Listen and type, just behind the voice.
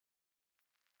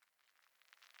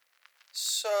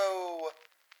So,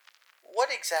 what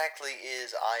exactly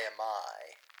is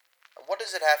I.M.I? What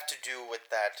does it have to do with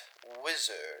that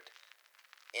wizard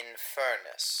in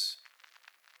Furnace?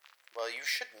 Well, you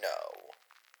should know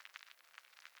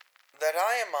that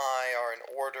I.M.I are an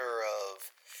order of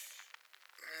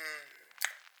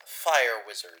fire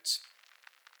wizards.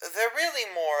 They're really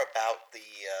more about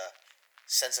the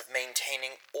sense of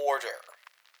maintaining order,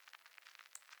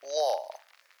 law,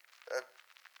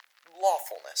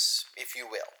 lawfulness, if you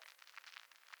will.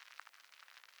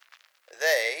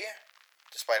 They,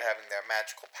 despite having their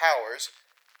magical powers,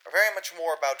 are very much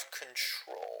more about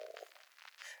control.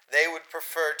 They would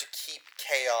prefer to keep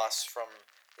chaos from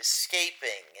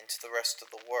escaping into the rest of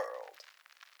the world.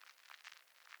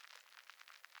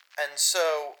 And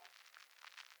so,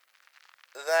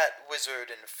 that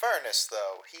wizard in Furnace,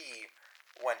 though, he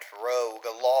went rogue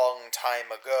a long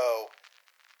time ago.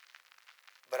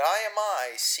 But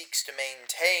I.M.I seeks to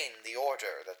maintain the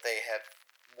order that they have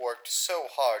worked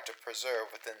so hard to preserve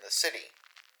within the city.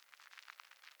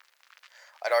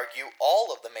 I'd argue all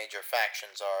of the major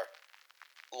factions are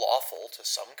lawful to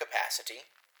some capacity.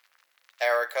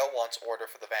 Erica wants order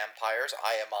for the vampires,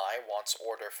 I.M.I wants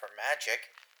order for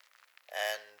magic,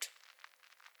 and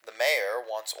the mayor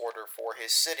wants order for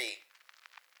his city.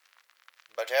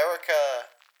 But Erica,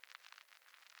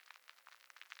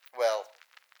 well,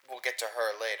 we'll get to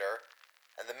her later,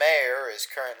 and the mayor is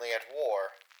currently at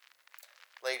war.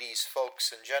 Ladies,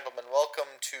 folks, and gentlemen,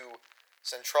 welcome to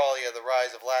Centralia, The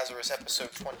Rise of Lazarus,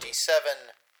 episode 27,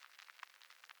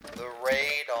 The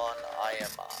Raid on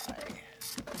I.M.I.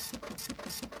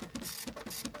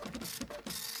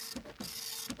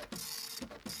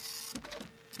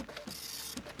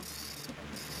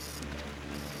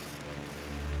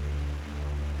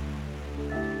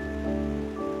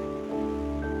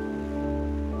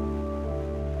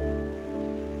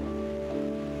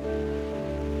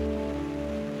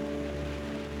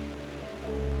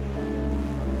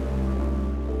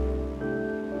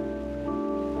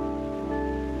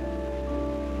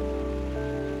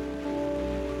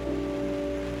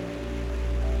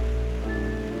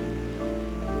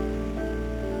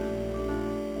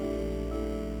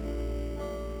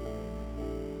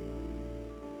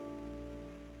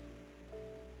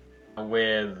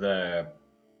 With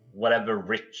whatever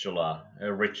ritual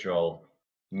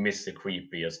Mr.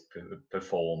 Creepy has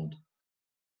performed,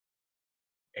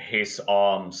 his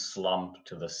arms slumped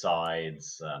to the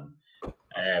sides.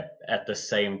 At the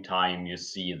same time, you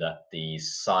see that the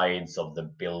sides of the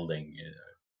building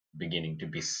beginning to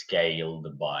be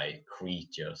scaled by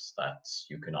creatures that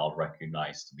you can all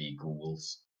recognize to be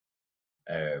ghouls,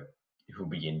 who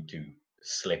begin to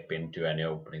slip into any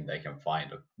opening they can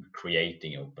find,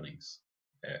 creating openings.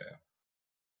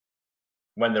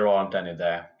 When there aren't any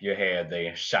there, you hear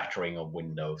the shattering of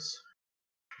windows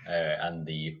and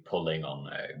the pulling on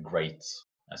grates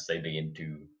as they begin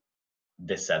to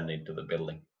descend into the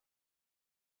building.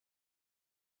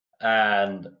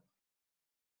 And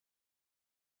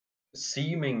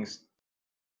seeming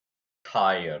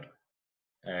tired,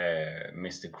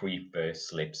 Mr. Creeper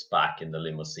slips back in the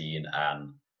limousine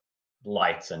and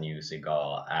lights a new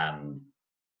cigar, and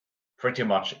pretty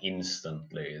much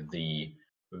instantly the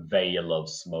veil of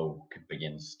smoke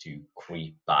begins to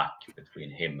creep back between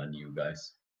him and you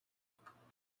guys.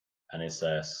 And he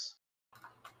says,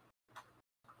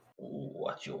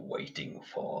 "What you're waiting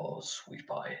for, sweet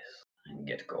pies, and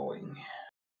get going."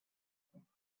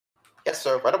 Yes,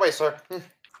 sir. Right away, sir.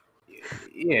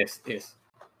 Yes.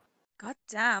 God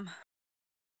damn.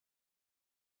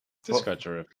 This is quite a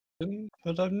reflection,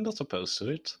 but I'm not opposed to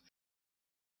it.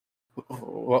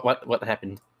 What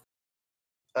happened?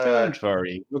 Don't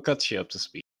worry, we'll cut you up to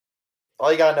speed.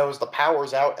 All you gotta know is the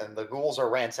power's out and the ghouls are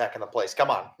ransacking the place. Come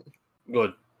on.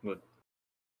 Good.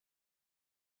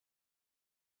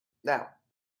 Now,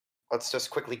 let's just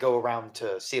quickly go around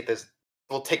to see if there's...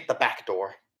 We'll take the back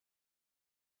door.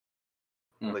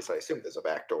 At least I assume there's a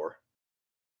back door.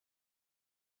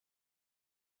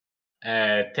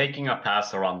 Taking a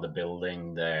pass around the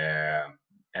building, there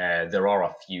are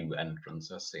a few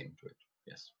entrances into it.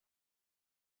 Yes.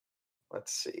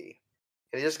 Let's see.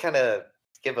 Can you just kind of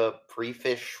give a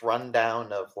briefish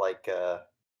rundown of like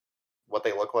what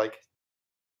they look like?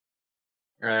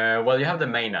 Well, you have the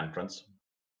main entrance,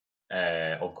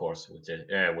 of course, which is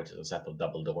a set of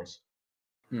double doors.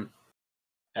 You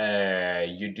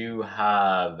do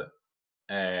have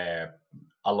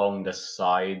along the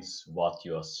sides what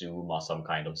you assume are some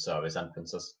kind of service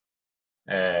entrances,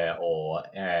 or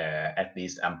at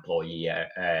least employee.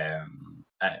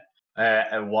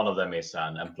 One of them is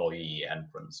an employee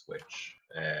entrance, which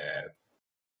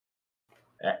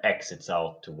exits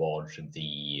out towards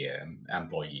the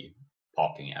employee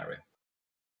parking area.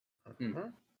 Mm-hmm.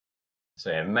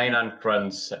 So main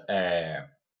entrance,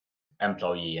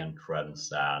 employee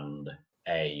entrance, and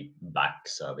a back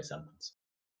service entrance.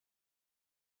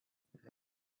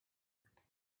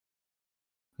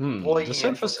 Employee The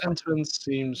surface entrance. entrance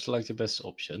seems like the best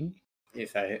option.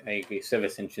 Yes, I agree.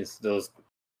 Service engines, those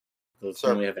Service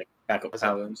normally have like backup entrance.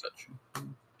 power and such.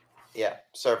 Yeah,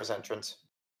 service entrance.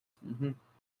 Mm-hmm.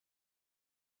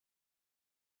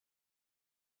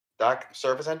 Doc,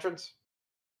 service entrance?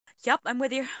 Yep, I'm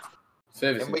with you.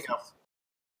 Service In we go. engines.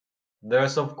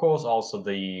 There's of course also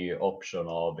the option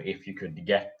of if you could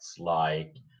get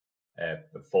like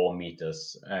 4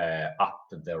 meters up,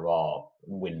 there are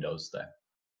windows there.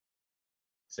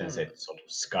 Since it's sort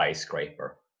of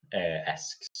skyscraper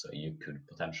esque, so you could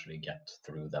potentially get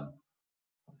through them.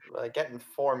 Getting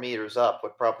 4 meters up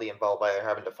would probably involve either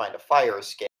having to find a fire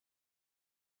escape,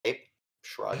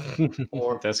 shrug,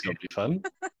 or That's gonna be fun.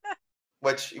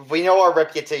 which we know our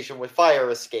reputation with fire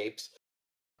escapes,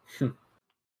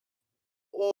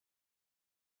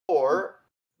 or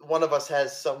one of us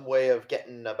has some way of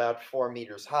getting about 4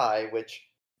 meters high. Which,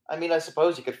 I mean, I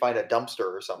suppose you could find a dumpster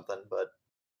or something, but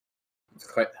It's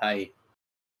quite high.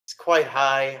 it's quite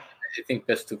high. I think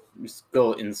best to just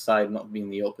go inside, not be in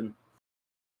the open.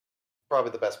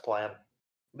 Probably the best plan.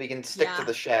 We can stick to Yeah.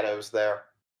 the shadows there.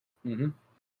 Mm-hmm.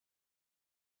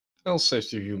 I'll save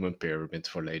the human pyramid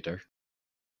for later.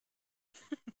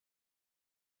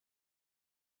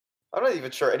 I'm not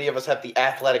even sure any of us have the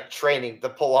athletic training to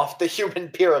pull off the human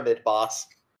pyramid, boss.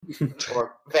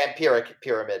 Or vampiric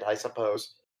pyramid, I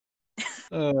suppose.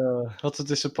 What a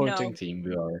disappointing No. team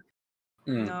we are.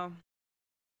 Mm. No.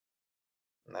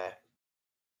 Nah.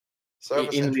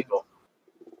 Service In entrance. we go.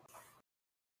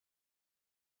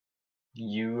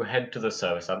 You head to the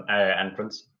service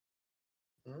entrance.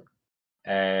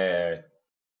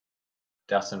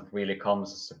 Doesn't really come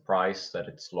as a surprise that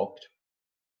it's locked.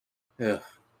 Yeah.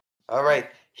 All right,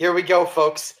 here we go,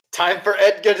 folks. Time for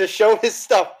Edgar to show his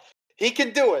stuff. He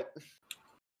can do it.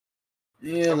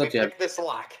 Yeah, Can we not yet. pick this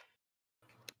lock?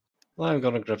 I'm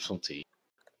gonna grab some tea.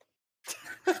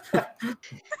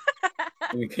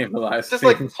 We came alive. Just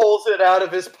like pulls it out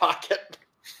of his pocket.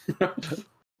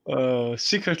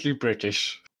 Secretly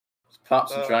British.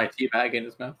 Pops a dry tea bag in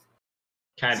his mouth.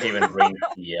 Can't even drink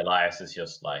tea. Elias is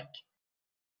just like,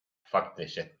 fuck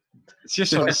this shit. It's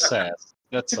just sort of sad.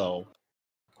 That's all.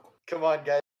 Come on,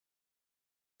 guys.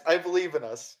 I believe in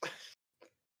us.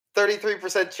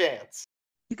 33% chance.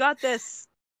 You got this.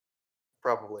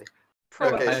 Probably.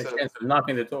 Probably. Okay, High so- chance of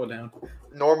knocking the door down.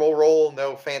 Normal roll,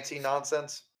 no fancy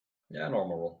nonsense. Yeah,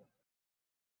 normal roll.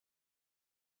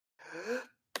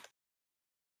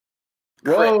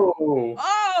 Whoa!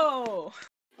 Oh!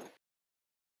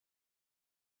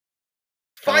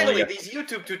 Finally, yeah. these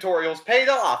YouTube tutorials paid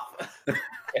off.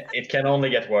 It can only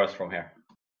get worse from here.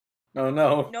 Oh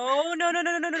no. No, no, no,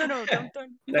 no, no, no, no, no,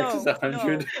 don't, Next is no,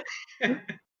 100. no.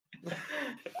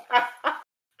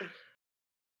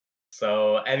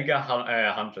 So Edgar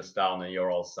hunters down, and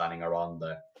you're all standing around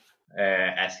there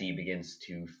as he begins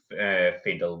to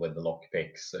fiddle with the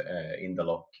lockpicks in the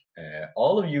lock.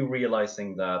 All of you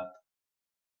realizing that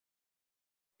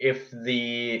if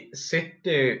the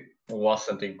city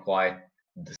wasn't in quite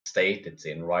the state it's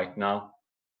in right now,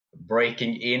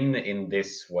 breaking in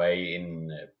this way in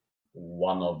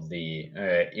one of the,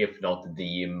 if not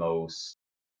the most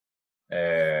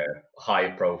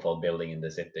high-profile building in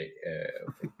the city,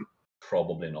 would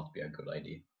probably not be a good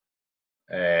idea.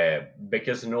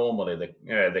 Because normally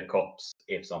the cops,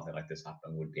 if something like this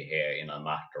happened, would be here in a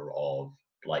matter of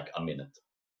like a minute.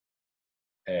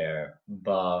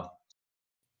 But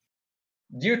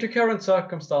due to current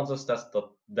circumstances, that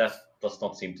does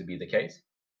not seem to be the case.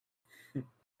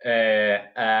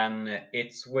 And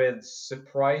it's with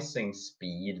surprising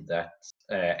speed that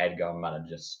Edgar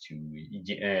manages to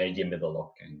jimmy the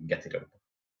lock and get it open.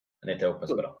 And it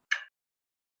opens with a...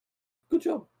 Good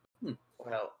job.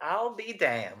 Well, I'll be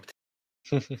damned.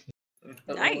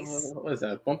 Nice. What is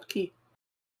that? Bump key?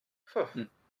 Whew.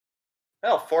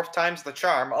 Well, fourth time's the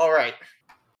charm. All right.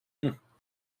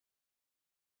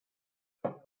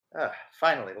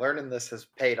 Finally, learning this has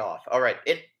paid off. All right,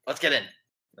 let's get in.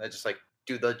 I just like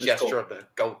do the gesture of the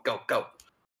go, go, go.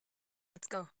 Let's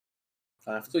go.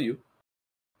 After you.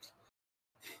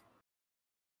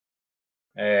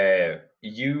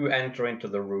 You enter into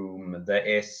the room. There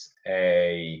is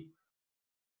the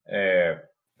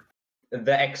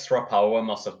extra power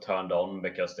must have turned on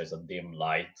because there's a dim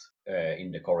light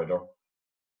in the corridor.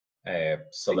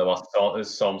 So there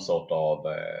was some sort of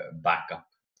backup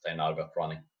they now got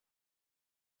running.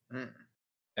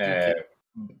 Uh,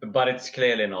 but it's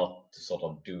clearly not sort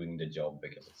of doing the job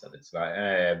because it's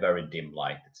very, very dim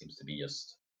light. It seems to be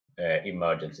just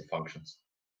emergency functions.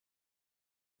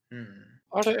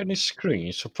 Are there any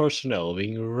screens for personnel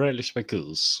being relished by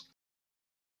ghouls?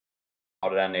 Are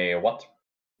there any what?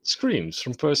 Screams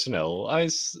from personnel. I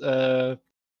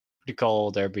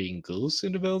recall there being ghouls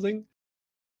in the building.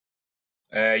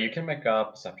 You can make a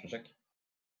perception check.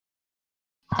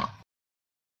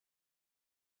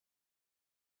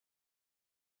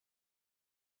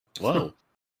 Wow.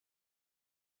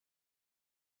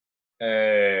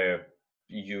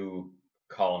 You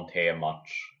can't hear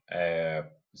much.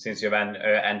 Since you've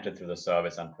entered through the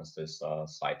service entrance, there's a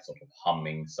slight sort of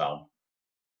humming sound,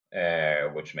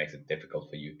 which makes it difficult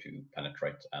for you to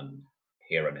penetrate and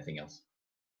hear anything else.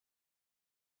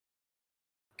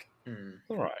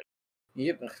 All right.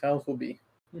 Yep, the house will be.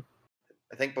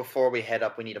 I think before we head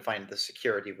up, we need to find the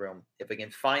security room. If we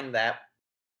can find that,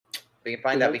 we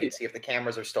can see if the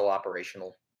cameras are still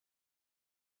operational.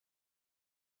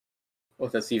 Well,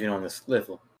 that's even on this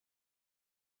level.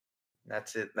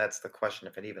 That's it. That's the question,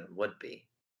 if it even would be.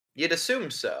 You'd assume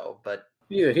so, but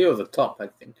Yeah, here at the top, I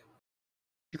think.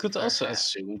 You could also Perhaps.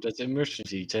 assume that the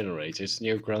emergency generator is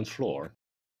near ground floor.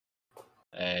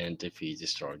 And if he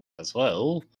destroyed it as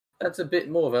well, That's a bit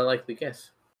more of a likely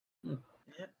guess. we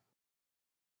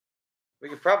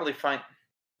could probably find.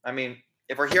 I mean,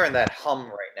 if we're hearing that hum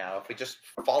right now, if we just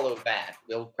follow that,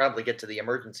 we'll probably get to the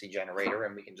emergency generator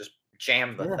and we can just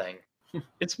jam the Yeah. thing.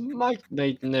 it might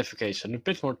make navigation a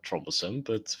bit more troublesome,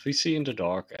 but we see in the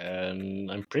dark,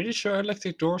 and I'm pretty sure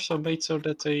electric doors are made so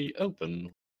that they open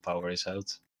when power is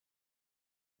out.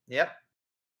 Yep.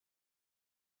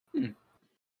 Hmm.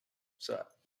 So,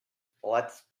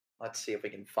 let's see if we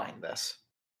can find this.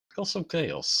 Cause some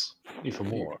chaos, even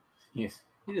more. Yes,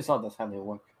 you just thought that's how they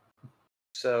work.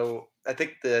 So I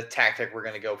think the tactic we're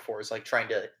going to go for is like trying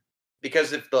to,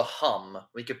 because if the hum,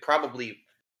 we could probably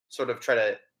sort of try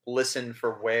to listen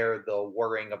for where the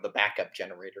whirring of the backup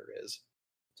generator is,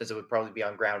 since it would probably be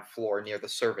on ground floor near the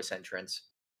service entrance.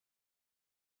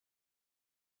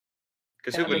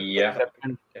 Because who would? Yeah.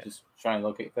 Just try and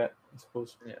locate that, I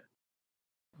suppose. Yeah.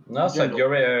 No, so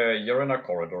General. you're in a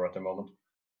corridor at the moment.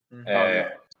 Mhm. Yeah.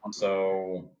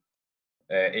 So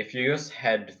if you just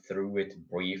head through it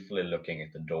briefly, looking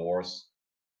at the doors,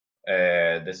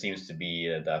 there seems to be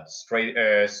that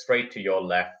straight to your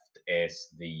left is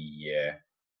the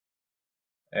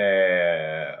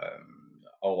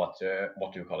what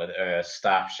do you call it?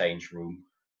 Staff change room.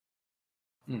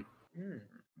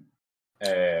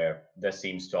 There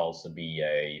seems to also be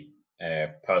a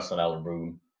personnel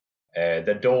room.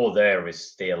 The door there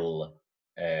is still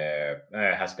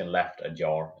has been left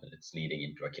ajar, and it's leading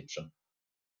into a kitchen.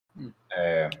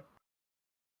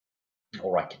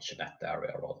 Or a kitchenette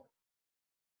area, rather.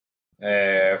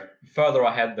 Further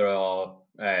ahead, there are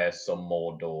some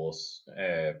more doors,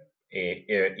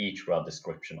 each with a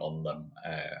description on them,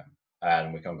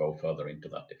 and we can go further into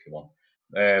that if you want.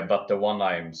 But the one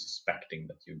I'm suspecting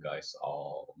that you guys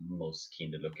are most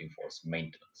keenly looking for is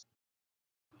maintenance.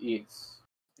 Yes.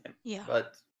 Yeah.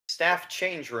 But staff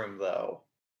change room, though.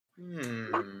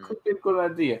 Could be a good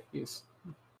idea, yes.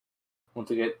 Want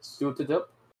to get suited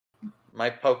up?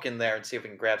 Might poke in there and see if we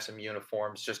can grab some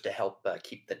uniforms just to help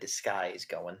keep the disguise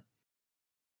going.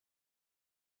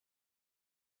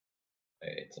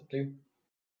 It's up to you.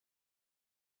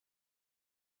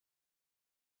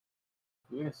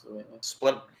 Yes.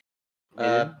 Split.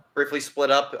 Briefly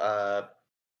split up.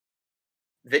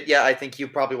 Vitya, I think you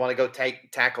probably want to go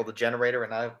tackle the generator,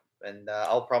 and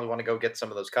I'll probably want to go get some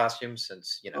of those costumes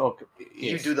since Okay.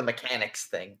 you do the mechanics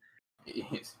thing.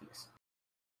 Yes.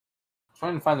 Try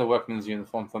and find a workman's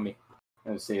uniform for me.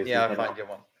 Let's see. Yeah, I'll find you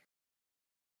one.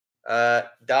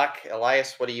 Doc,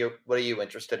 Elias, what are you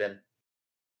interested in?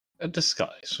 A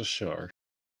disguise, for sure.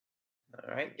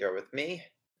 All right, you're with me,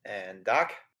 and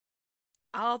Doc.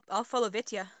 I'll follow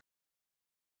Vitya.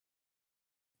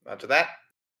 After that,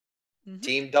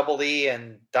 Team Double E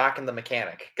and Doc and the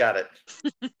mechanic. Got it.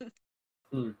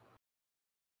 We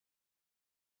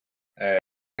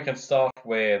can start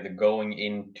with going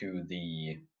into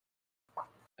the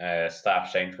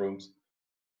staff change rooms.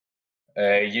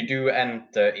 You do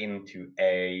enter into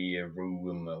a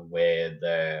room with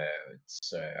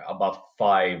it's about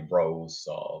 5 rows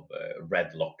of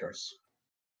red lockers.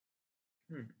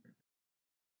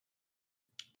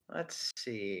 Let's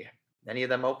see. Any of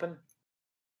them open?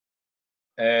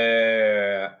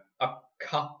 A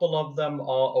couple of them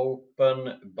are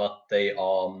open, but they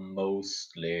are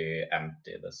mostly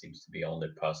empty. There seems to be only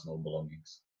personal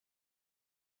belongings.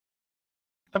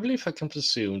 I believe I can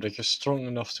presume that you're strong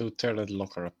enough to tear that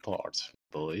locker apart.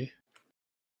 boy.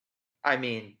 I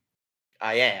mean,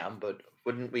 I am, but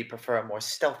wouldn't we prefer a more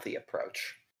stealthy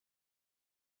approach?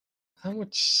 How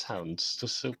much sounds to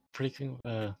so freaking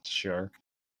sure.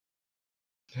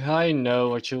 I know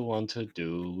what you want to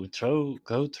do.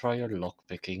 Go try your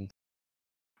lockpicking.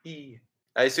 I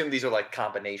assume these are like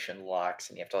combination locks,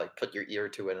 and you have to like put your ear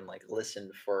to it and like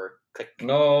listen for click.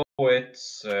 No,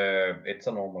 it's a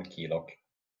normal key lock.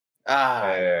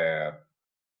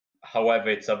 However,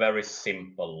 it's a very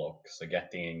simple lock, so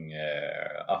getting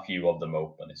a few of them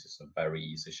open is just a very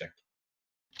easy check.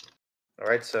 All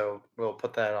right, so we'll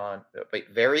put that on. Wait,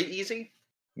 very easy?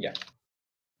 Yeah.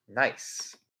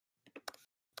 Nice.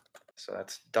 So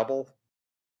that's double.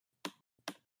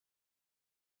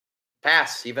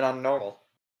 Pass, even on normal.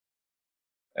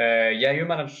 Yeah, you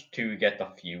managed to get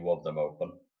a few of them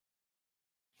open.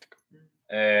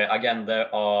 Again,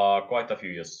 there are quite a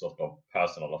few just sort of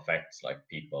personal effects, like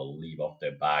people leave off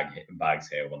their bags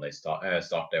here when they start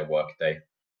their workday,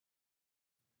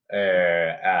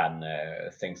 and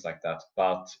things like that.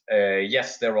 But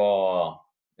yes, there are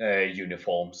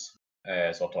uniforms,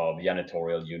 sort of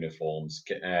janitorial uniforms,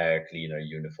 cleaner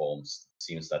uniforms.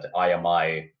 Seems that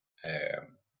I.M.I.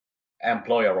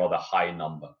 Employ a rather high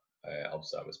number of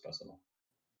service personnel.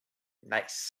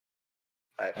 Nice.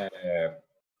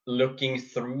 Looking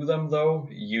through them, though,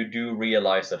 you do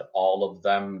realize that all of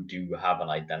them do have an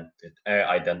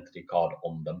identity card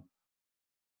on them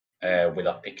with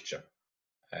a picture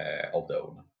of the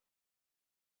owner.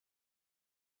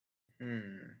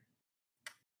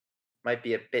 Might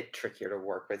be a bit trickier to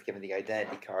work with given the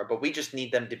identity card, but we just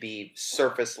need them to be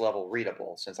surface level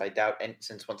readable, since I doubt, and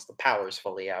since once the power's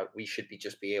fully out, we should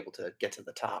just be able to get to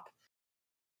the top.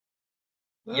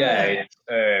 Yeah,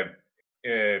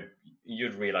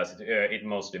 you'd realize it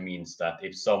mostly means that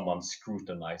if someone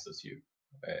scrutinizes you,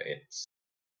 it's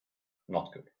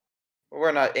not good.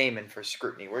 We're not aiming for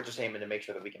scrutiny. We're just aiming to make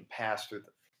sure that we can pass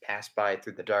by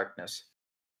through the darkness.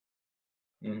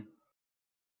 Mm.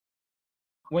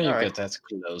 When you All right. get that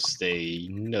close, they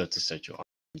notice that you are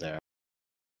there.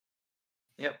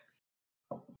 Yep.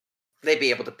 They'd be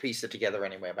able to piece it together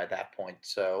anyway by that point.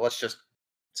 So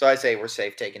So I say we're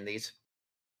safe taking these.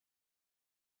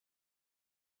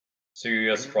 So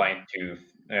you're just trying to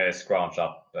scrounge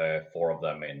up 4 of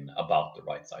them in about the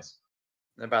right size.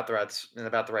 About the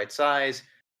right size,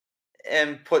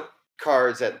 and put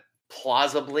cards that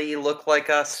plausibly look like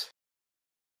us,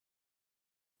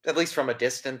 at least from a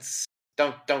distance.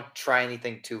 Don't try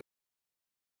anything too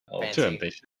fancy. Too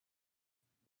ambitious.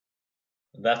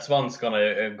 That's one's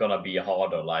gonna be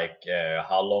harder. Like,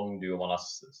 how long do you want to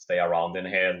stay around in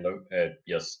here,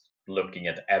 just looking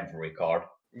at every card?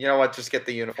 You know what? Just get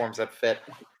the uniforms that fit.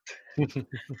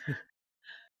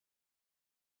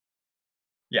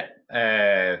 Yeah,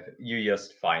 you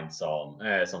just find some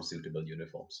suitable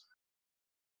uniforms.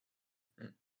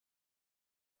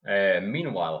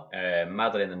 Meanwhile,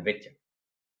 Madeline and Vitya.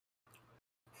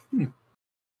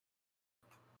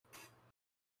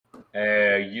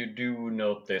 You do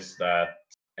notice that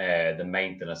the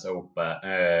maintenance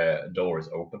door is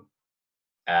open,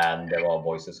 and there are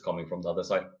voices coming from the other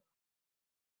side.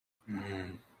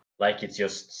 Like it's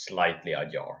just slightly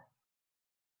ajar.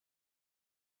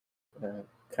 Can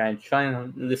I try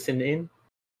and listen in?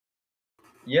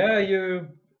 Yeah, you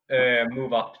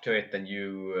move up to it and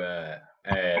you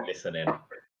listen in,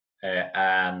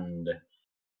 and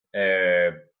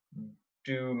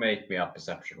do make me a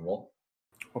perception roll.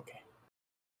 Okay.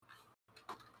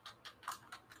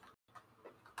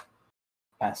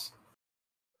 Pass.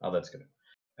 Oh, that's good.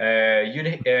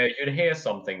 You'd hear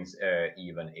some things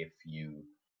even if you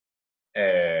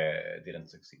didn't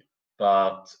succeed.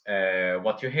 But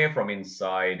what you hear from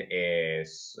inside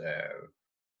is,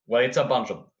 well, it's a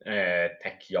bunch of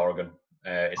tech jargon.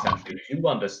 Essentially, you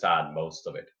understand most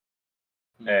of it.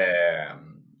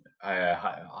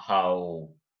 How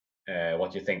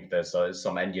what you think? There's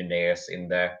some engineers in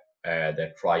there.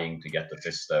 They're trying to get the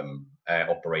system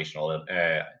operational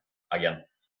again.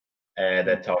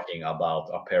 They're talking about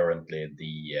apparently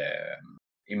the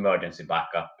emergency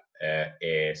backup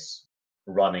is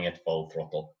running at full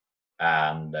throttle,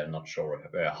 and they're not sure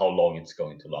how long it's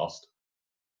going to last.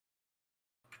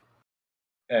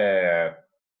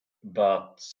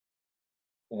 But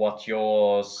what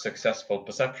your successful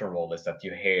perception roll is that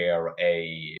you hear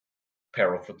a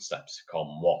pair of footsteps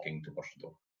come walking towards the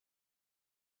door.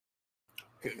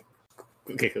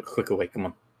 Okay, quick away, come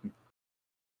on.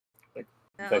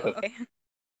 Okay.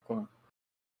 Come on.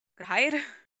 Could hide.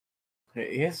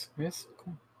 Yes,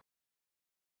 come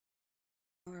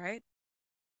All right.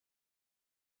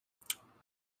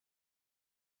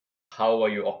 How are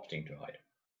you opting to hide?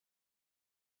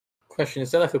 Question: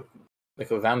 is there like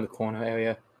around the corner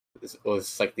area, or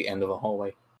is it like the end of a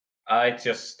hallway? It's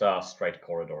just a straight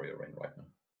corridor you're in right now.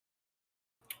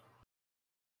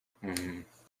 Hmm.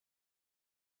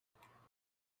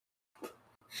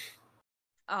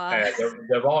 There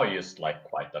There are just like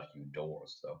quite a few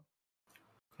doors though.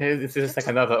 It's just like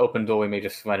another open door. We may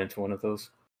just run into one of those.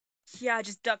 Yeah,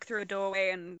 just duck through a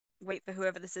doorway and wait for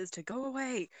whoever this is to go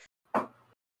away.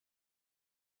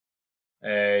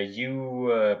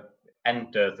 You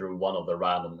enter through one of the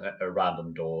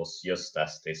random doors just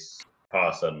as this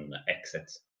person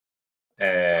exits,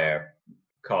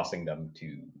 causing them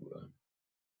to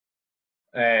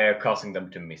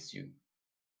miss you.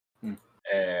 Hmm.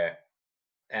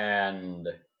 And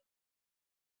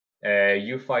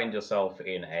you find yourself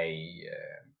in a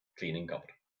cleaning cupboard.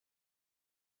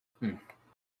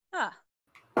 Ah,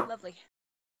 lovely.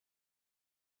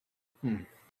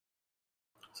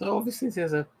 So obviously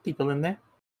there's people in there.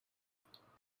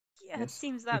 Yeah, Yes. it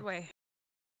seems that way.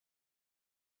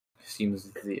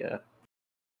 Seems the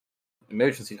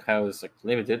emergency power is like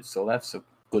limited, so that's a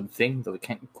good thing. Though we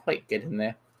can't quite get in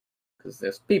there because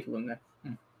there's people in there.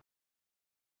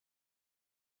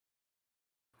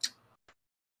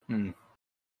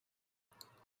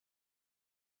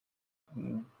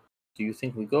 Do you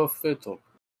think we go for it or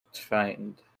try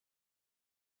and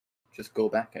just go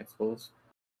back? I suppose.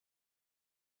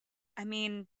 I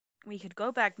mean, we could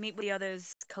go back, meet with the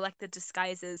others, collect the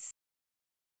disguises,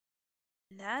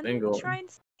 and Then then go. try and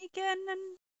sneak in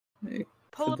and It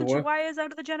pull a could bunch of work. wires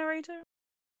out of the generator.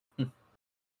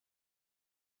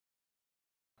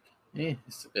 Yeah,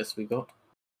 it's the best we got.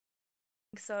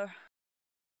 So,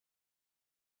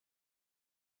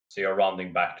 So you're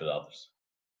rounding back to the others.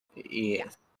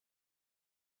 Yes.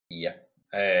 Yeah.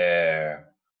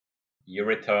 You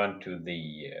return to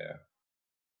the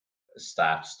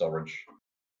staff storage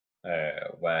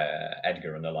where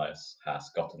Edgar and Elias has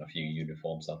gotten a few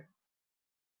uniforms out.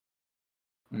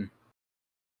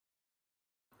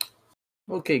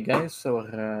 Okay, guys. So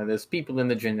there's people in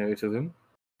the generator room.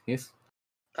 Yes.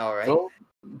 All right. So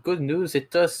good news. It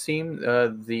does seem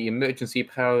the emergency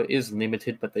power is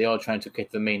limited, but they are trying to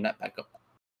get the main net back up.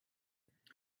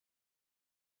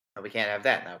 We can't have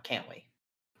that now, can't we?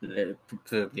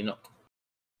 Preferably not.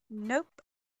 nope.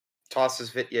 Tosses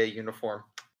Vitya uniform.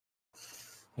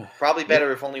 Probably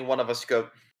better if only one of us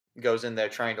goes in there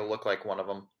trying to look like one of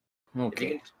them. If you Okay.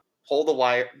 can pull the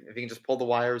wire, if you can just pull the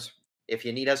wires. If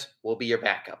you need us, we'll be your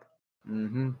backup.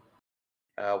 Mm-hmm.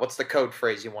 What's the code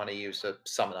phrase you want to use to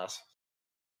summon us?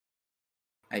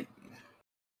 If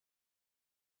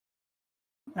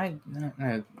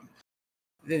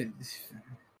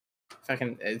I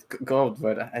can go out,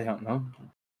 but I don't know.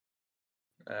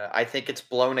 I think it's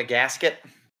blown a gasket,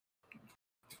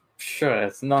 Sure,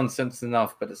 it's nonsense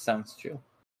enough, but it sounds true.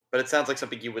 but it sounds like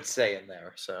something you would say in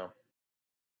there. So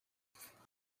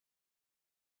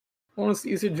Almost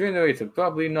easy generator,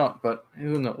 probably not, but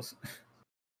who knows?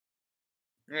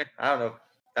 I don't know.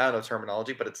 I don't know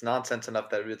terminology, but it's nonsense enough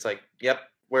that it's like, yep,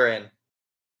 we're in.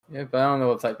 Yeah, but I don't know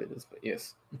what type it is, but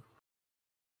yes.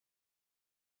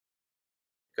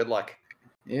 Good luck.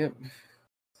 Yep.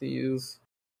 See yous.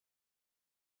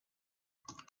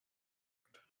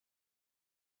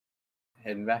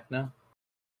 Heading back now.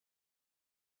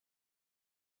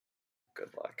 Good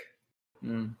luck.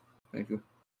 Thank you.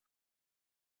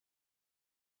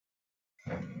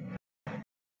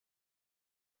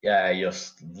 Yeah,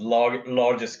 just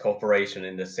largest corporation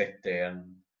in the city, and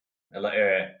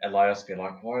Elias be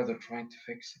like, why are they trying to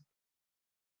fix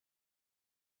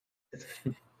it?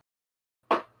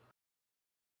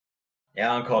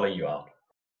 Yeah, I'm calling you out.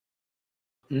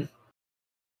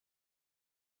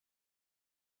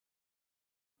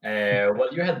 Well,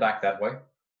 you head back that way.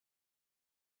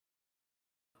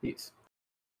 Yes.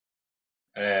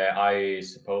 I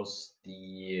suppose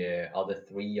the other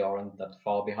three aren't that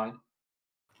far behind.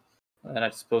 And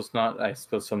I suppose not. I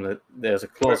suppose there's a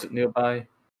closet nearby.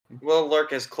 We'll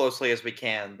lurk as closely as we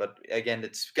can, but again,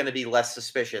 it's going to be less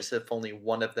suspicious if only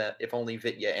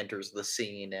Vitya enters the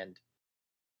scene and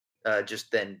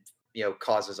just then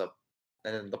causes and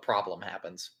then the problem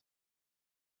happens,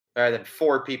 rather than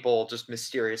 4 people just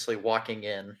mysteriously walking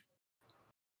in.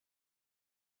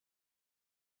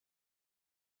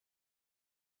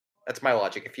 That's my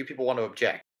logic. If you people want to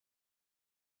object,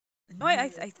 No,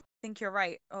 I think you're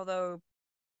right. Although, to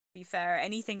be fair,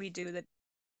 anything we do that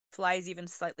flies even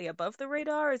slightly above the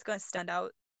radar is going to stand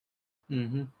out.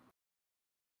 Mm-hmm.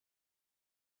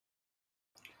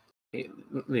 Hey,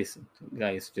 listen,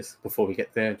 guys, just before we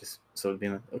get there, just sort of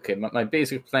being like, okay, my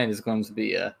basic plan is going to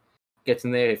be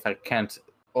getting there. If I can't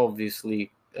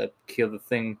obviously kill the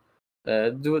thing,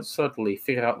 Do it subtly.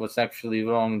 Figure out what's actually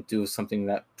wrong. Do something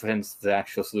that prevents the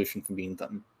actual solution from being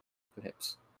done.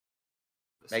 Perhaps.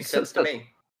 Makes sense to me.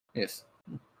 Yes.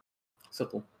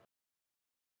 Subtle.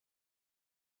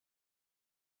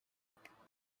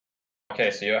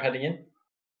 Okay, so you're heading in?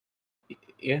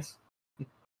 Yes.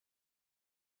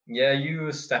 Yeah,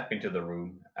 you step into the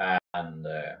room, and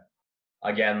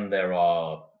again, there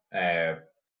are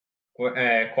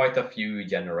quite a few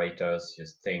generators. You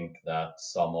think that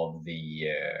some of the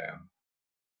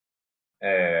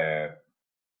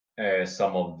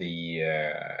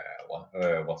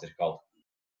what's it called?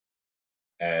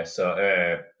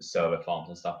 Server farms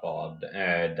and stuff are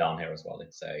down here as well.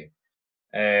 It's a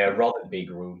rather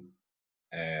big room.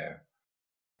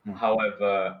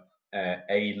 However,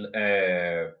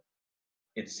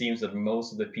 it seems that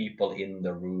most of the people in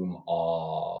the room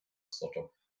are sort of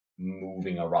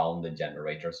moving around the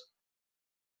generators.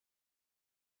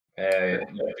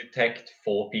 You detect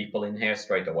 4 people in here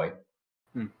straight away,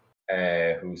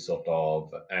 who sort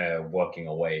of working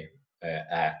away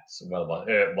at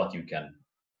what you can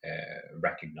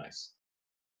recognize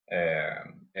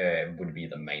would be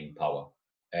the main power.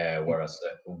 Whereas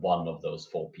one of those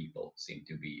 4 people seem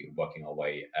to be working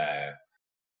away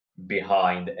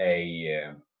behind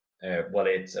it's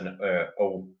an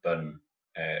open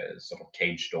sort of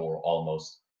cage door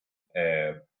almost,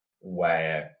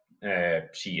 where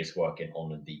she is working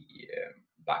on the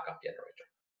backup generator.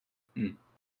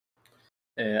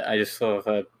 I just sort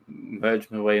of merge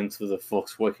my way into the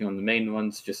folks working on the main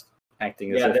ones, just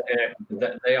acting as if...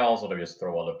 they all sort of just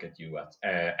throw a look at you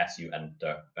as you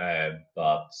enter,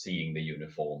 but seeing the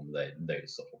uniform, they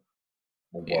sort of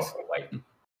walk away.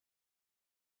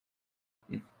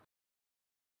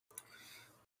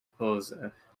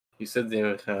 You said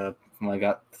there I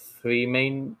got 3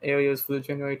 main areas for the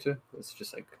generator. It's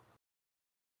just like...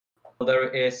 Well, there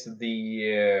is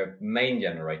the main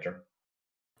generator.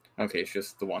 Okay, it's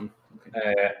just the one.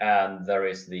 Okay. And there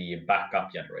is the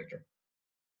backup generator.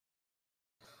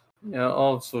 Yeah,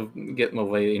 I'll also get my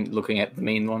way in looking at the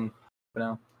main one for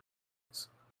now.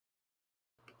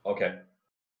 Okay.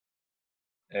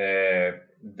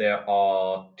 There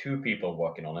are 2 people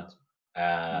working on it,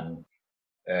 and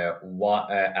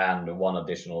one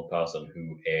additional person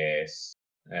who is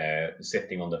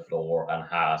sitting on the floor and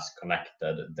has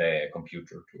connected the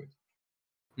computer to it.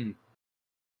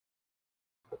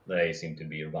 They seem to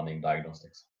be running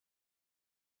diagnostics.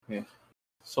 Yeah.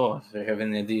 So, do you have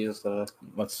any ideas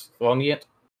what's wrong yet?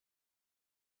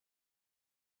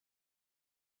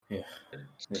 Yeah.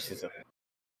 This is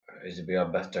It'd be a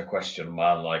better question,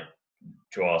 man, like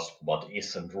to ask what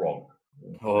isn't wrong.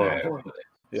 boy.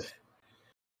 Yeah.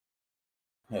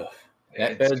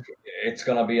 It's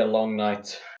gonna be a long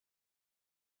night.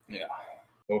 Yeah.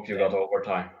 Hope you got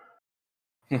overtime.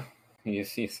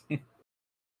 Yes.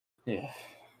 Yeah.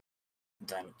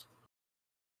 Damn it.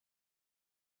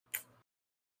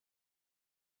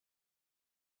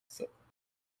 So,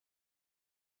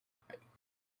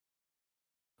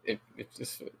 if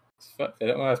this, I don't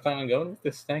know where I was planning on going with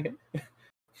this, dang it.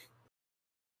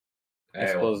 I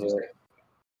suppose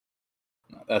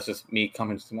that's just me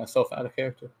coming to myself out of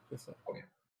character. Okay.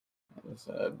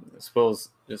 I suppose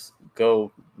just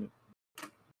go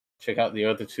check out the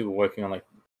other 2 working on like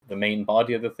the main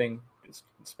body of the thing, just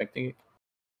inspecting it.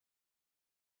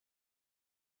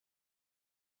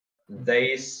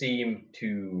 They seem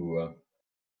to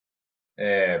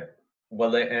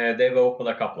they've opened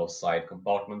a couple of side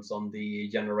compartments on the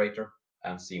generator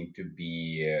and seem to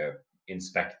be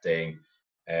inspecting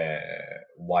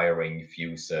wiring,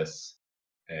 fuses.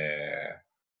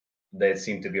 They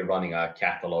seem to be running a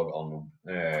catalog on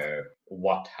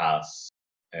what has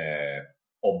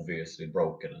obviously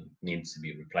broken and needs to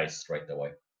be replaced straight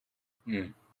away.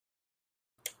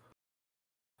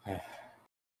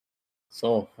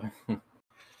 So,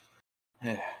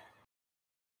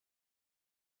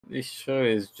 this sure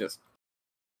is just,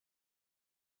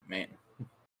 man.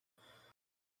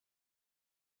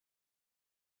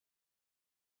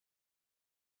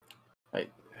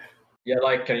 Yeah,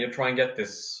 like, can you try and get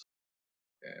this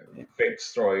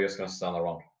fixed, or are you just gonna stand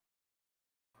around?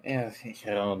 Yeah,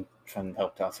 I'll try and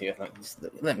help out here.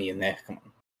 Let me in there, come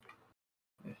on.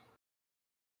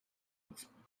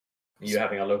 Are you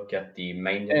having a look at the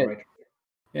main generator?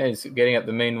 Yeah, he's getting at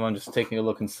the main one, just taking a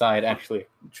look inside, actually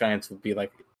trying to be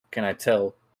like, can I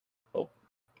tell? Oh,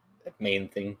 that main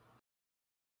thing.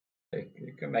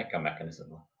 You can make a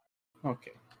mechanism.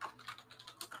 Okay.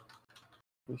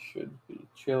 We should be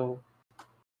chill.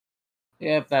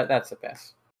 Yeah, that's a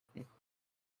pass.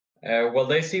 Well,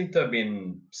 they seem to have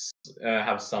been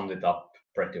have summed it up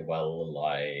pretty well.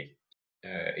 Like,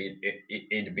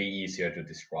 it'd be easier to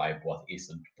describe what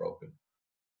isn't broken.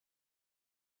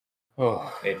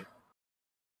 Oh,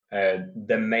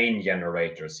 The main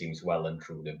generator seems well and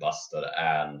truly busted,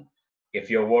 and if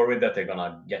you're worried that they're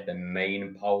gonna get the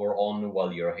main power on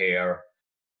while you're here,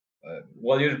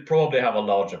 well, you'd probably have a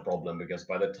larger problem, because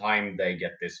by the time they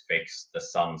get this fixed, the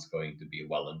sun's going to be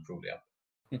well and truly up.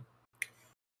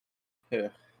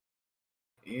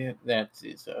 yeah, that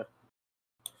is.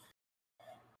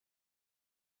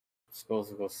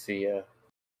 Suppose we'll see.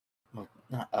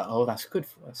 Oh, that's good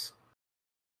for us.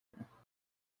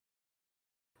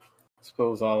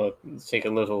 Suppose I'll take a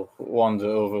little wander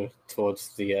over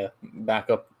towards the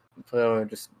backup player and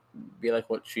just be like,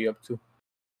 what's she up to?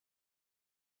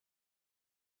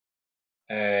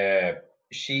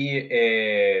 She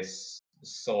is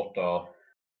sort of.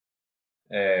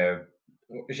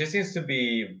 She seems to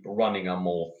be running a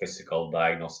more physical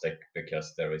diagnostic,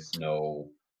 because there is no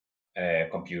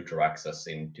computer access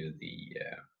into the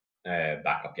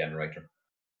backup generator.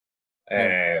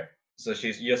 So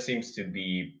she just seems to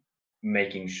be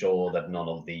making sure that none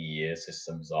of the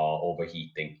systems are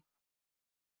overheating.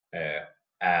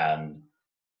 And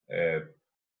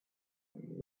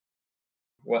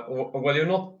well, you're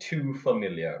not too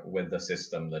familiar with the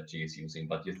system that she is using,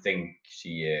 but you think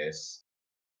she is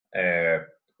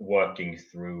working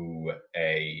through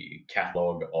a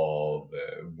catalog of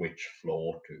which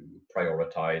floor to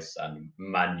prioritize, and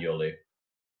manually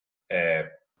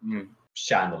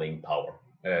channeling power,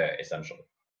 essentially,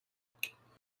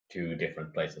 to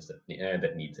different places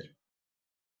that needs it.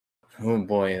 Oh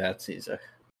boy, that's easy.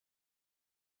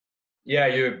 Yeah,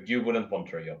 you wouldn't want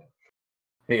her job.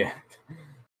 Yeah.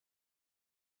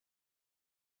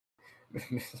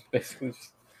 Basically,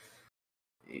 just,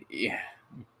 yeah.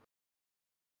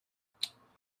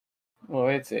 Well,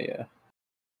 it's a.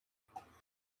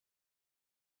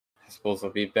 I suppose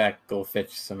I'll be back. Go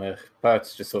fetch some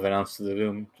parts just over an to the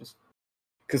room, just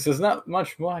because there's not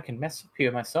much more I can mess up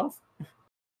here myself.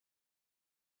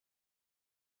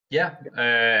 Yeah,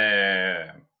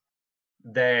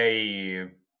 they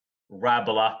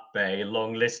rabble up a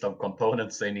long list of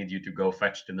components they need you to go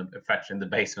fetch in the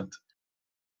basement.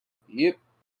 Yep.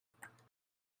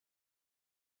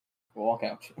 Walk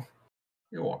out.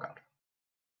 You walk out.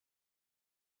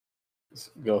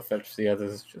 Just go fetch the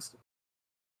others. Just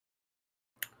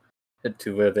head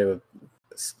to where they were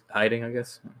hiding, I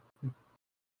guess.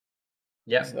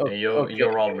 Yeah, Okay.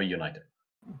 you're all reunited.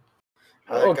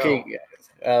 How'd it Okay,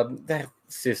 go?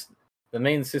 the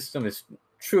main system is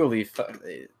truly.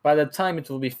 By the time it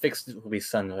will be fixed, it will be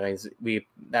sunrise.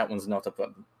 That one's not a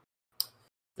problem.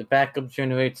 The backup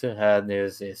generator,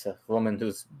 there's a woman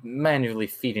who's manually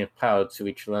feeding power to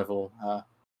each level.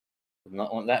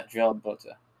 Not on that job, but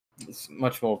it's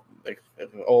much more like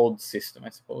an old system, I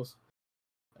suppose.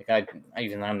 Like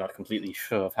I'm not completely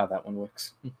sure of how that one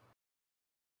works.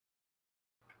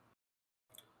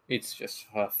 It's just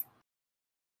rough.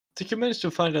 Did you manage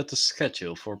to find out the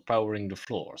schedule for powering the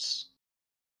floors?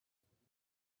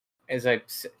 As I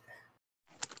said,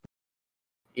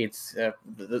 it's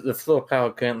the floor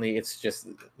power currently. It's just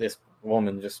this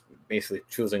woman just basically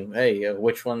choosing, hey,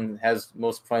 which one has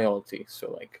most priority.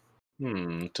 So like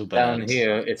Too bad. down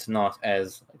here, it's not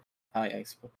as high. I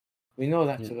suppose we know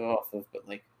that to Hmm. go off of, but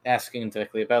like asking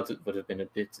directly about it would have been a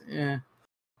bit.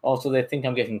 Also, they think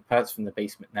I'm getting parts from the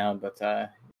basement now, but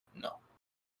no,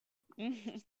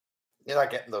 You're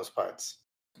not getting those parts.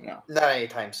 no. Not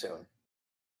anytime soon.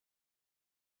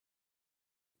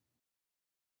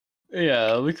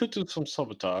 Yeah, we could do some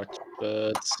sabotage,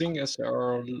 but seeing as there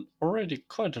are already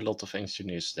quite a lot of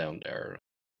engineers down there,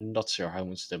 I'm not sure how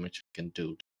much damage we can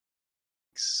do.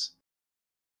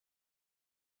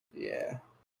 Yeah.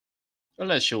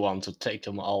 Unless you want to take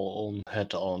them all on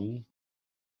head on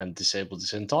and disable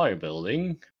this entire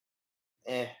building.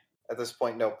 At this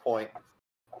point, no point.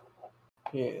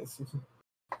 Yes.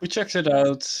 We checked it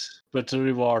out, but the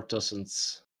reward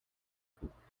doesn't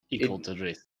equal It- the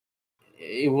risk.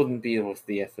 It wouldn't be worth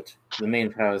the effort. The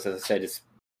main powers, as I said, is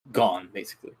gone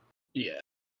basically. Yeah.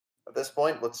 At this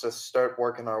point, let's just start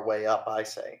working our way up, I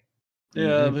say.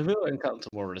 Yeah, we will encounter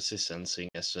more resistance,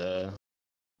 seeing as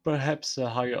perhaps the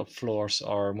higher up floors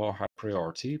are more high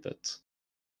priority, but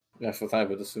That's what I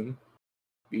would assume,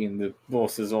 being the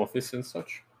boss's office and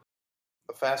such.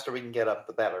 The faster we can get up,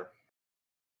 the better.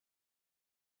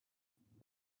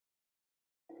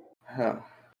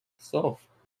 So,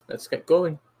 let's get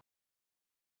going.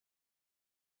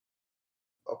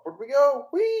 Upward we go!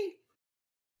 Whee!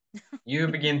 You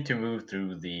begin to move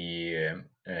through the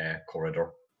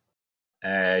corridor.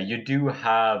 You do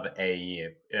have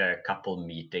a couple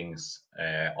meetings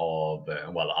of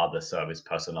other service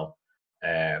personnel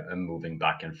moving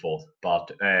back and forth,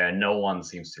 but no one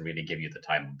seems to really give you the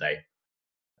time of day.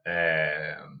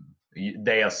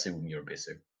 They assume you're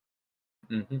busy.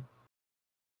 Mm-hmm.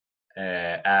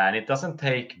 And it doesn't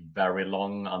take very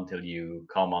long until you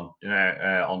come on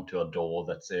onto a door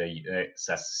that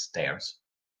says stairs.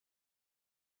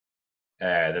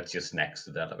 That's just next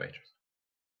to the elevators.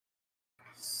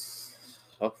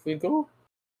 Up we go.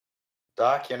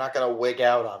 Doc, you're not gonna wig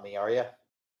out on me, are you?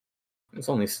 It's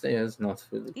only stairs, not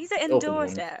really. These are open indoor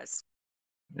ones. stairs.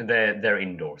 They're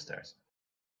indoor stairs.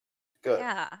 Good.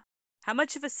 Yeah. How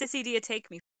much of a sissy do you take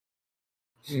me?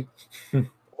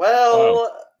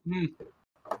 Well,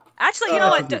 Actually, you know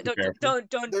what? Be careful.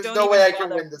 Don't there's don't no even way I can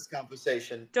bother. win this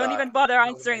conversation. Don't Doc. even bother There's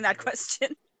no way answering I that can win.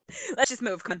 question. Let's just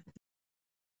move. Come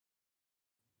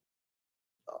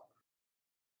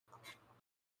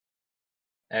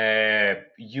on.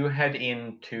 You head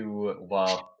into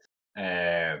what?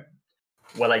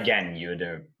 Again,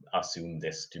 you'd assume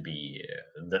this to be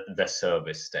the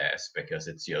service stairs because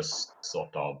it's just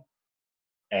sort of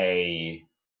a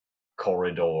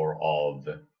corridor of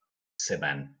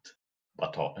cement,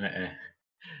 but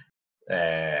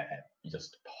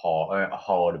just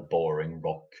hard, boring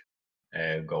rock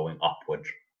going upward.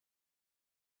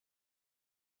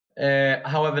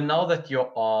 However, now that you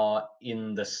are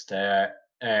in the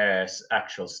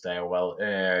actual stairwell,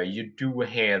 you do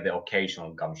hear the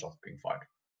occasional gunshots being fired.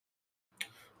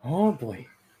 Oh boy.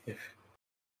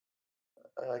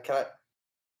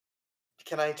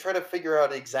 Can I try to figure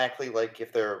out exactly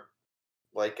if they're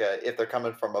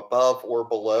coming from above or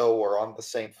below or on the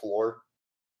same floor?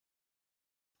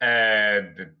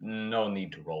 No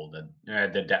need to roll them.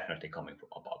 They're definitely coming from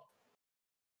above.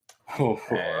 Oh,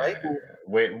 Alright.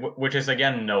 Which is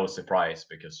again no surprise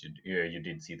because you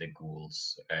did see the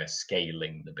ghouls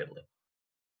scaling the building.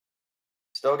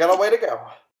 Still got a way to go.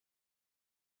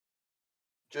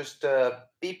 Just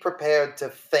be prepared to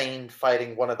feign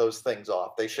fighting one of those things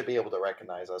off. They should be able to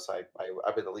recognize us. I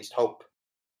would at least hope.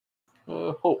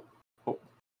 hope.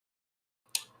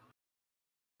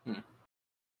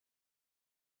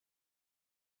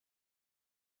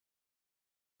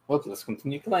 Well, let's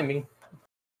continue climbing.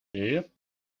 Yep.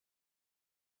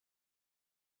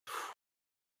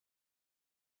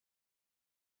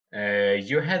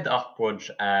 You head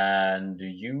upwards and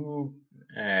you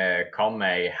come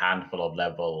a handful of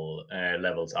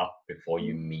levels up before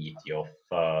you meet your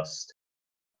first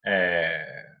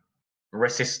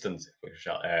resistance, if we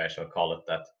shall call it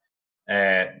that.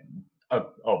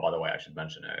 By the way, I should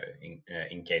mention,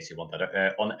 in case you want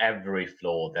that, on every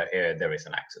floor there is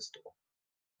an access door.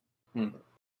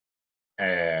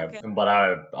 Okay. But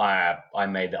I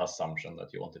made the assumption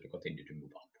that you wanted to continue to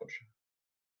move upwards.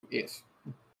 Yes.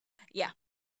 Yeah.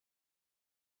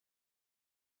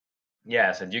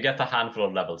 Yes, and you get a handful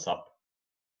of levels up,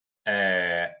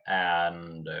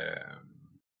 and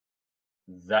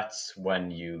that's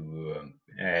when you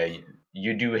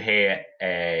do hear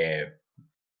a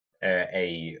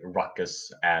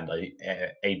ruckus and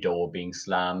a door being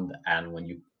slammed. And when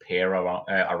you peer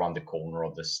around the corner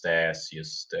of the stairs,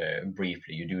 just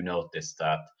briefly, you do notice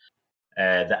that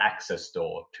the access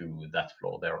door to that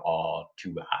floor, there are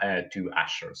two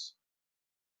Ashers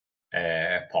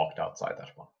parked outside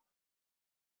that one.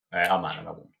 A man and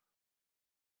a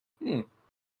woman.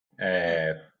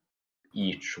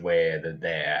 Each with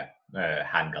their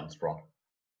handguns drawn.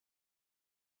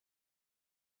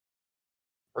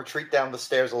 Retreat down the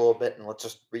stairs a little bit and let's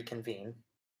just reconvene.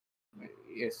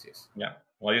 Yes. Yeah.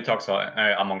 While you talk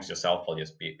amongst yourself, I'll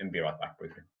just be right back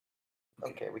briefly.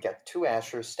 Okay, we got two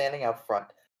Ashers standing out front.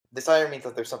 This either means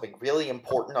that there's something really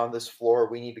important on this floor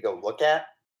we need to go look at,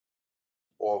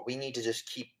 or we need to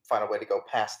just find a way to go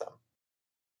past them.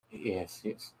 Yes.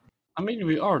 I mean,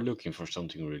 we are looking for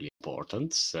something really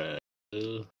important.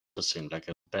 Does seem like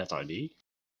a bad idea.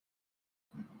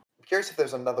 I'm curious if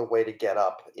there's another way to get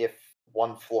up. If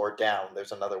one floor down,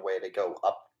 there's another way to go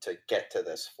up to get to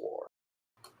this floor.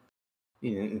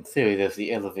 In theory, there's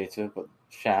the elevator,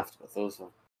 shaft, but those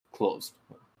are closed.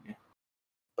 Yeah.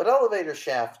 But elevator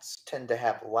shafts tend to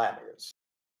have ladders.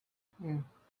 You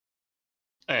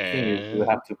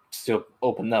have to still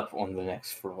open up on the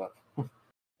next floor up.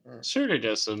 Surely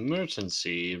there's an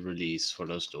emergency release for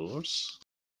those doors.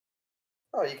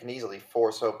 Oh, you can easily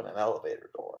force open an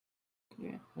elevator door.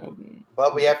 Yeah.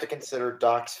 But we have to consider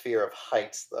Doc's fear of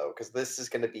heights, though, because this is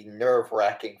going to be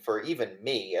nerve-wracking for even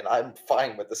me, and I'm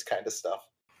fine with this kind of stuff.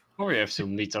 Or we have to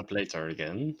meet up later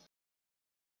again.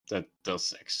 That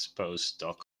does expose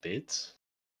Doc a bit.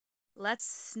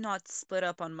 Let's not split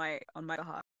up on my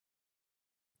behalf.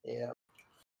 Yeah.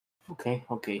 Okay.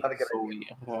 Not a good So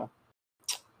idea.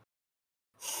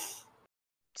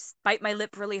 Just bite my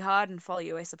lip really hard and follow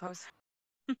you, I suppose.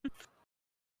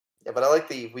 Yeah, but I like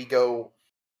we go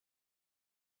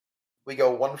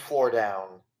one floor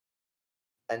down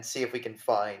and see if we can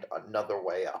find another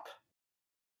way up.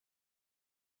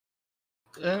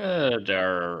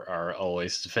 There are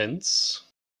always vents.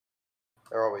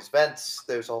 There are always vents.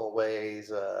 There's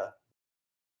always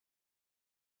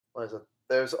what is it?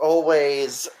 There's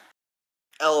always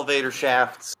elevator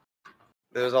shafts.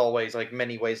 There's always like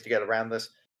many ways to get around this.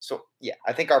 So yeah,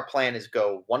 I think our plan is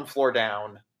go one floor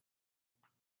down,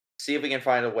 see if we can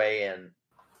find a way in,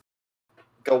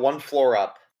 go one floor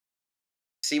up,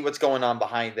 see what's going on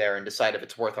behind there, and decide if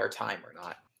it's worth our time or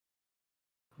not.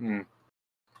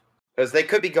 Because they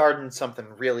could be guarding something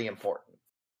really important.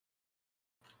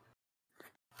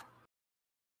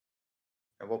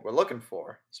 And what we're looking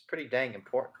for is pretty dang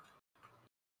important.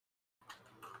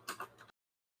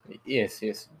 Yes.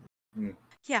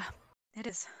 Yeah, it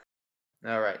is.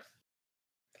 All right.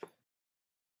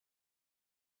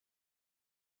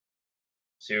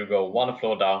 So you go one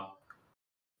floor down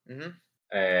Mm-hmm.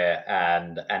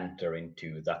 and enter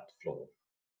into that floor.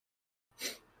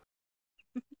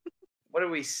 What do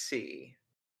we see?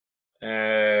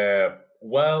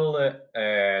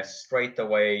 Straight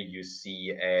away you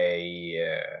see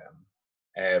a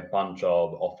bunch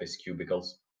of office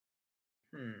cubicles.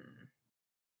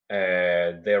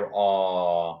 There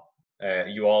are.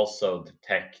 You also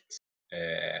detect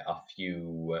a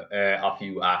few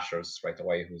ashers straight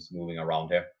away who's moving around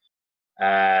here,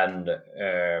 and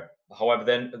however,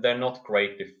 they're not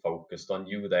greatly focused on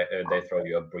you. They throw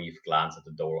you a brief glance at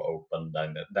the door open,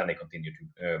 then they continue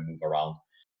to move around.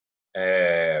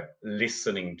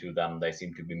 Listening to them, they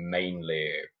seem to be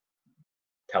mainly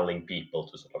telling people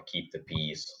to sort of keep the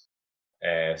peace,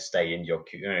 stay in your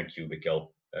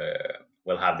cubicle.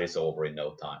 We'll have this over in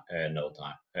no time.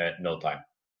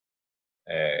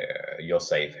 You're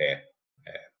safe here,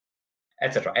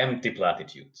 etc. Empty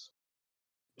platitudes.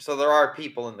 So there are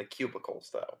people in the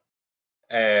cubicles, though.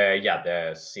 Yeah,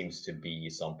 there seems to be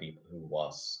some people who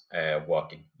was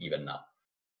working even now.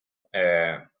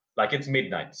 Like it's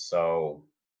midnight, so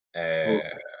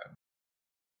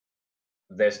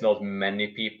there's not many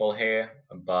people here,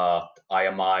 but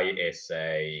I.M.I is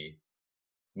a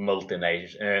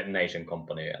multi-nation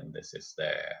company, and this is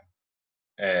their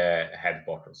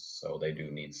headquarters, so they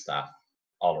do need staff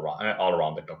all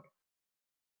around the clock.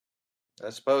 I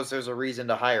suppose there's a reason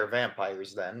to hire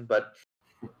vampires then, but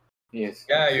Yes.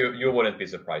 Yeah, you wouldn't be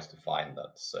surprised to find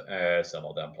that some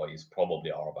of the employees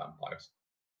probably are vampires.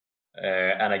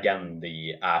 And again,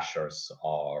 the ashers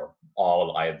are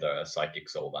all either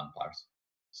psychics or vampires.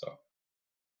 So.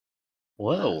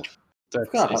 Well, that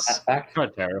Forgot about is that fact.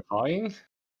 quite terrifying.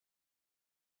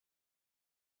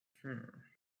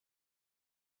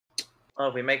 Well,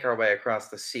 if we make our way across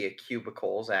the sea of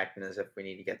cubicles, acting as if we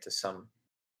need to get to some,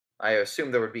 I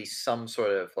assume there would be some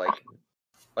sort of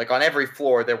like on every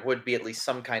floor there would be at least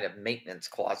some kind of maintenance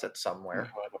closet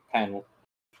somewhere, A panel.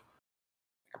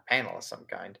 a panel of some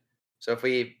kind. So if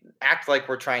we act like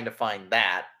we're trying to find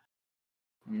that,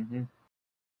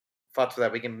 thoughts for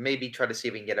that, we can maybe try to see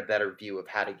if we can get a better view of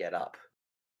how to get up.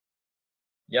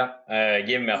 Yeah,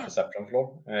 give me a perception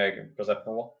roll.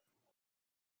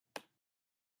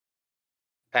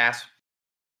 Pass.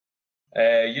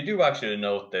 You do actually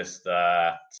notice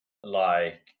that,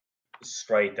 like,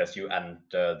 straight as you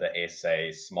enter, there is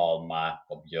a small map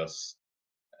of just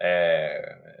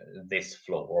this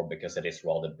floor, because it is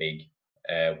rather big,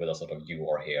 with a sort of you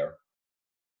are here.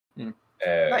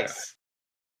 Nice.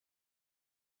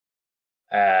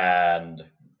 And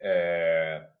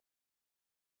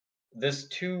there's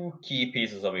two key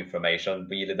pieces of information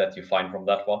really that you find from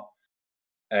that one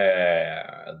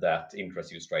that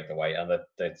interest you straight away, and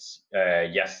that's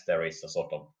yes, there is a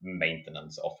sort of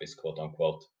maintenance office, quote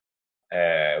unquote,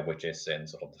 which is in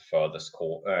sort of the furthest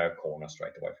corner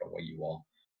straight away from where you are.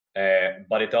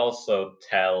 But it also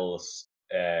tells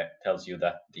you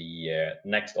that the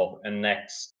next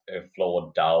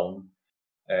floor down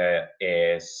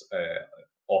is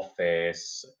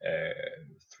office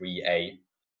 3A.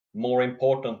 More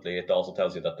importantly, it also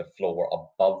tells you that the floor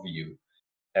above you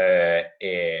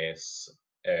is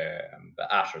the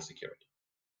Azure security.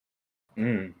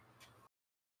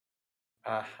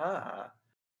 Aha.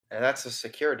 And that's a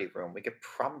security room. We could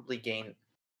probably gain,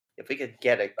 if we could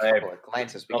get a couple of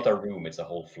glances. Not a room, it's a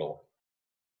whole floor.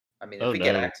 I mean, if we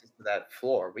get access to that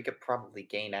floor, we could probably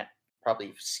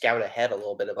probably scout ahead a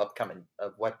little bit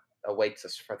of what awaits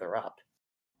us further up.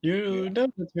 You know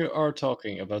that we are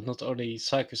talking about not only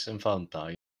psychics and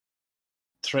vampires,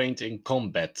 trained in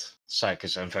combat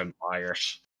psychics and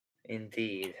vampires.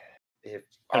 Indeed.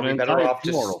 Are An we better entire off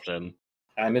floor just? of them.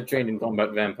 I'm a trained in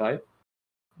combat vampire.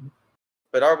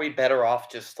 But are we better off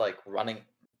just like running?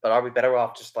 But are we better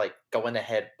off just like going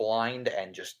ahead blind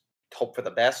and just hope for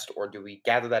the best, or do we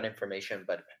gather that information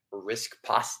but risk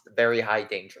very high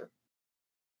danger?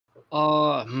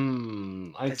 I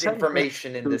Because tend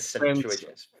information in to this spend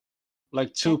situation is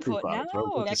like two Get caught people now out. One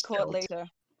or with get caught stealth. later?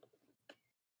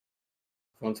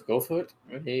 Want to go for it?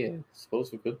 Yeah, I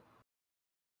suppose we could.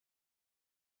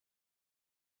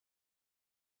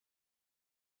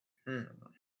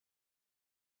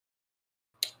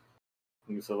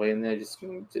 Move away in there, just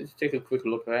take a quick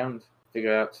look around,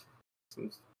 figure out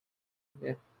some.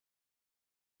 Yeah,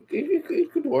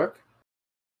 it could work.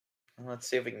 Let's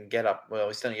see if we can get up. Well,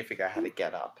 we still need to figure out how to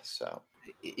get up. So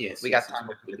Yes, we yes, got time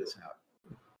to figure this out.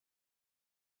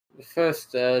 The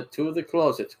first to the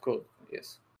closet. Cool.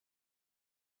 Yes.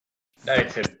 No,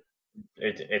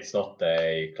 it's not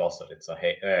a closet. It's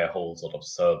a whole sort of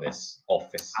service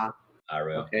office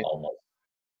area okay. almost.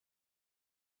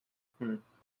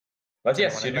 But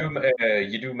yes, you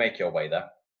do make your way there.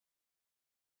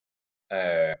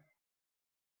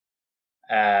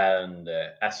 And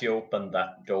as you open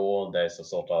that door, there's a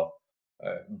sort of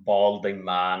balding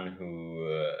man who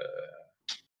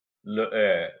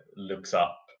looks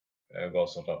up,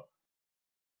 goes sort of,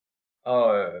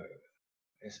 "Oh,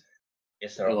 is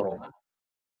there a Hello. problem?"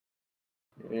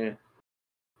 Yeah.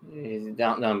 He's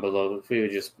down below. We were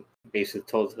just basically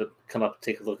told to come up,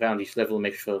 take a look around each level,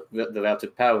 make sure the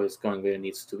routed power is going where it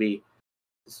needs to be.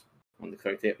 It's one of the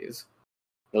correct areas.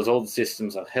 Those old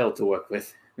systems are hell to work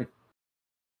with.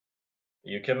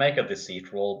 You can make a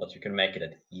deceit roll, but you can make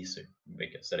it easy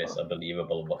because it is a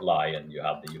believable lie and you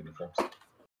have the uniforms.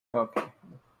 Okay.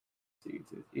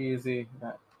 Easy.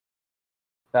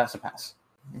 That's a pass.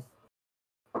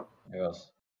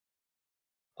 Yes.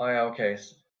 Oh yeah, okay.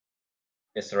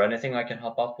 Is there anything I can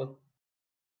help out with?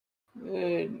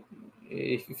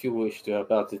 If you wish to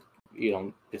help out, you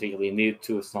don't particularly need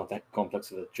to. It's not that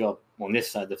complex of a job on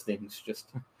this side of things.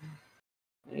 Just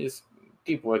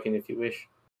keep working if you wish.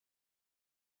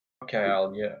 Okay,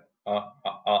 I'll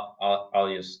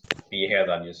just be here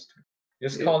then.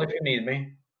 Just call if you need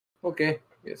me. Okay.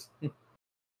 Yes.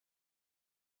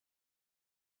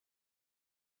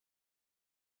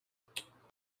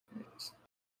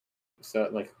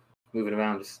 Start like moving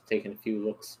around, just taking a few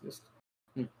looks, just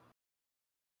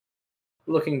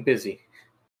looking busy.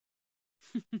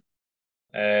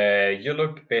 You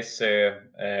look busy.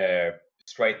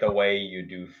 Straight away, you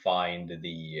do find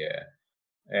the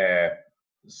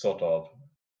sort of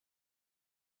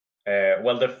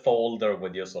the folder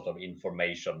with your sort of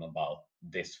information about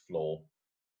this floor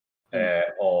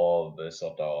of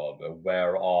sort of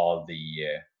where are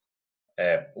the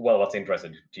what's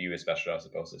interesting to you especially, I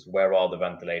suppose, is where are the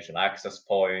ventilation access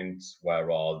points,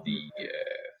 where are the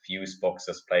fuse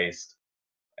boxes placed,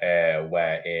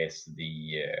 where is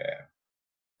the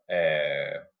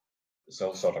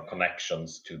sort of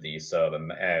connections to the server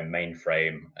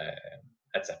mainframe,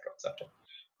 etc., etc.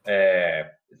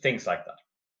 Things like that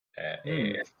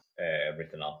is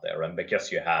written out there, and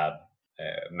because you have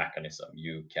mechanism,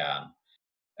 you can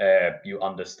you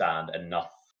understand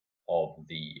enough of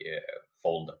the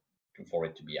folder for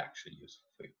it to be actually useful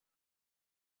for you.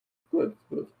 Good.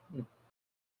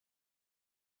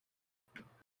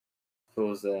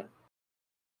 So,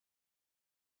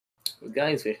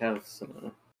 guys, we have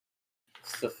some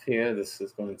stuff here. This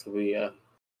is going to be, I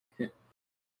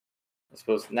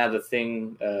suppose, another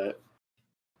thing.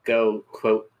 Go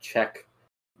quote check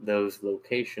those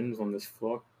locations on this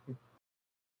floor.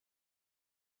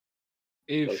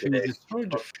 If you destroy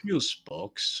the fuse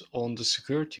box on the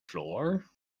security floor,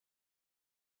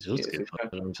 it would give us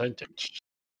an advantage.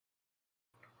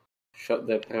 Shut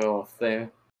that power off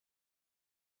there.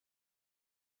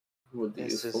 Would be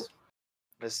useful.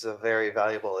 This is a very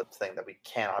valuable thing that we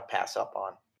cannot pass up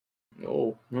on.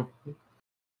 No.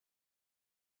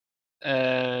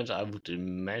 And I would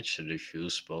imagine the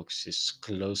fuse box is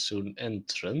close to an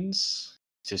entrance.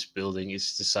 This building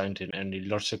is designed in any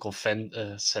logical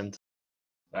center.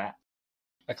 I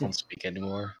can't speak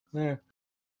anymore. Yeah.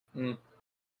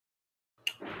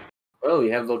 Well,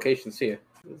 you have locations here.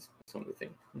 That's one of the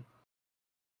things.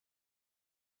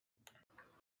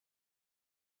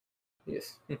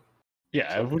 Yes.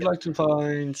 Yeah, I would like to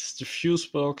find the fuse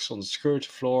box on the security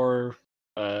floor,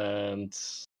 and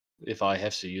if I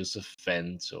have to use the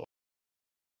vent or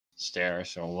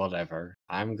stairs or whatever,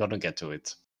 I'm gonna get to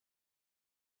it.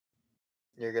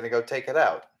 You're gonna go take it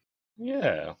out.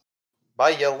 Yeah. By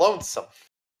your lonesome.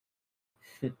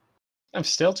 I'm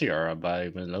stealthier by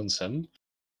my lonesome.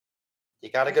 You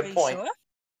got a Are good you point. sure?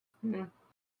 Yeah.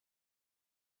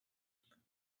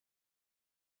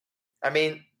 I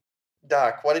mean,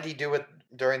 Doc, what did he do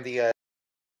during the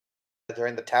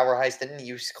tower heist? Didn't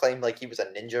you claim like he was a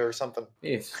ninja or something?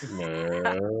 Yes.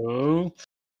 No.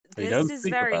 We This don't is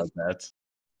speak very. about that.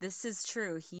 This is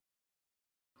true.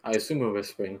 I assume we're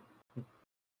whispering.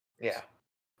 Yeah.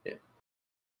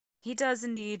 He does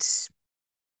indeed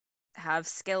have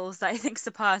skills that I think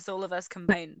surpass all of us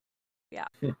combined.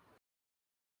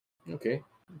 Okay.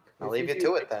 I'll leave you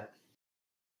to it then.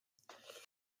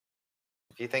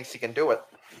 If he thinks he can do it.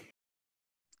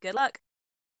 Good luck.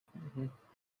 Mhm.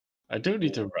 I do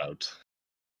need a route.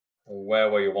 Where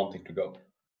were you wanting to go?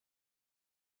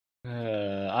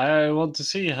 I want to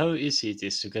see how easy it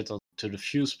is to get to the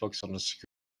fuse box on the screen.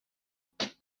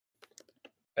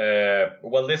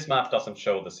 Well, this map doesn't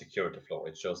show the security floor.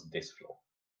 It shows this floor.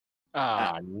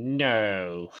 Ah,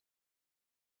 no.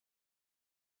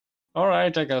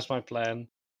 Alright, I guess my plan.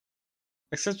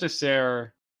 Except if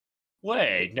they're...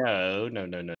 Wait, no. We'll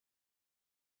pull the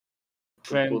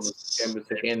Friends, cameras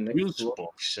the again next fuse floor.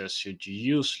 boxes should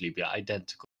usually be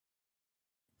identical.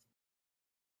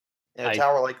 In a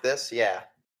tower like this, yeah.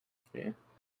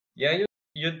 Yeah,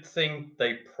 you'd think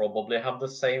they probably have the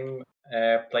same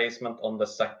placement on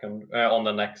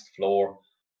the next floor,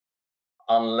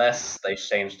 unless they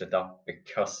changed it up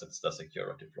because it's the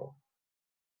security floor.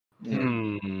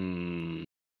 Hmm.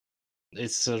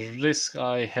 It's a risk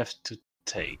I have to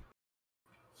take.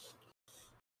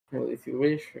 Well, if you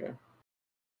wish. Good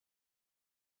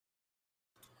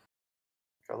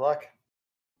luck.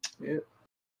 Yeah.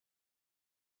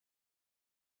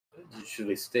 Should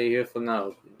we stay here for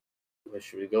now? Where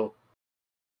should we go?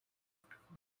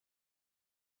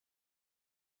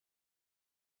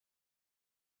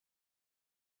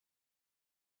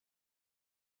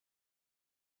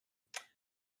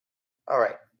 All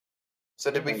right.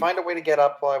 So did we Yeah. find a way to get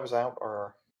up while I was out,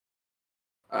 or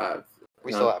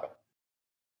we No, still haven't?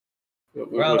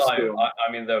 we're still.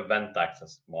 I mean the vent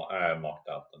access marked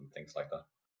out and things like that.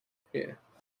 Yeah.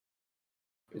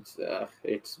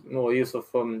 It's more useful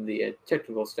from the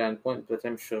technical standpoint, but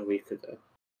I'm sure we could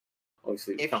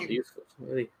obviously If found you- useful.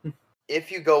 Really.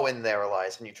 If you go in there,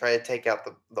 Elias, and you try to take out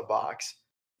the box,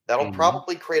 that'll Mhm.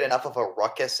 probably create enough of a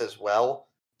ruckus as well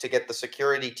to get the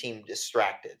security team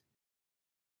distracted.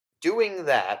 Doing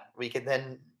that, we could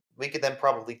then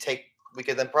probably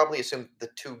assume the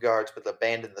two guards would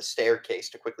abandon the staircase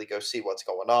to quickly go see what's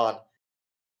going on,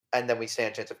 and then we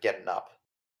stand a chance of getting up.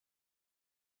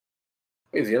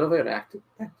 Is the elevator active?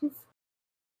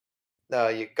 No,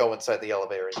 you go inside the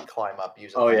elevator and you climb up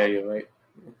using Oh that. yeah, you're right.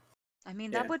 I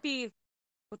mean, Yeah. that would be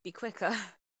quicker.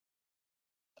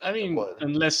 I mean, would.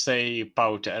 unless they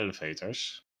power the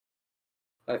elevators.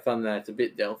 I found that a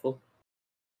bit doubtful.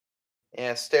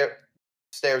 Yeah,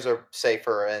 stairs are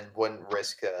safer and wouldn't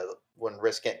risk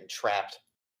getting trapped.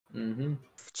 Mm-hmm.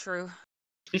 True.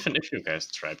 Even if you guys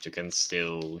trapped, you can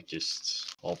still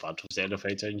just hop out of the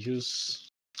elevator and use.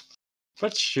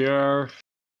 But sure.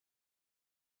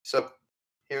 So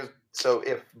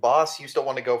if boss, you still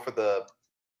want to go for the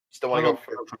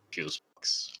fuse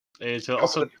box. It will Go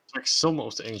also for the- distract some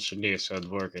of the engineers who are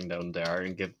working down there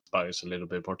and give buyers a little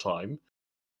bit more time.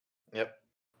 Yep.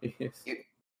 Yes.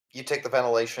 You take the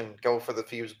ventilation, go for the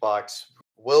fuse box.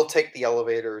 We'll take the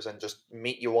elevators and just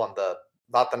meet you on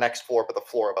not the next floor, but the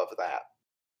floor above that.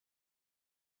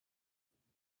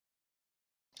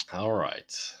 All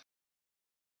right.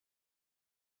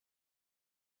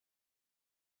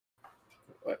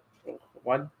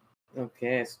 What?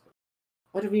 Okay.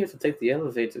 Why do we have to take the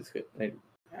elevators?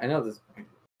 I know this.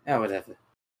 Yeah, whatever.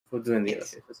 We're doing the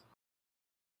It's- elevators.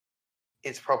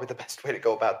 It's probably the best way to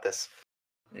go about this.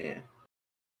 Yeah.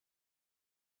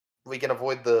 We can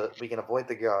avoid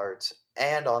the guards,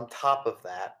 and on top of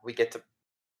that, we can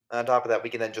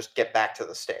then just get back to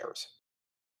the stairs.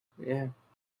 Yeah.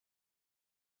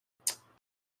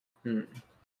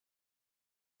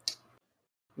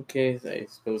 Okay, I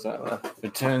suppose I'll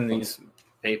return these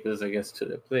papers, I guess, to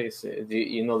their place. Do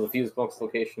you know the fuse box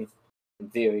location? In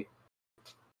theory.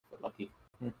 But lucky.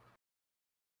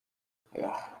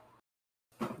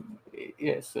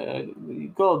 Yes,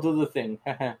 go do the thing.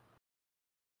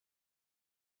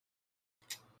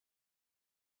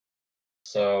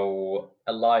 So,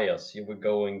 Elias, you were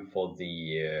going for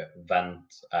the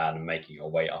vent and making your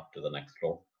way up to the next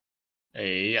floor,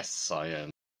 Yes, I am.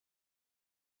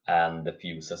 and the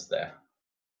fuse is there.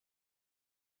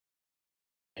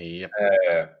 Yep.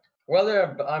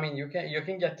 Well, I mean, you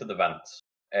can get to the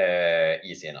vent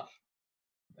easy enough.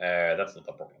 That's not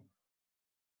a problem.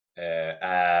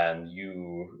 And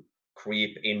you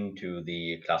creep into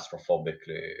the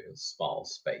claustrophobically small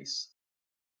space,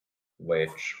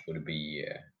 which would be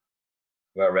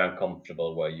very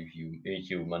uncomfortable where you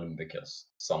human, because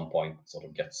some point sort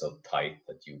of gets so tight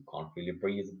that you can't really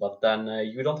breathe, but then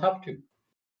you don't have to.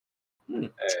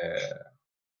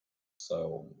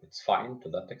 So it's fine to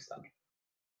that extent.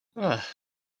 Ah,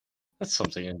 that's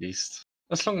something at least.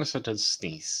 As long as I don't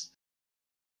sneeze.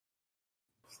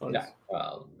 Yeah,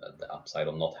 well, the upside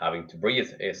of not having to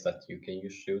breathe is that you can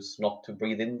choose not to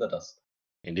breathe in the dust.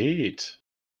 Indeed.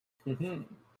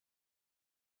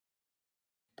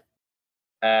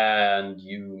 And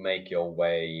you make your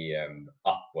way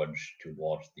upwards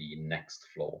towards the next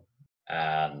floor.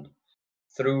 And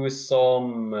through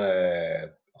some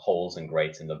holes and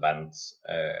grates in the vents,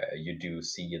 you do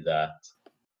see that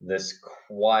there's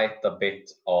quite a bit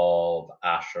of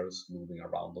ashers moving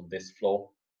around on this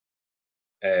floor.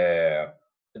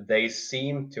 They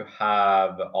seem to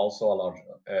have also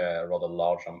a rather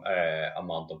large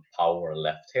amount of power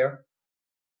left here,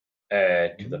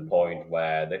 to the point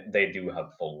where they do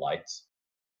have full lights.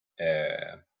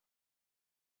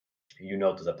 You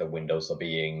notice that the windows are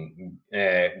being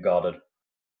guarded.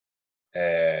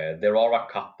 There are a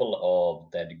couple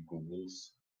of dead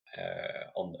ghouls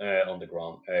on the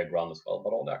ground as well,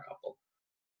 but only a couple.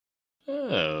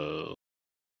 Oh.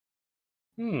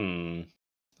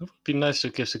 It would be nice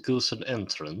to give the ghouls an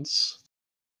entrance.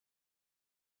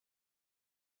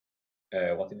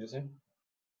 What did you say?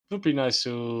 It would be nice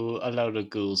to allow the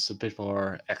ghouls a bit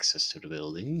more access to the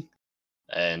building,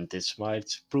 and this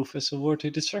might prove as a worthy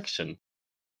distraction.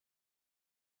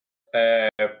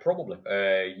 Probably.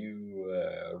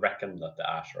 You reckon that the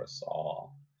ashers are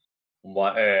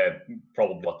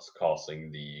probably what's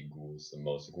causing the ghouls the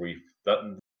most grief.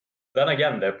 But then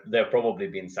again, they've probably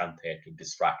been sent here to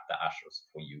distract the ashers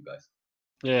for you guys.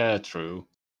 Yeah, true.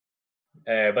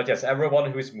 But yes, everyone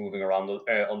who is moving around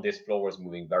on this floor is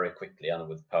moving very quickly and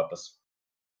with purpose.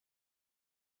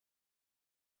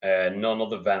 None of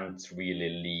the vents really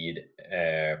lead,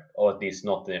 or at least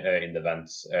not in the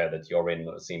vents that you're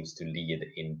in, seems to lead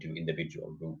into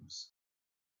individual rooms.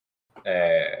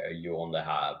 You only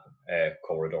have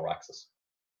corridor access.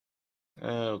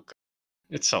 Okay.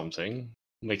 It's something.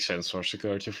 Makes sense for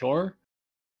security floor.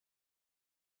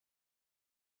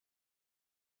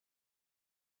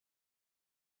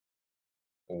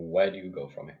 Where do you go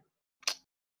from here?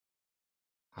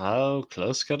 How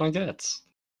close can I get?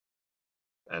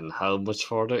 And how much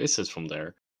farther is it from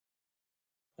there?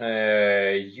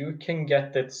 You can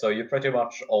get it, so you pretty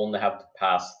much only have to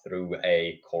pass through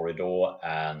a corridor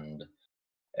and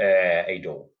a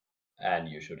door, and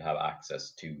you should have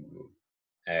access to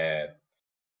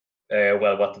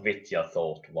well, what Vitya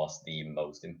thought was the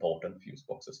most important fuse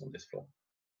boxes on this floor.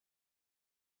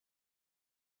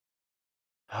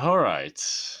 Alright.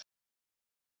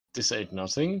 This ain't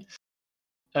nothing.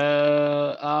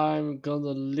 I'm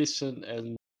gonna listen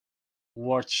and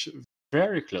watch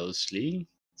very closely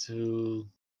to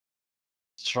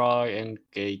try and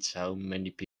gauge how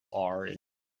many people are in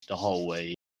the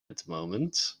hallway at the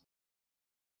moment.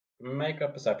 Make a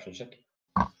perception check.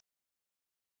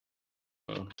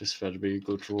 Oh, this better be a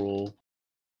good roll.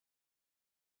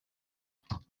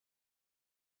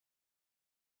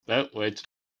 No, wait.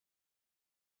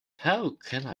 How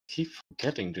can I keep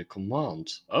forgetting the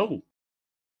command? Oh!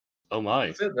 Oh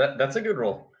my. That's a good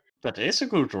roll. That is a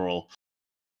good roll.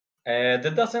 There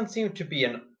doesn't seem to be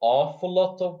an awful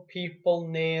lot of people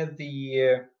near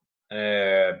the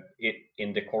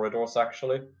in the corridors,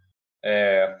 actually.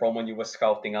 From when you were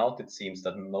scouting out, it seems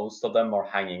that most of them are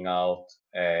hanging out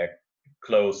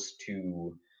close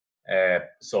to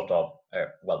sort of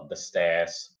well, the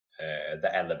stairs, the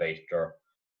elevator,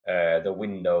 the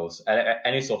windows,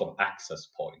 any sort of access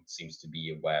point seems to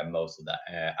be where most of the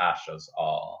ashes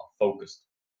are focused.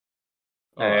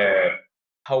 Alright.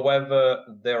 However,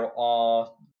 there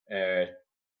are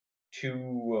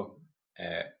two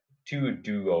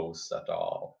duos that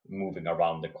are moving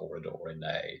around the corridor in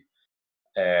a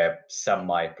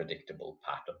semi-predictable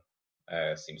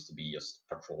pattern. Seems to be just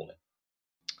patrolling.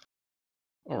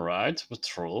 Alright,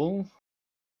 patrol.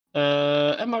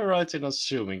 Am I right in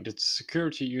assuming that the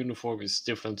security uniform is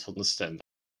different from the standard?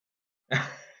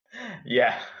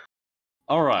 Yeah.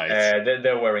 Alright.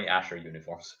 They're wearing Asher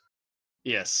uniforms.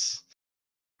 Yes.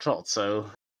 Thought so.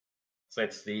 So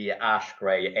it's the ash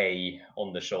gray A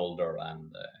on the shoulder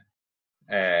and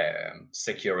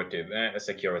security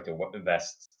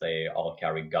vests. They all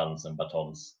carry guns and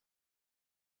batons.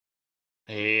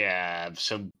 Yeah,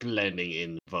 so blending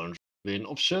in won't be an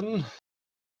option.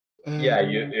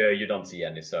 You don't see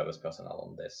any service personnel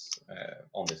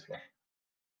on this floor.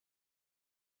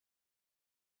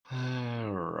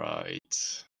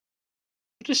 Right.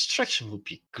 Distraction would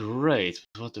be great.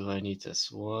 But what do I need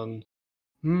as one?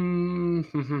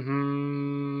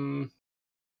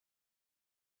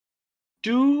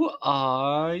 Do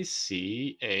I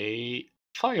see a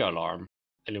fire alarm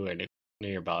anywhere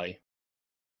nearby?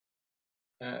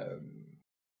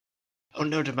 Oh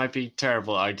no, that might be a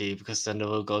terrible idea because then they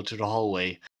will go to the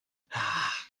hallway.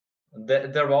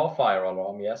 There are fire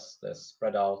alarm, yes. They're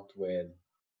spread out with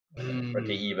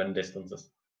pretty even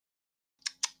distances.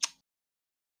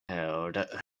 No,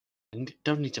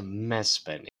 don't need to mess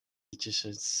Benny.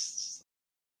 It's...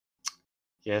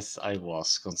 Yes, I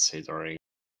was considering.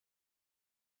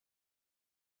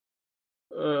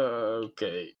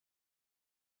 Okay.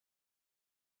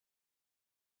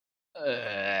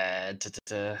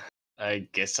 I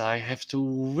guess I have to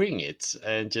wing it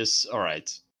and just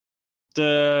alright.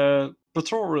 The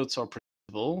patrol routes are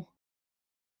predictable,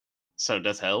 so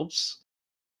that helps.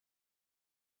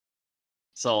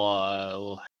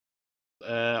 So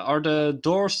are the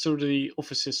doors to the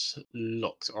offices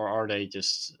locked, or are they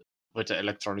just with the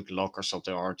electronic lock or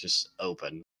something, or just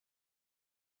open?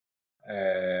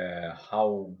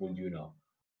 How would you know?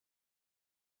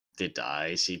 Did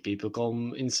I see people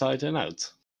come inside and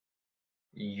out?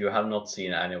 You have not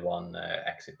seen anyone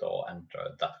exit or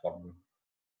enter that one.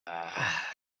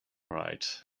 Right.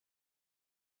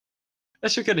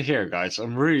 As you can hear, guys,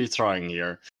 I'm really trying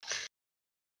here.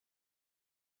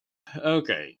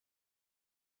 Okay.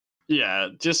 Yeah,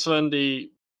 just when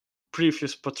the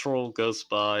previous patrol goes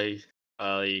by,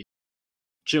 I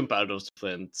jump out of the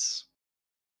vents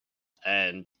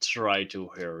and try to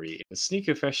hurry in a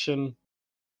sneaky fashion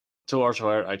towards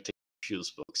where I think the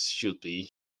fuse box should be.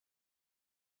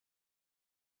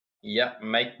 Yeah,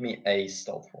 make me a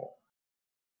stealth roll.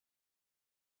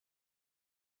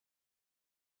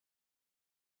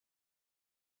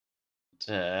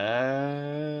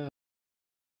 That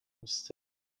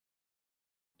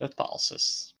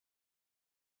passes.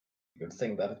 Good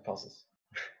thing that it passes.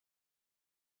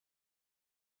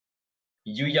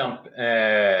 You jump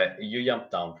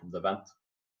down from the vent,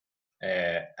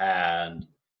 and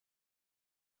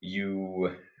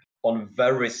you, on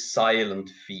very silent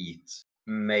feet,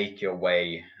 make your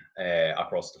way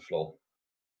across the floor.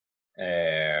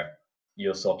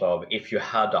 You're sort of, if you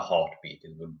had a heartbeat,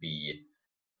 it would be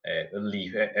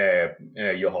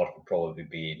your heart would probably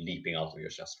be leaping out of your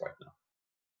chest right now.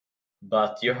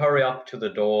 But you hurry up to the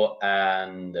door,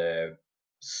 and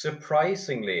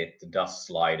surprisingly, it does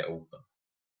slide open.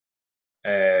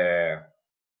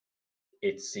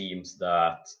 It seems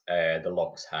that the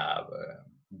locks have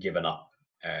given up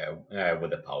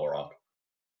with the power out.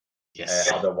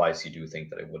 Yes. Otherwise, you do think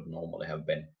that it would normally have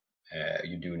been.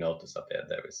 You do notice that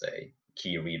there is a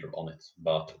key reader on it,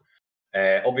 but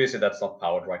obviously that's not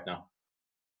powered right now.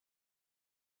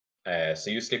 So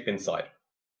you slip inside.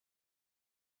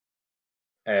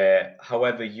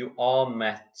 However, you are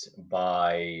met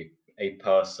by a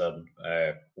person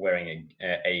wearing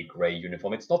a grey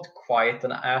uniform. It's not quite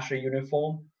an Asher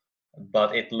uniform,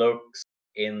 but it looks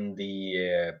in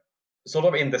the sort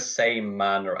of in the same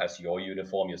manner as your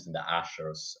uniform, just in the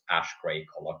Asher's ash grey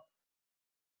color.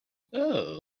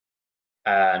 Oh.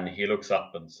 And he looks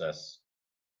up and says,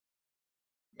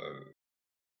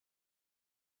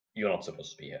 "You're not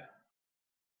supposed to be here."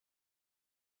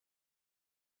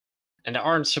 And there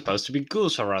aren't supposed to be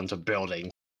ghouls around the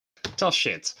building. Tough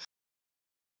shit.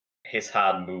 His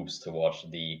hand moves towards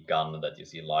the gun that you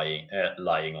see lying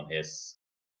on his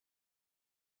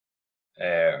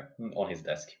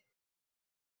desk.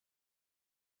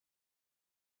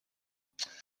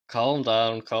 Calm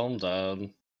down, calm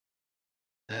down.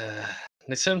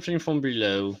 There's something from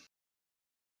below.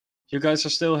 You guys are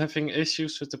still having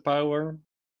issues with the power?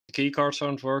 The keycards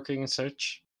aren't working and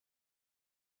such?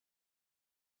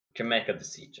 You can make a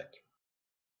deceit check.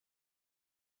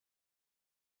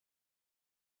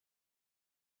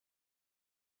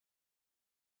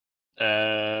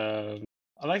 I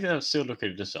like that I'm still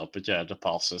looking this up, but yeah, that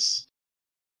passes.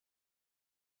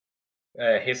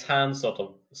 His hand sort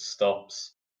of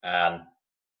stops and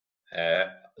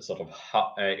sort of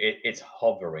it's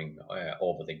hovering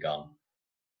over the gun,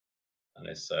 and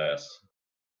it says,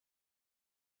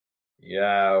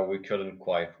 "Yeah, we couldn't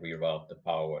quite reroute the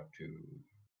power to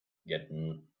get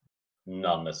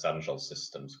non-essential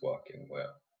systems working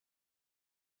well."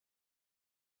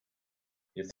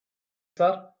 You think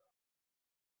that?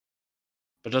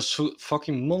 But those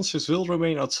fucking monsters will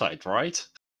remain outside, right?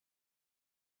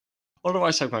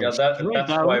 Otherwise, I'm going Yeah, straight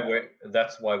down.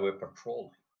 that's why we're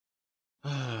patrolling.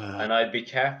 And I'd be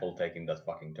careful taking that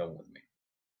fucking tone with me.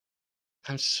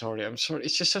 I'm sorry.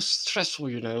 It's just so stressful,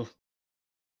 you know.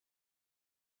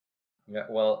 Yeah,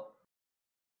 well,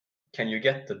 can you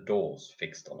get the doors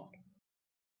fixed or not?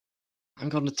 I'm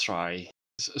gonna try.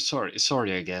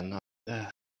 Sorry again.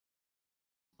 I'll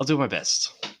do my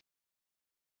best.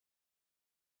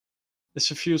 Is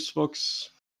the fuse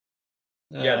box?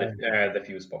 Yeah, the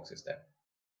fuse box is there.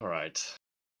 All right.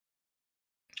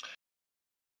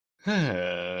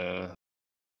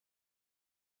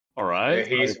 All right.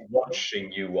 He's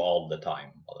watching you all the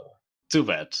time, by the way. Too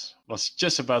bad. Was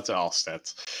just about to ask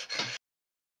that.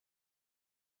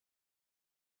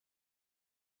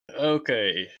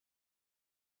 Okay.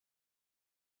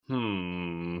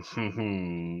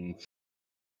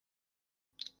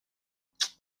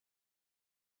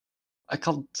 I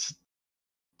can't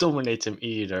dominate him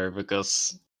either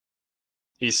because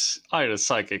he's either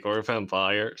psychic or a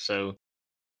vampire, so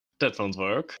that won't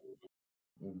work.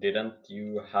 Didn't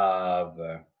you have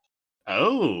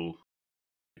Oh,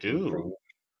 I do. improved?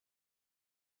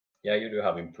 Yeah, you do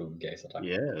have improved gaze attack.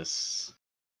 Yes.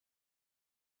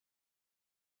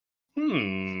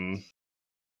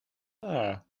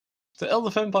 The elder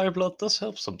vampire blood does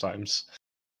help sometimes.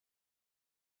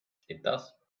 It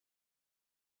does.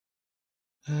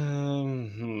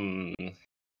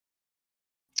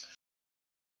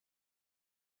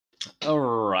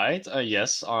 Alright,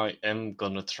 yes, I am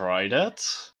gonna try that.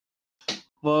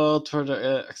 What were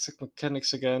the exact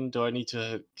mechanics again? Do I need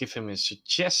to give him a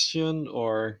suggestion,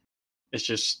 or it's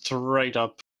just straight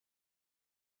up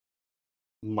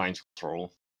mind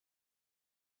control?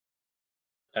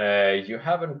 You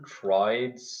haven't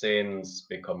tried since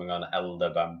becoming an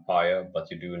elder vampire,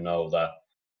 but you do know that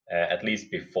at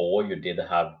least before you did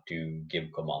have to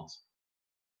give commands.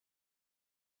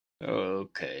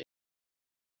 Okay.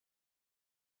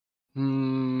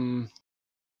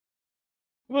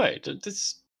 Wait,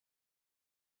 this.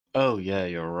 Oh yeah,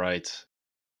 you're right.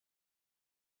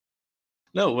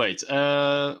 No, wait.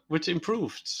 With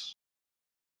improved.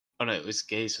 Oh no, it's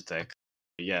gaze attack.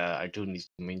 Yeah, I do need to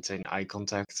maintain eye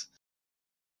contact.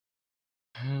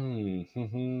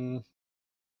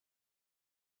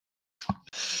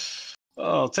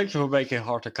 Oh, thank you for making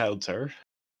hard a counter.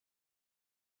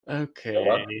 Okay.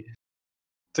 What?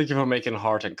 Thank you for making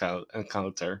hard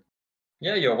encounter.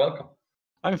 Yeah, you're welcome.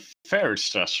 I'm very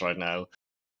stressed right now.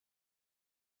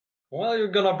 Well, you're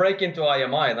gonna break into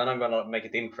I.M.I, then I'm gonna make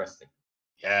it interesting.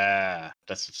 Yeah,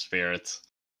 that's the spirit.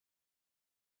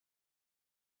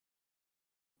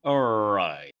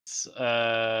 Alright.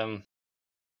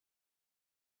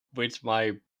 With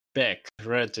my back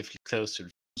relatively close to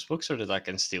the fuse box so that I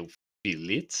can still feel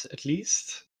it, at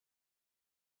least.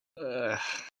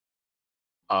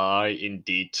 I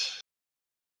indeed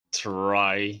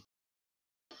try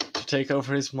to take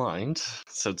over his mind,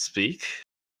 so to speak,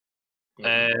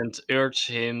 and urge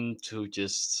him to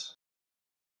just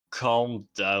calm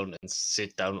down and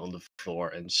sit down on the floor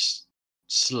and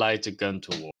slide the gun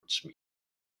towards me.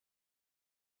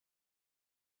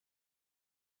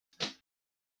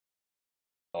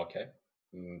 Okay.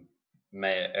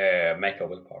 Make a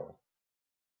willpower.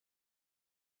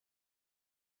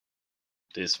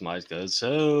 This might go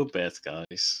so bad,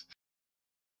 guys.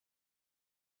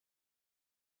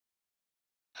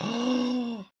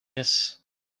 Oh, yes.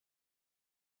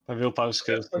 My willpower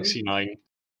skill is 69.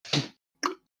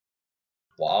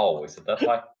 Wow, is it that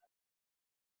high?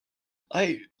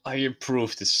 I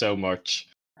improved this so much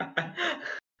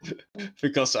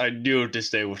because I knew this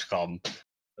day would come.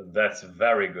 That's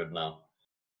very good now.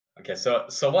 Okay, so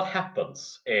what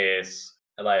happens is,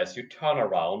 Elias, you turn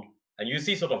around and you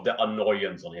see sort of the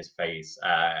annoyance on his face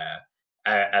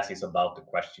as he's about to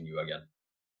question you again.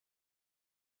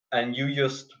 And you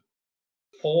just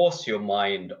force your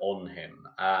mind on him,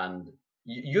 and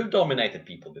you've dominated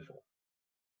people before.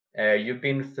 You've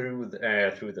been through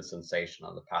the sensation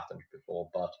and the patterns before,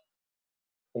 but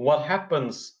what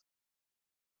happens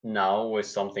now is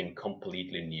something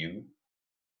completely new,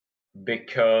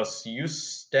 because you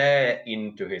stare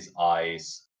into his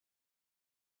eyes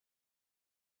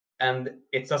and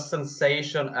it's a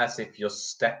sensation as if you're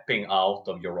stepping out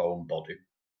of your own body.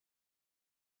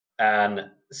 And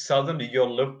suddenly you're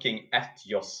looking at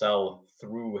yourself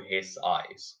through his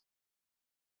eyes.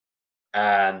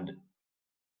 And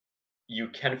you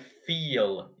can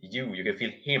feel you can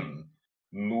feel him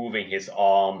moving his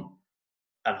arm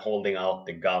and holding out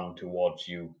the gun towards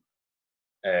you.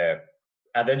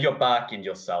 And then you're back in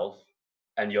yourself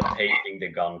and you're taking the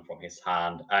gun from his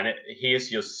hand. And he is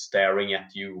just staring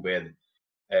at you with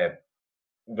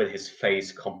his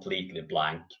face completely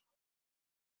blank.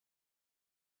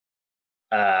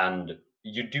 And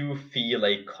you do feel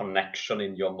a connection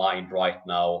in your mind right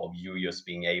now of you just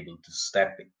being able to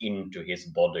step into his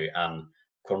body and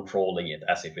controlling it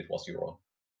as if it was your own.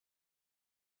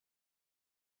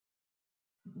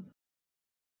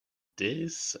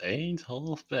 This ain't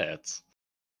half bad.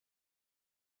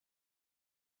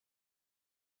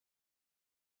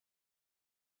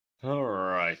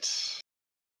 Alright.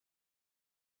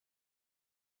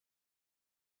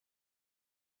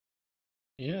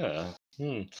 Yeah.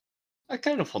 I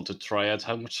kind of want to try out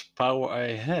how much power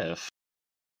I have.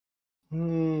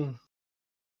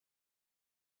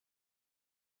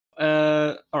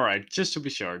 Alright, just to be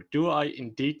sure, do I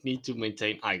indeed need to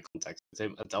maintain eye contact with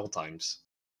him at all times?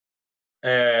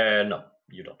 No,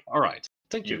 you don't. Alright,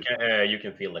 thank you. You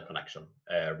can feel the connection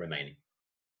remaining.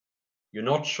 You're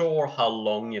not sure how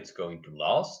long it's going to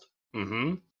last,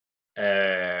 Mm-hmm.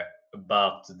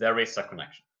 but there is a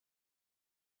connection.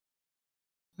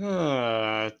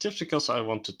 Just because I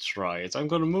want to try it, I'm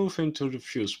gonna move him to the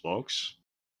fuse box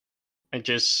and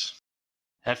just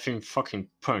have him fucking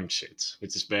punch it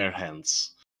with his bare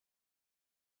hands.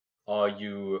 Are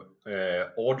you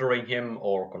ordering him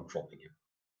or controlling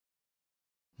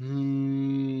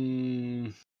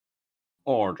him?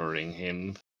 Ordering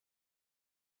him.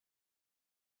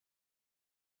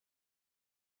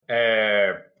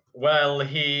 Well,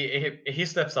 he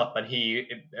steps up and he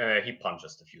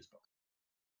punches the fuse box.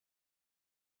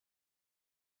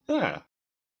 Yeah.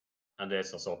 And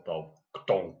there's a sort of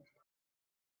dong.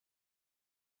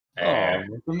 Oh,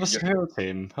 that must hurt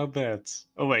him. How bad?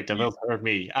 Oh wait, that will hurt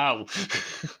me. Ow!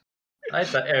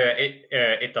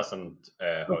 It doesn't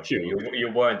hurt you.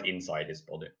 You weren't inside his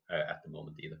body at the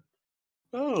moment either.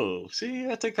 Oh, see,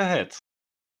 I think I had.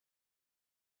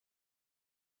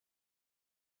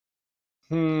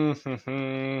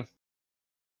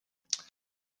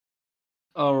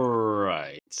 All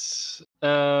right.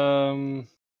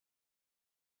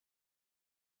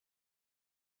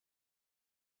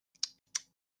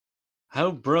 How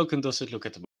broken does it look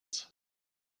at the moment?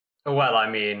 Well, I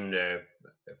mean,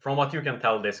 from what you can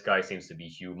tell, this guy seems to be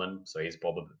human, so he's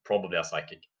probably a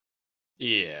psychic.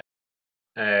 Yeah.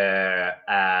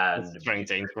 And strength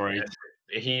ain't great.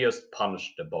 He just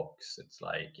punched the box. It's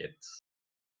like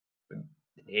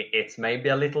it's maybe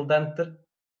a little dented.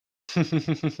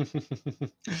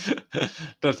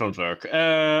 That won't work.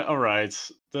 All right.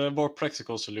 The more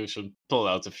practical solution: pull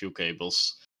out a few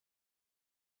cables.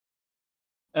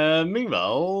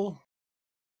 Meanwhile,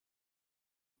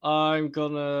 I'm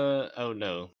gonna. Oh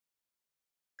no.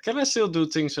 Can I still do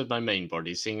things with my main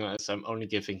body, seeing as I'm only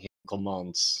giving him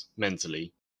commands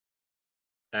mentally?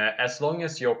 As long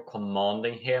as you're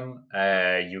commanding him,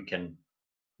 you can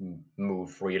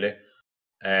move freely.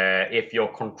 If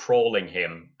you're controlling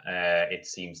him, it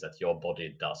seems that your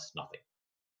body does nothing.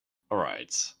 All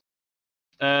right.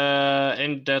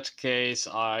 In that case,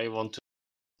 I want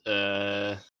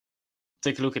to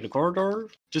take a look in the corridor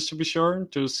just to be sure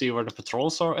to see where the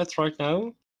patrols are at right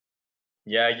now.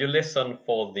 Yeah, you listen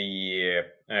for the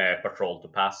patrol to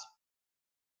pass,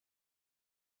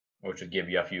 which should give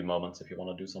you a few moments if you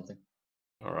want to do something.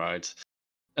 All right.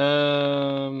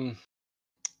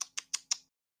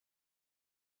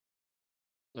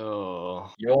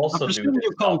 Oh, you also I presume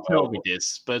you can't tell me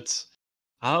this, but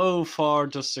how far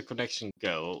does the connection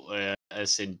go,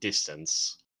 as in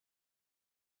distance?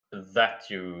 That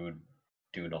you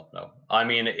do not know. I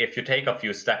mean, if you take a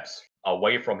few steps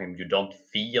away from him, you don't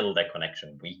feel the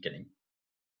connection weakening.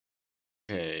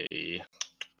 Okay.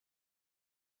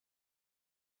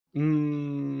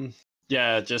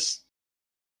 Yeah, just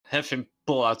have him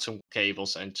pull out some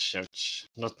cables and search.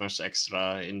 Not much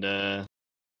extra. In the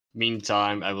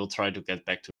meantime, I will try to get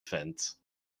back to the vent.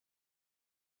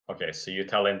 Okay, so you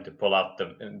tell him to pull out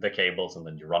the cables and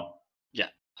then you run? Yeah,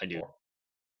 I do.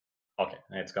 Okay,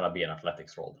 it's gonna be an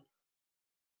athletics roll.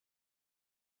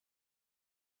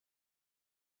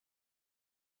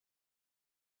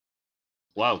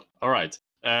 Wow, alright.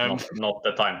 Not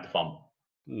the time to fumble.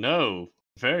 No,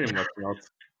 very much not.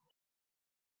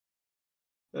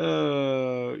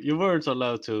 You weren't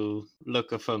allowed to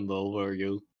look a fumble, were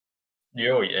you?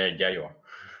 Yeah, you are.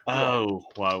 Oh,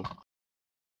 wow.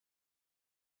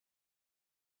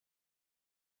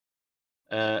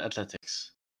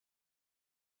 Athletics.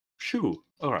 Phew,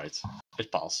 alright.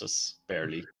 It passes,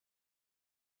 barely.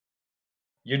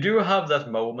 You do have that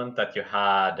moment that you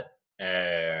had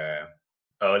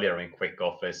earlier in Quick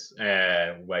Office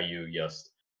where you just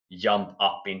jump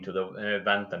up into the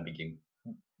vent and begin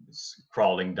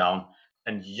crawling down.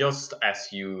 And just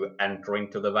as you enter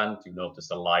into the vent, you notice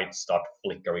the lights start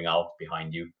flickering out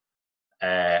behind you.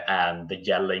 And the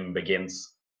yelling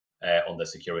begins on the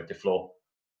security floor.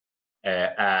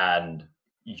 and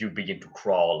you begin to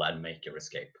crawl and make your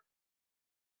escape.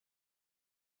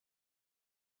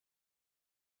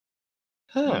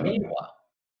 Meanwhile,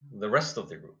 the rest of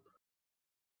the group.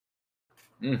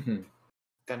 Mm-hmm.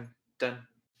 Dun dun.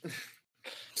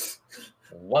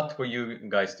 What were you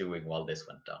guys doing while this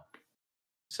went down?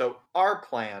 So our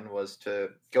plan was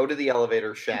to go to the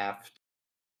elevator shaft,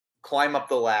 climb up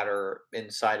the ladder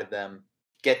inside of them,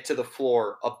 get to the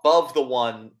floor above the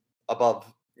one above,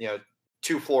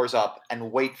 2 floors up,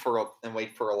 and wait for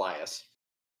Elias.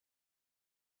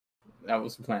 That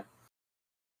was the plan.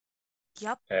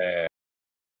 Yep.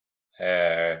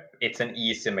 It's an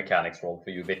easy mechanics roll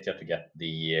for you, Vitya, to get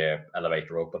the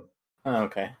elevator open. Oh,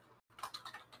 okay.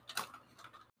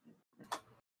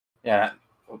 Yeah.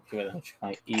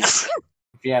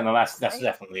 Yeah, no, that's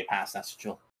definitely a pass. That's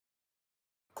true.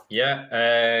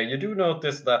 Yeah, you do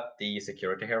notice that the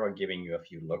security here are giving you a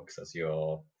few looks as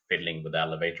you're fiddling with the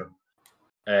elevator.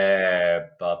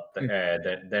 But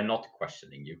they're not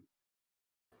questioning you.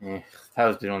 Yeah, that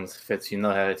was been on the fits. You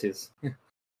know how it is.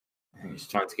 I'm just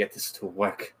trying to get this to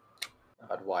work.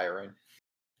 Odd wiring.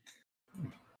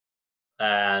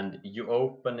 And you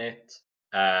open it,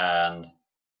 and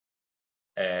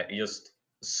just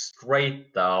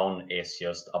straight down is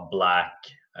just a black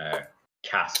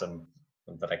chasm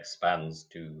that expands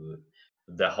to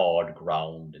the hard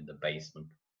ground in the basement.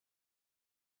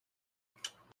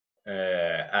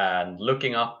 And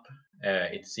looking up,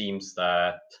 it seems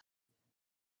that,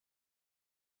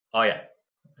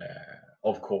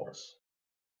 of course,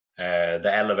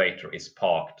 the elevator is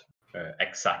parked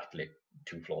exactly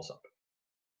 2 floors up.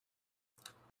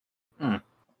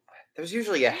 There's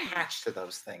usually a hatch to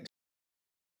those things.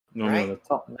 Normally on the Right?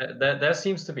 top. There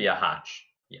seems to be a hatch,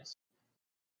 yes.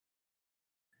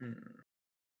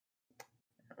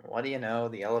 What do you know?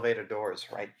 The elevator door is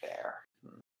right there.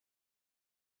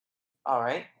 All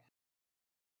right.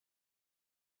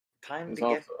 Time to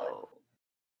get.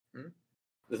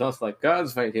 There's also like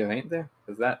guards right here, ain't there?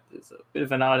 Because that is a bit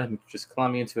of an item just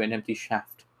climbing into an empty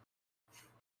shaft.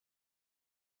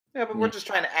 Yeah, but we're just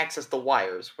trying to access the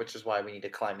wires, which is why we need to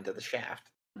climb into the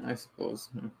shaft. I suppose.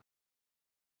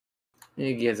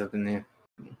 He gets up in there.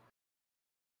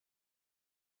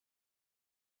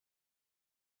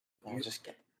 Just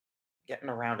getting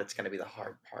around. It's going to be the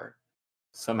hard part.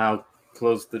 Somehow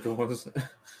close the doors.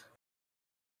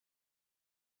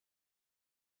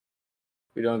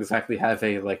 We don't exactly have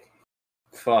a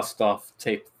crossed off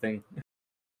tape thing.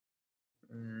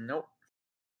 Nope.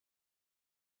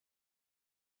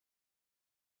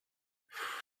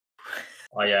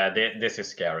 Oh yeah, this is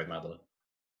scary, Madeline.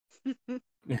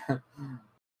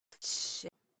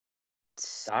 Shit.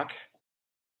 Doc.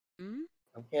 Hmm?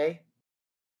 Okay.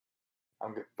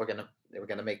 We're gonna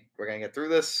get through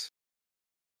this.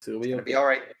 So It's gonna be all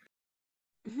right.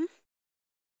 Mm-hmm.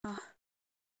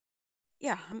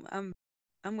 Yeah,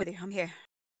 I'm with you. I'm here.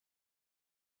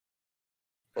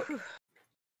 Look.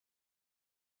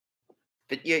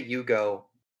 Vitya, you go,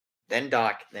 then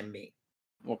Doc, then me.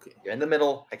 Okay. You're in the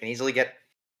middle. We can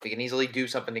easily do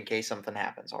something in case something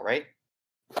happens. All right.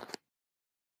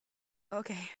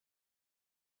 Okay.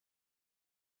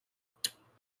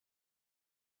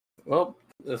 Well,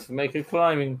 let's make a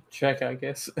climbing check, I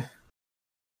guess.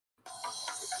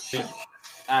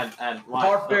 and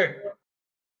Harper!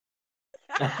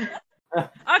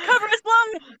 Our cover is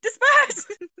blown! Disperse!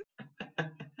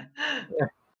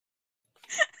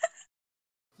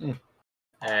 No,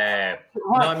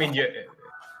 I mean,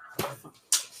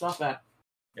 Stop that.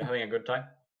 you're having a good time?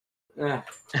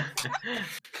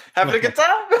 Having a good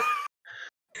time?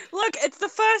 Look, it's the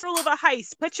first rule of a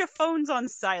heist. Put your phones on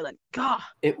silent. God.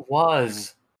 It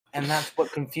was. And that's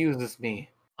what confuses me.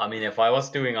 I mean, if I was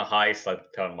doing a heist, I'd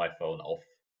turn my phone off,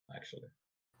 actually.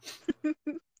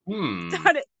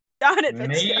 Darn it,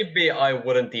 Vitya. Maybe I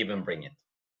wouldn't even bring it.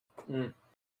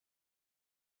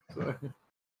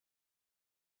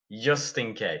 Just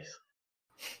in case.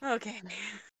 Okay.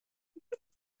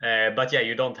 But yeah,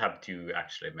 you don't have to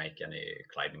actually make any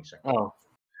climbing check. Oh.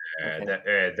 Okay.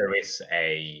 There is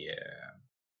a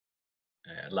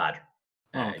ladder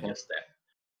just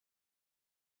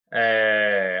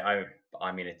there.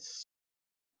 I mean,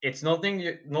 it's not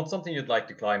something you'd like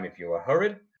to climb if you are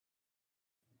hurried.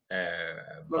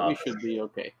 But we should be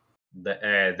okay.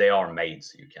 They are made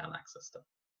so you can access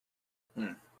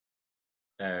them.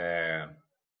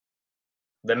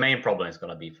 The main problem is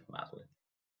going to be for Madeline.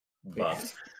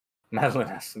 But Madeline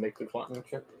has to make the climbing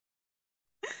check.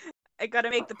 I gotta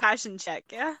make the passion check,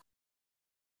 yeah?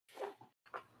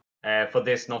 For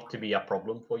this not to be a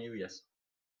problem for you, yes.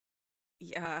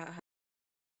 Yeah.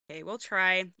 Okay, we'll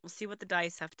try. We'll see what the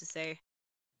dice have to say.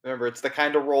 Remember, it's the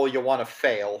kind of roll you want to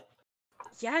fail.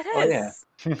 Yeah, it Oh, yeah. is.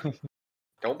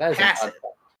 Don't That is an pass odd it.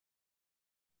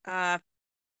 one.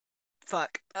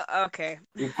 Fuck. Okay.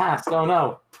 You passed. Oh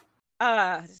no.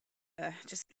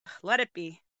 Just let it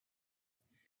be.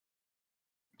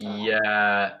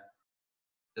 Yeah,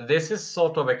 this is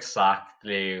sort of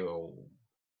exactly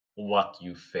what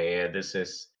you fear. This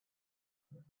is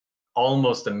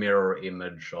almost a mirror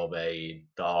image of a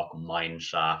dark mine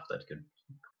shaft that could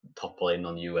topple in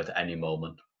on you at any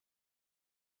moment.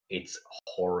 It's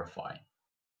horrifying.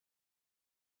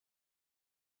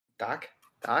 Doc?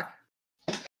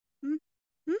 Hmm?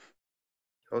 Hmm?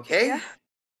 Okay? Yeah.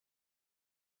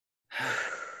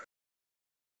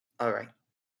 All right.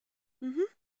 Mhm.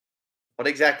 What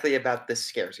exactly about this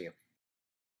scares you?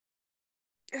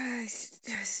 It's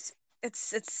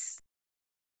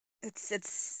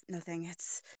nothing.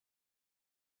 It's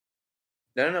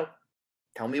No.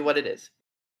 Tell me what it is.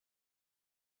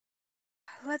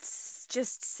 let's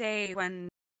just say when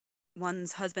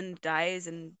one's husband dies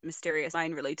in mysterious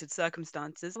mine-related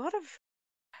circumstances, a lot of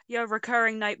your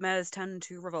recurring nightmares tend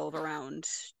to revolve around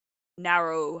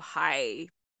narrow, high,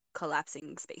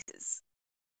 collapsing spaces.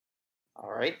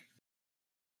 All right.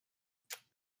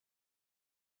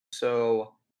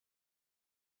 So,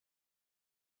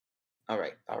 all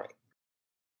right.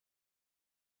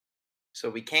 So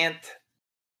we can't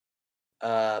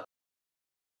get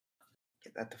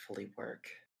that to fully work.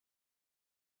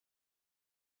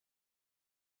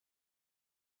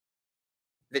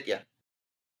 Vidya,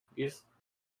 Yes.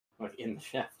 Like in the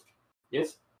shaft.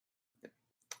 Yes.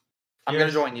 I'm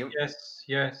gonna join you. Yes.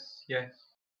 Yes.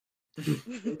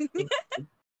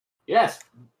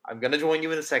 I'm gonna join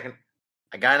you in a second.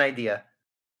 I got an idea,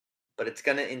 but it's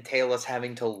gonna entail us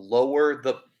having to lower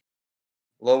the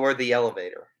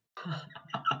elevator.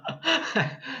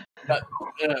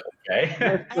 Okay.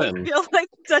 I feel like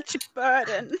such a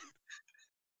burden.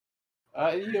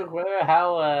 You aware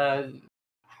how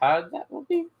hard that will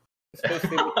be?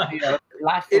 Especially with the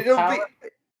lack of It'll power. be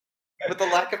with the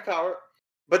lack of power.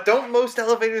 But don't most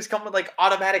elevators come with like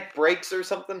automatic brakes or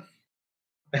something?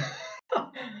 I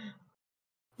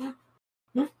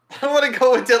don't want to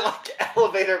go into like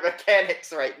elevator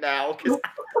mechanics right now. 'Cause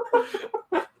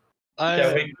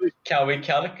Can we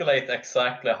calculate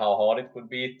exactly how hard it would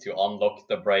be to unlock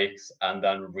the brakes and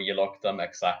then relock them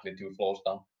exactly 2 floors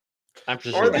down? I or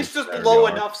presume at least it's just very low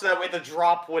hard. enough so that way the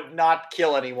drop would not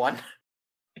kill anyone.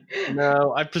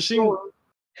 No, I presume,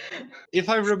 if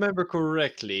I remember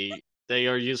correctly, they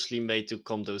are usually made to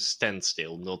come to a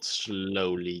standstill, not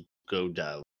slowly go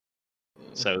down.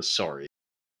 So sorry.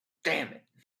 Damn it.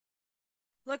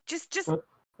 Look, just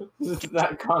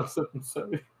That concept. I'm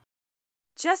sorry.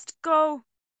 just go.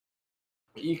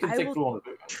 You can I take will the one.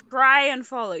 try and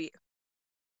follow you.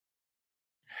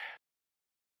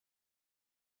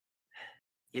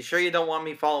 You sure you don't want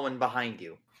me following behind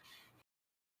you?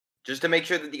 Just to make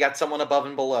sure that you got someone above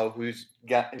and below who's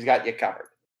got you covered.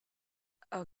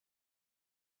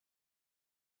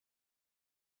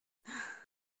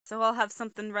 So I'll have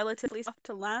something relatively soft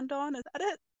to land on. Is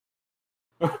that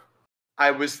it?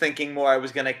 I was thinking more I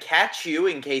was gonna catch you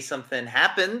in case something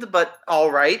happened, but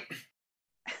all right.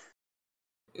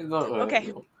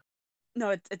 Okay. No,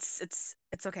 it's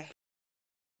okay.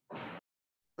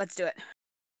 Let's do it.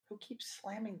 Who keeps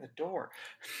slamming the door?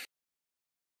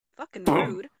 Fucking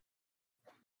rude.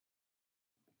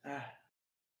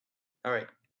 All right.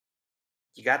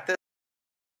 You got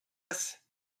this?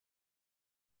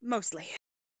 Mostly.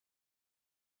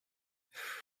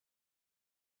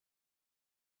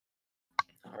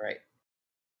 All right.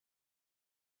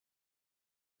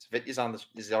 So Vit is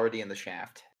already in the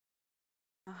shaft.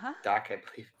 Uh-huh. Doc, I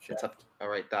believe it's up. All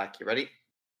right, Doc, you ready?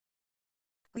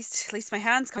 At least my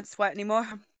hands can't sweat anymore.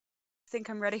 I think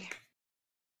I'm ready.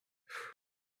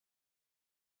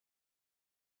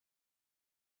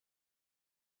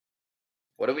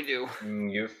 What do we do?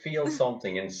 You feel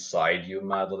something inside you,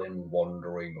 Madeline,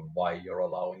 wondering why you're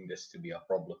allowing this to be a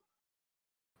problem.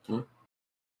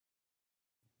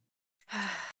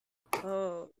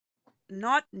 Oh,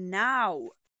 not now.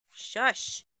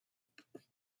 Shush.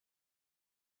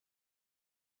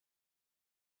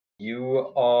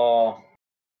 You are...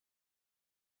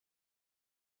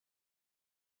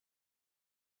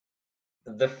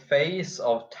 The face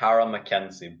of Tara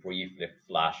Mackenzie briefly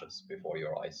flashes before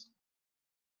your eyes.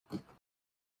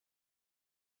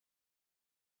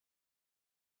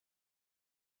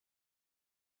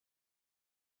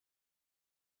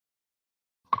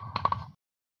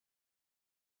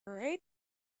 All right.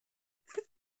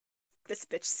 This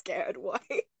bitch scared. Why?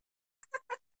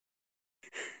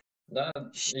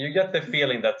 You get the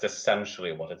feeling that's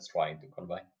essentially what it's trying to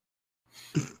convey.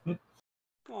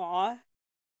 Aw.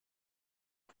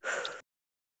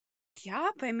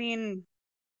 Yup, I mean,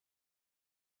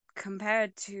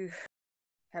 compared to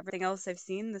everything else I've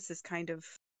seen, this is kind of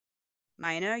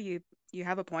minor. You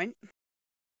have a point.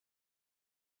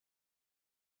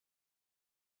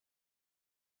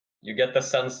 You get the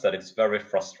sense that it's very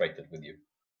frustrated with you.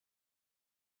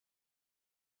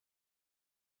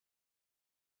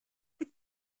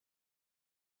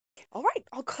 All right,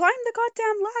 I'll climb the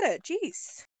goddamn ladder.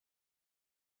 Jeez.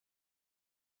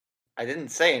 I didn't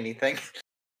say anything.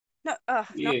 No,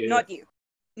 Yeah. not you.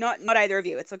 Not either of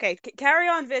you. It's okay. Carry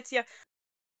on, Vitya.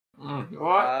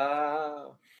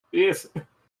 What? Yes.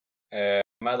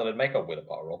 Madeline, make a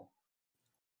willpower roll.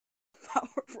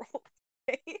 Power roll.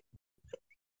 Okay.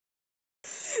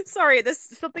 Sorry,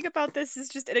 something about this is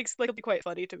just inexplicably quite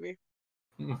funny to me.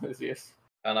 Yes.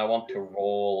 And I want to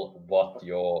roll what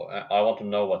your. I want to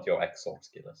know what your exort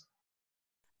skill is.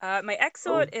 My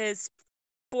exort is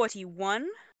 41.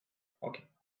 Okay.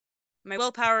 My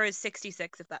willpower is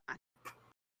 66, if that matters.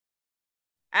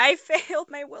 I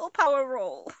failed my willpower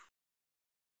roll.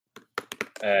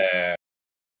 I'm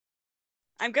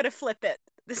gonna flip it.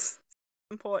 This is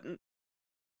important.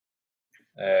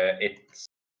 It's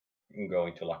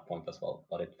going to luck point as well,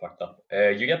 but it fucked up.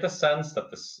 You get the sense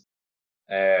that this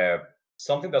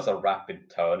something does a rapid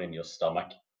turn in your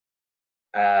stomach,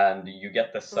 and you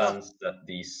get the sense that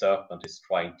the serpent is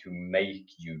trying to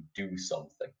make you do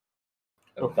something,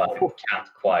 but it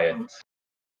can't quite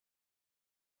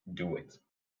do it.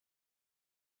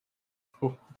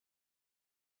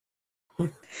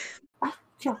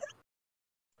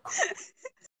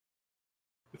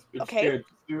 Okay. Scared.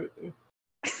 Just do it.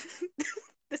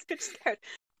 This bitch scared.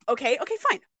 Okay,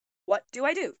 fine. What do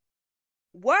I do?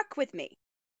 Work with me.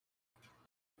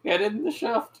 Get in the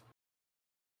shaft.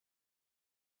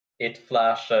 It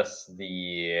flashes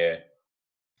the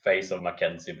face of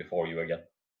Mackenzie before you again.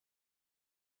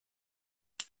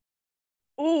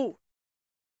 Ooh.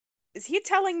 Is he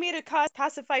telling me to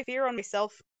pacify fear on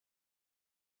myself?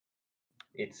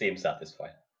 It seems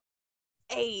satisfied.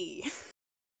 Hey.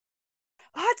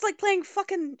 Oh, it's like playing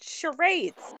fucking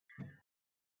charades.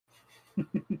 2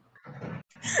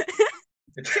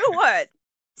 word.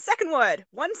 Second word.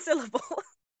 1 syllable.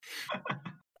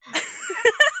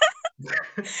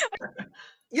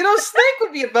 You know, Snake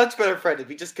would be a much better friend if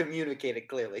he just communicated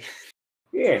clearly.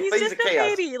 Yeah. He's But just a a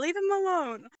chaos. baby. Leave him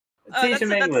alone. Teach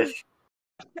him English.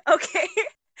 Okay.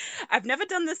 I've never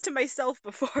done this to myself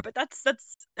before, but that's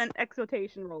an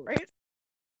exhortation roll, right?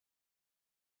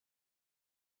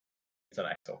 It's an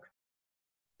exort.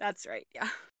 That's right, yeah.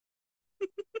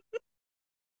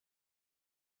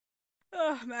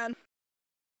 Oh, man.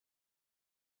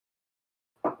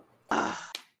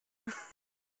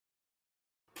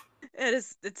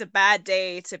 It's a bad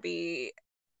day to be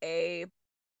a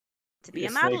Be a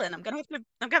snake. Madeline. I'm gonna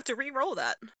have to re-roll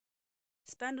that.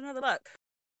 Spend another buck.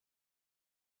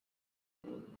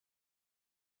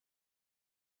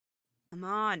 Come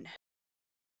on.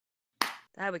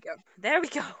 There we go. There we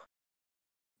go.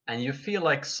 And you feel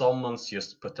like someone's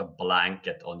just put a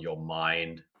blanket on your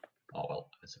mind. Oh, well,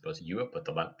 I suppose you have put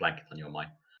a blanket on your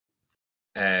mind.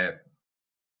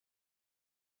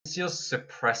 It's just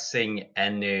suppressing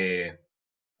any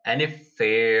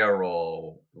fear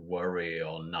or worry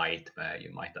or nightmare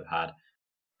you might have had.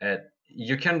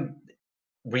 You can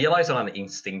realize on an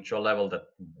instinctual level that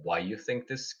why you think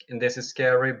this is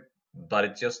scary, but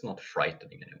it's just not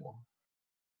frightening anymore.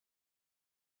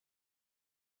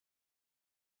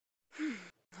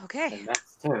 Okay. And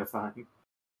that's terrifying.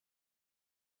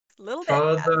 A little bit.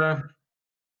 Further,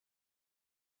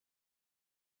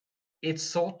 it's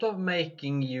sort of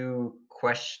making you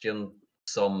question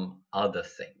some other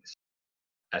things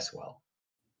as well.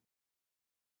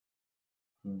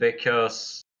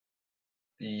 Because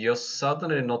you're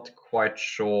suddenly not quite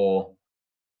sure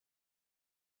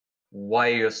why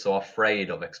you're so afraid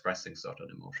of expressing certain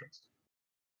emotions.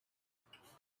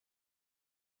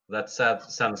 That sad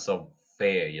sense of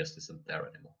fear just isn't there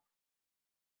anymore.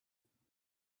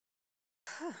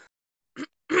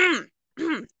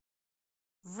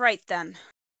 Right then.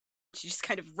 She just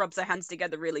kind of rubs her hands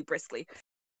together really briskly.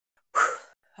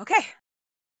 Okay.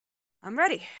 I'm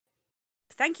ready.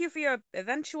 Thank you for your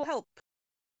eventual help.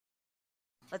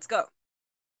 Let's go.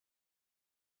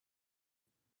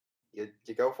 You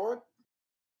go for it?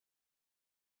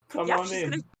 Come Yeah, on she's in.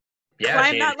 gonna Yeah,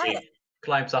 climb she that ladder.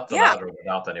 climbs up the Yeah. ladder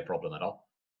without any problem at all.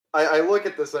 I look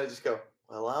at this and I just go,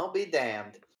 well, I'll be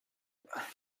damned.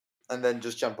 And then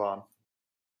just jump on.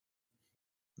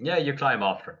 Yeah, you climb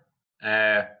after.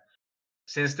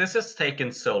 Since this has taken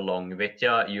so long,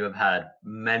 Vitya, you have had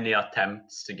many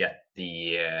attempts to get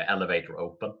the elevator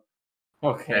open.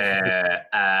 Okay.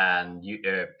 And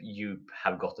you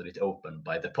have gotten it open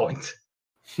by the point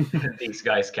these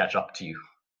guys catch up to you.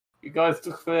 You guys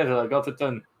took forever. I got it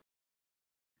done.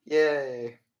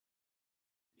 Yay.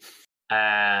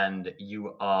 And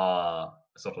you are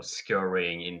sort of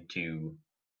scurrying into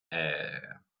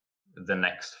the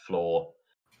next floor,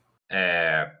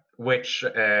 which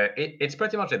it's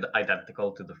pretty much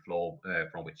identical to the floor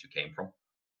from which you came from.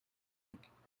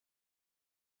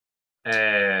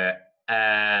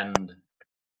 And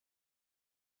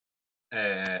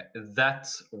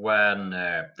that's when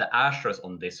the ashers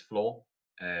on this floor,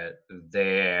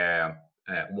 their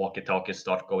walkie-talkies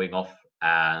start going off,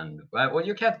 and well,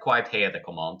 you can't quite hear the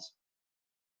commands,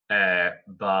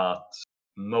 but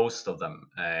most of them,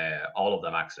 all of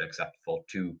them actually, except for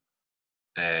two,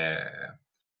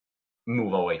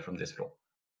 move away from this floor.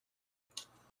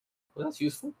 Well, that's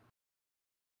useful.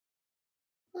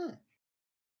 Hmm.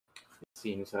 It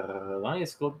seems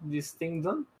Elias got this thing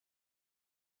done.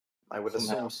 I would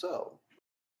Somehow. assume so.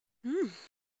 Hmm.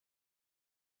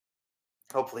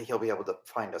 Hopefully he'll be able to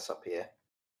find us up here.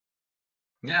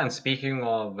 Yeah, and speaking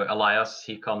of Elias,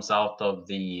 he comes out of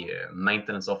the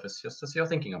maintenance office just as you're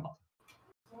thinking about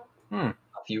it. Hmm.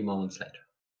 A few moments later.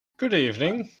 Good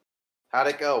evening. How'd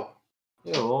it go?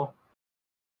 Yo.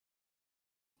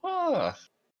 Ah,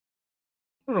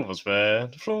 the room was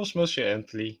bad. The floor was mostly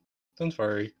empty. Don't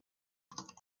worry.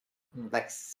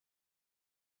 Nice.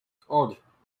 Odd.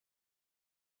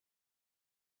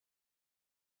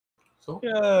 So?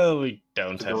 Yeah, we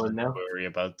don't To have go to in now? worry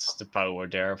about the power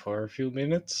there for a few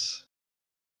minutes.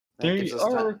 That They gives us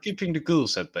are time. keeping the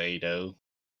ghouls at bay, though.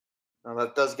 Now,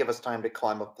 that does give us time to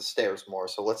climb up the stairs more,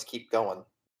 so let's keep going.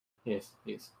 Yes,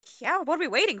 yes. Yeah, what are we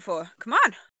waiting for? Come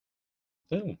on.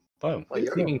 Oh, wow. Well,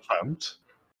 you're Leaving- Pumped.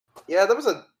 Yeah, there was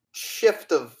a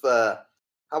shift of,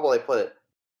 how will I put it?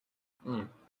 Hmm.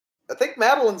 I think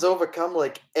Madeline's overcome,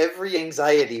 like, every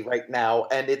anxiety right now,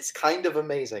 and it's kind of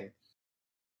amazing.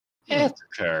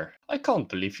 Edgar, I can't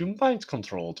believe you mind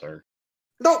controlled her.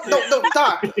 No,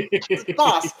 Doc!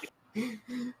 Boss!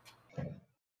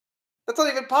 That's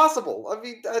not even possible. I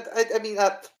mean,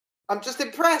 I'm just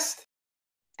impressed.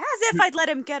 As if I'd let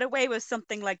him get away with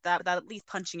something like that without at least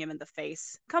punching him in the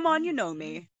face. Come on, you know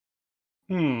me.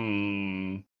 I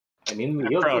mean, I'm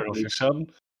you're proud of you, son.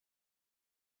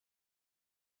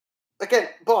 Again,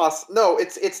 boss, no,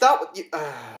 it's not what you...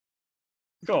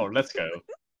 Go on, let's go.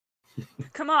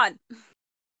 Come on.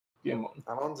 Come on.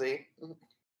 I'm on Z.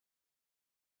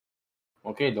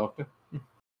 Okay, doctor.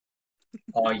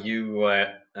 Are you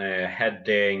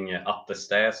heading up the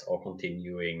stairs or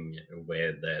continuing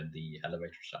with the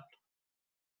elevator shaft?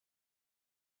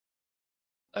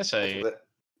 I say,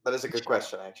 That is a good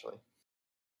question, actually.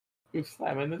 You're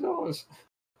slamming the doors.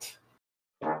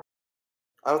 I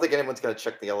don't think anyone's going to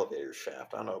check the elevator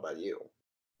shaft. I don't know about you.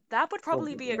 That would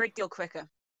probably be a great deal quicker.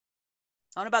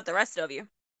 I don't know about the rest of you.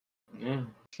 Yeah.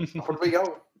 Where do we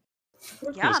go?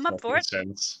 Yeah, I'm up for it.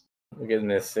 Sense. We're getting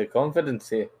this confidence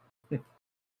here.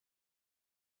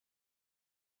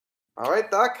 All right,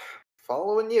 Doc.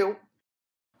 Following you.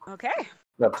 Okay.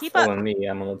 But Keep up. following me,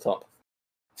 I'm on the top.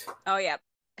 Oh, yeah.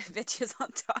 Bitches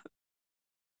on top.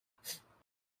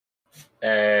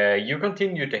 You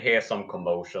continue to hear some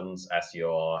commotions as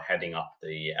you're heading up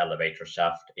the elevator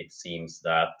shaft. It seems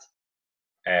that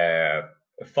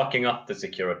fucking up the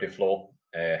security floor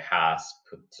has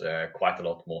put quite a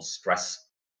lot more stress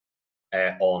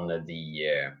on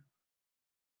the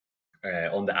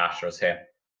ashers here.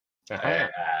 Uh-huh.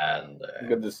 And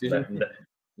Good decision.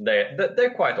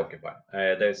 they're quite occupied.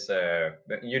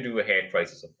 You do hear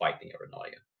traces of fighting every now and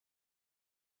again.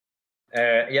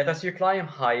 Yet as you climb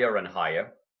higher and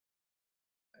higher,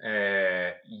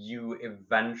 you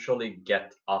eventually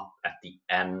get up at the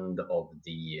end of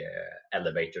the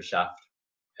elevator shaft,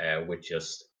 which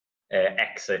just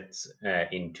exits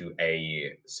into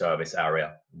a service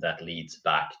area that leads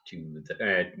back to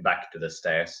the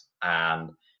stairs, and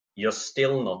you're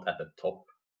still not at the top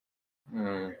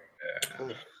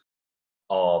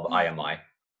of I.M.I.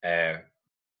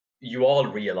 You all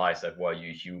realize that were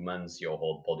you humans, your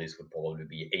whole bodies would probably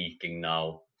be aching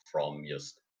now from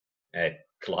just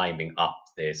climbing up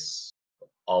this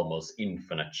almost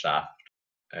infinite shaft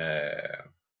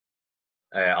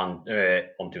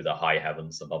onto the high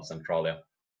heavens above Centralia.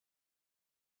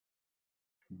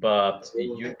 But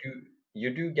you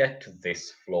do get to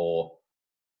this floor,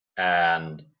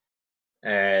 and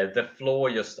the floor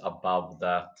just above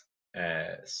that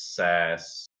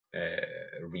says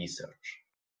research.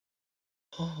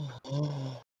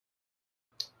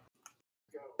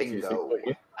 Bingo.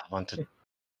 Okay. I want to.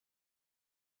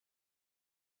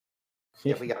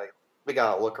 Yeah, we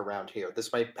gotta look around here.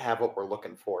 This might have what we're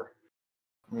looking for.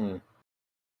 Hmm.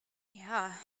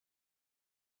 Yeah.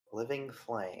 Living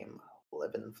flame.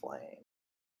 Living flame.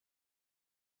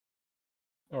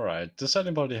 All right. Does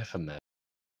anybody have a map?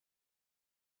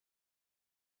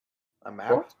 A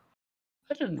map? What?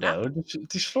 I don't Map? know.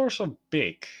 These floors are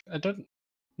big. I don't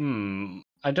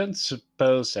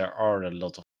suppose there are a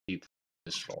lot of people on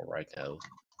this floor right now.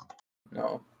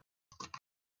 No.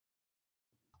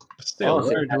 But still,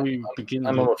 Honestly, where do we begin?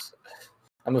 I'm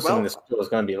assuming Well- this door is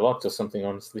going to be locked or something.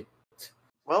 Honestly.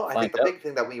 Well, I think Find the out. big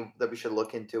thing that we should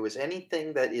look into is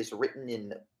anything that is written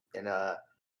in a.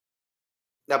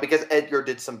 Now, because Edgar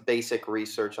did some basic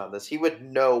research on this, he would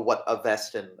know what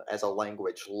Avestan as a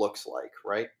language looks like,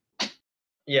 right?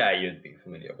 Yeah, you'd be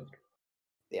familiar with it.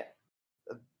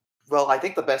 Well, I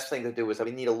think the best thing to do is that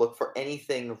we need to look for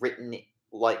anything written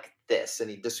like this, and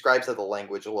he describes how the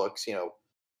language looks.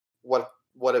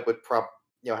 What it would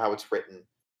how it's written.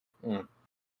 Mm.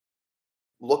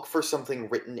 Look for something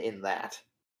written in that.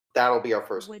 That'll be our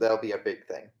first. Would- That'll be a big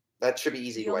thing. That should be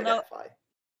easy to You'll know- identify.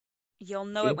 You'll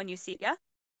know Okay. it when you see it, yeah?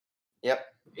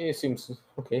 Yep. It seems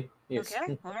okay. Yes.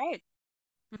 Okay, alright.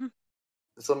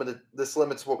 This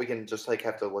limits what we can just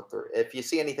have to look through. If you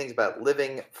see anything about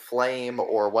living flame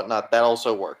or whatnot, that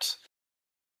also works.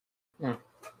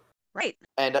 Right.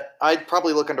 And I'd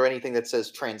probably look under anything that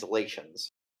says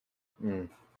translations. Hmm.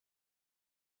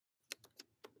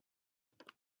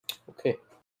 Okay.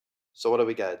 So what do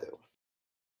we gotta do?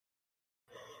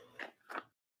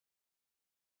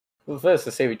 Well, first,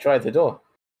 I say we try the door.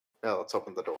 Oh, let's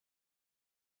open the door.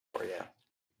 Oh, yeah.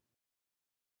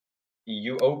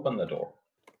 You open the door.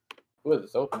 Good,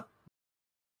 it's open.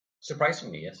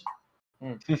 Surprisingly, yes.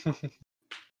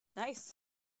 Nice.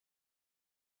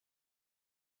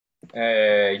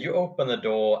 You open the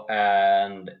door,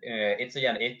 and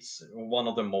it's one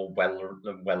of the more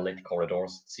well-lit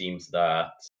corridors. It seems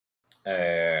that,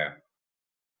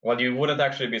 you wouldn't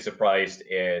actually be surprised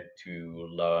to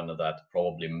learn that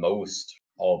probably most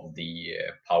of the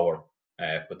power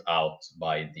put out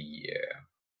by the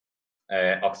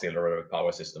auxiliary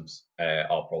power systems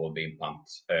are probably being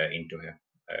pumped into here.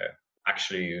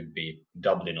 Actually, you'd be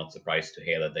doubly not surprised to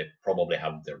hear that they probably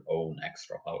have their own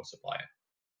extra power supply.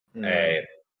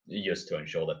 Just to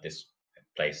ensure that this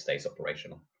place stays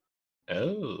operational.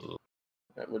 Oh,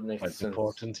 That would make quite sense.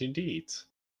 important indeed.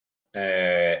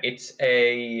 It's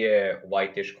a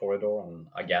whitish corridor, and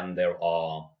again, there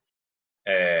are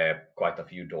quite a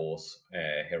few doors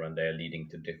here and there leading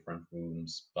to different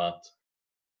rooms, but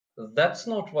that's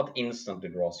not what instantly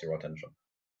draws your attention.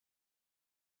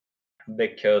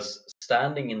 Because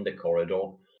standing in the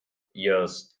corridor,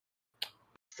 just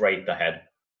straight ahead,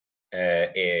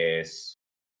 is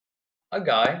a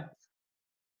guy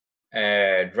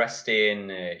dressed in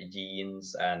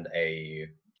jeans and a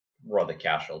rather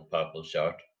casual purple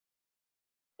shirt.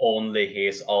 Only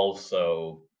he's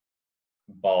also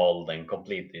bald and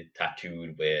completely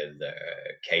tattooed with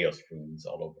chaos runes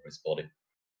all over his body.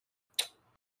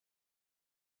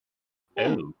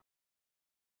 Oh,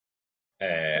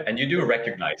 And you do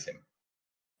recognize him.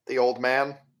 The old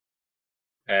man.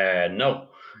 No,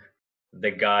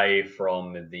 the guy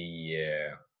from the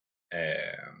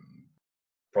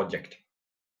project.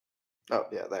 Oh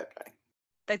yeah, that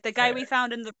guy. The guy we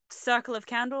found in the circle of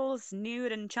candles,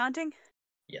 nude and chanting?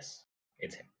 Yes,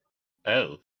 it's him.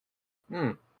 oh.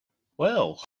 Hmm.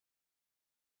 Well,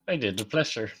 I did the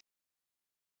pleasure.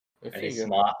 I And he figure.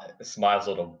 smiles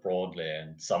sort of broadly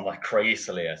and somewhat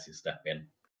crazily as you step in.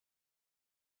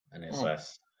 And he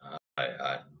says,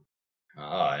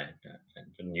 I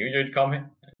knew you'd come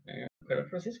here.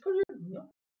 Francisco,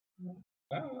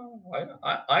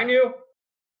 I knew.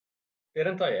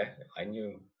 Didn't I? Yeah, I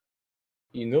knew.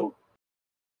 You know?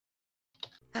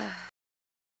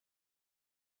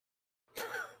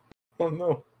 Oh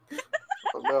no.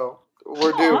 Oh no,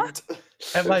 we're Aw. doomed.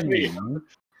 Am I mean?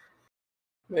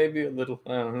 Maybe a little.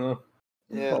 I don't know.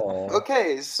 Yeah. Aw.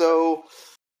 Okay, so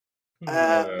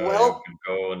well, You could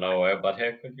go nowhere, but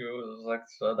here could you like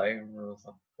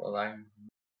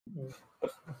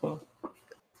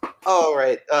all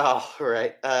right, all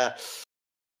right.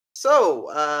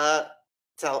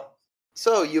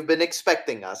 So you've been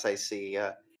expecting us, I see.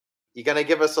 You gonna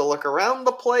give us a look around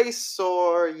the place,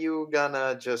 or you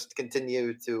gonna just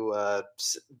continue to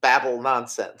babble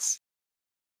nonsense?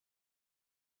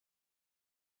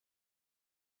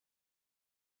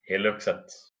 He looks at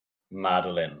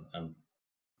Madeline and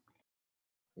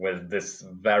with this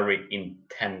very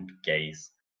intent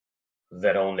gaze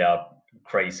that only a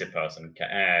crazy person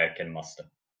can muster.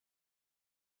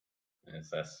 It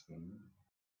says,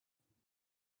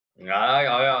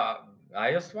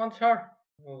 I just want her.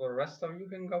 Well, the rest of you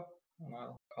can go.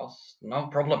 I'll cause no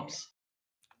problems.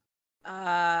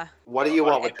 What do you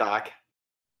want with Doc?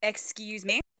 Excuse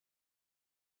me?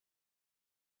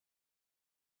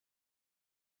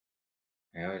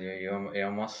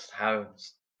 You must have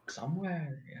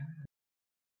somewhere, yeah.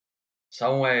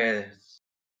 Somewhere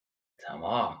to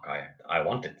mark. I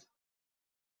want it.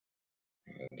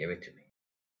 Give it to me.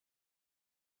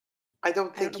 I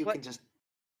don't I think don't know you what- can just.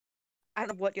 I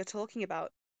don't know what you're talking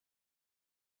about.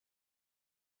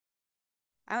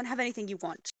 I don't have anything you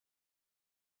want.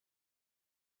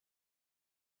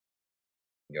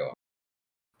 You're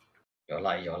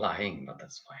lying, but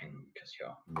that's fine because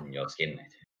you're skinny.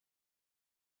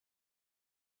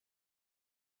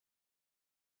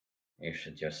 You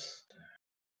should just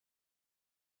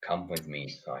come with me,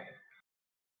 so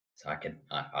I can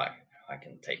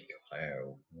take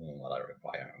what I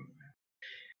require.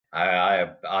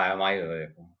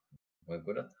 We're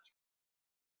good at that.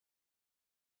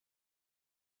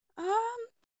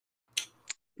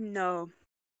 No.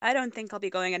 I don't think I'll be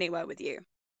going anywhere with you.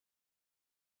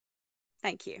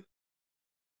 Thank you.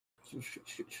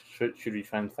 Should we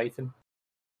try and fight him?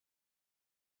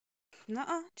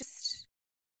 Nuh-uh, just...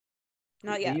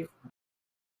 Not yet. Leave?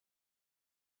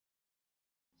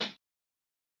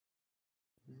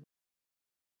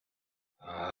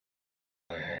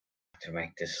 To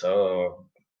make this so...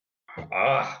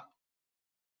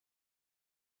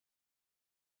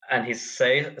 And he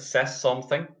says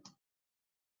something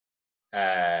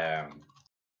that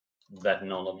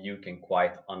none of you can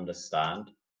quite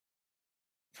understand.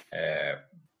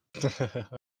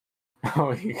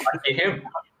 Oh, Him.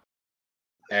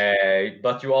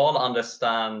 But you all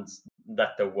understand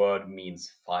that the word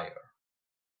means fire.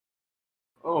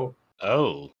 oh.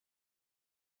 Oh.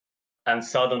 And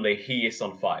suddenly he is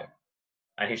on fire.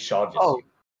 And he charges Oh. you.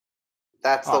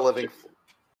 That's the Oh, living.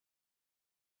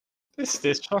 Is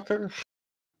this fucker?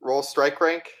 Roll strike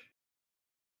rank.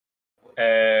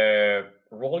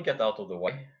 Roll get out of the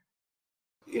way.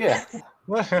 Yeah.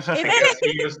 Because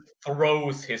he just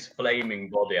throws his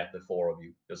flaming body at the four of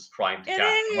you, just trying to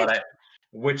catch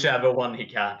whichever one he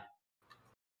can.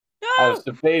 I No! was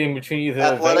debating between either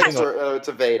Athletics evasion or it's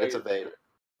evade. It's evade.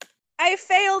 I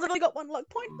failed and only got 1 luck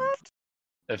point left.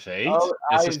 Evade? Oh, Is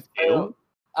I this failed.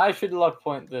 I should luck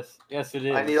point this. Yes, it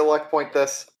is. I need a luck point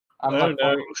this. I'm Oh, luck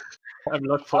no. point. I'm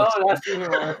luck Oh, point. that's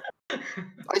even worse.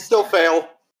 I still fail.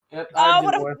 Yep, I Oh, did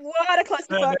what a worse.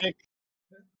 clusterfuck. Panic.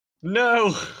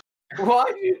 No! Why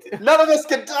did you do? None of us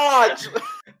can dodge.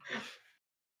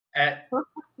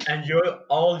 And you're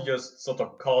all just sort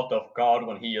of caught off guard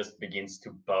when he just begins to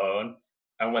burn.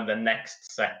 And when the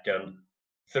next second,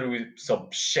 through some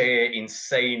sheer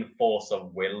insane force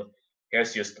of will, he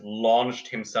has just launched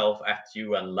himself at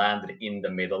you and landed in the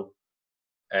middle.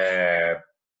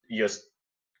 Just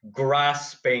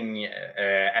grasping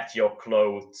at your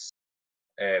clothes,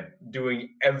 doing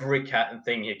every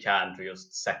thing he can to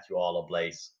just set you all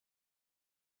ablaze.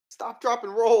 Stop, drop,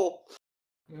 and roll.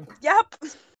 Yep.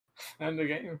 End the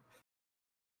game.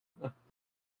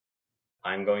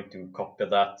 I'm going to copy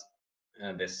that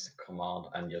this command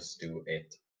and just do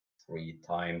it 3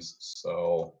 times.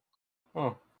 So,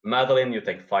 Madeline, you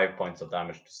take 5 points of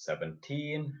damage to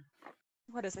 17.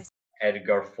 What is my...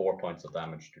 Edgar, 4 points of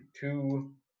damage to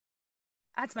 2.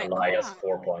 That's my... Elias,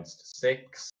 4 points to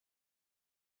 6.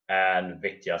 And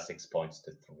Vitya, 6 points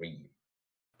to 3.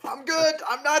 I'm good.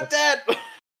 I'm not dead.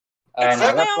 It's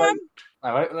not my arm.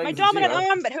 My dominant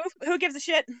arm, but who gives a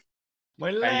shit? My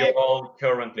And leg! you're all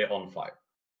currently on fire.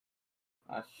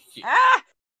 Shit. Ah!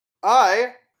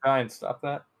 I Try and stop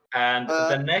that. And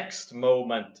the next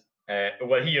moment,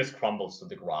 well, he just crumbles to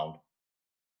the ground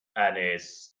and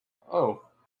is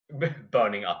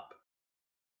burning up.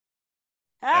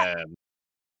 Ah!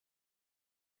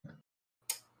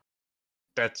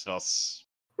 That was...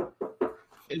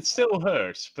 It still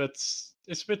hurts, but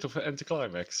it's a bit of an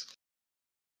anticlimax.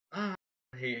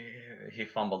 He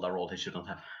fumbled a roll he shouldn't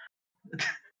have.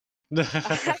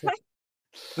 The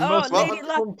Oh, most Lady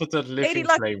Luck. competent living Lady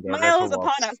Luck flame there miles ever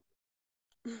was. upon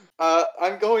us.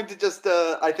 I'm going to just.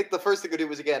 I think the first thing to do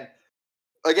was again.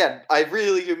 I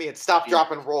really do mean stop,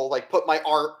 drop, and roll. Like put my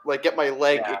arm, like get my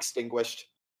leg extinguished.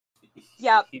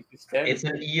 Yep. It's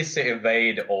an easy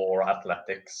evade or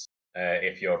athletics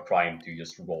if you're trying to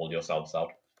just roll yourselves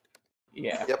out.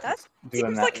 Yeah. Yep. That Doing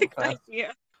seems that like a real good fast.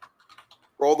 idea.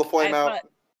 Roll the flame I've out. got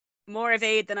more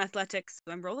evade than athletics,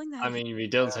 so I'm rolling that. I mean, we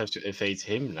don't have to evade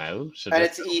him now. So And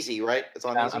that's... it's easy, right? It's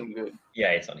on easy. I'm good. Yeah,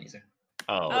 it's on easy.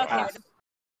 Oh, Okay. right.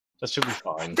 That should be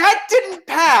fine. That didn't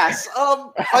pass.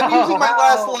 I'm using my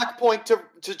last luck point to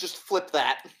just flip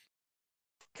that.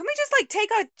 Can we just like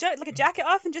take a jacket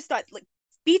off and just start like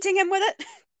beating him with it?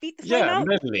 Beat the flame Yeah, out?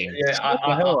 meddling. Yeah, Smack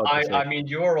the hell out of I it. mean,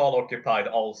 you're all occupied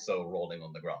also rolling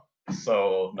on the ground.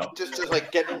 So, no. Just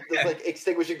like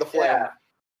extinguishing the flame.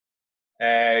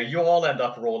 You all end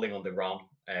up rolling on the ground,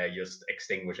 just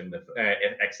extinguishing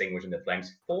the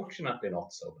flames. Fortunately,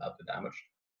 not so badly damaged.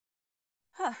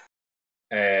 Huh.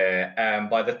 And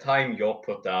by the time you're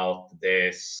put out,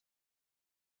 this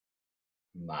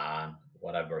man,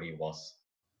 whatever he was,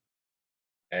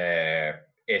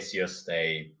 is just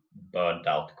a burned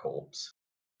out corpse.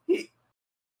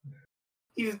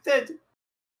 He's dead.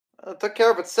 It took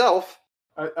care of itself.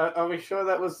 Are we sure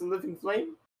that was the living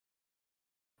flame?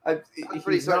 I'm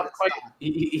pretty certain it's not.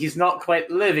 He's not quite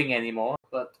living anymore,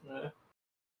 but...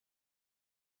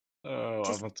 Oh,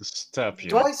 Just- I want to stab you.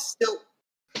 Do I still?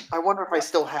 I wonder if I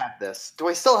still have this. Do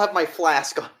I still have my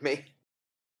flask on me?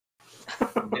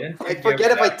 Didn't you I give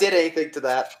forget if I that- did anything to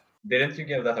that. Didn't you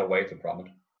give that away to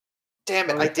Drummond? Damn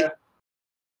it! Oh, I yeah. did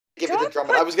give it to Don't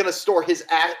Drummond. I was gonna store his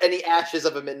any ashes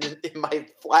of him in my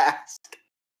flask.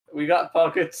 We got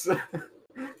pockets.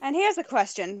 And here's a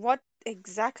question: what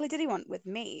exactly did he want with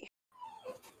me?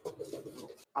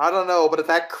 I don't know, but if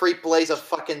that creep lays a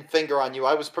fucking finger on you,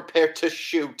 I was prepared to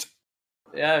shoot.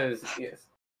 Yes.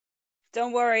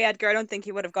 Don't worry, Edgar. I don't think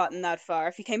he would have gotten that far.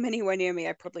 If he came anywhere near me,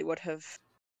 I probably would have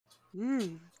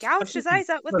gouged his eyes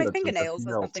out with my Well, it would have fingernails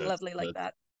or something melted, lovely like but-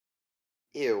 that.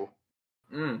 Ew.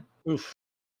 Mm. Oof.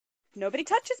 Nobody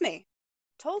touches me.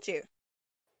 Told you.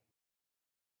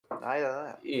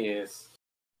 Yes.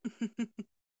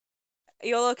 Are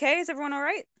you all okay? Is everyone all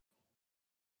right?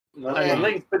 My Yeah.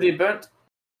 leg's pretty burnt.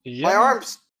 Yeah.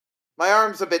 My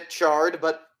arm's a bit charred,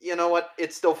 but you know what?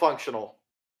 It's still functional.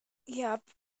 Yep.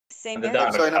 Same The here.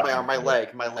 damage Sorry, not my happened arm. My to you.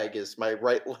 leg. My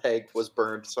right leg was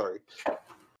burned. Sorry.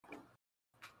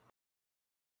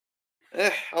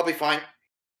 I'll be fine.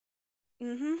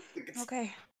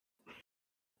 Okay.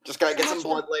 Just gotta So get some much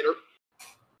blood later.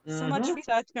 So much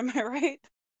research, am I right?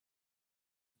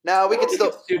 No, we can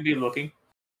still. be looking.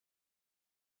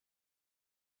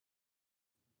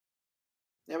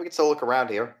 Yeah, we can still look around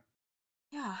here.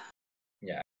 Yeah.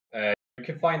 You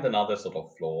can find another sort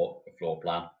of floor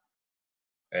plan.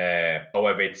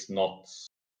 However, it's not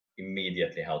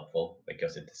immediately helpful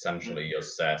because it essentially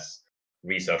just says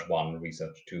research 1,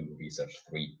 research 2, research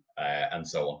 3, and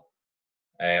so on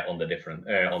on the different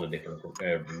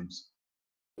rooms.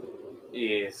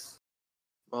 Yes.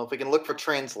 Well, if we can look for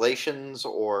translations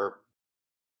or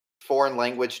foreign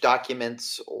language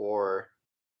documents or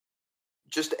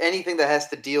just anything that has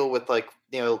to deal with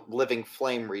living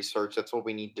flame research, that's what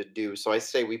we need to do. So I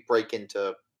say we break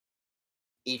into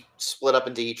split up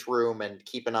into each room and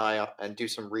keep an eye out and do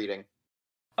some reading.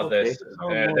 Okay.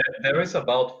 There is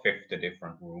about 50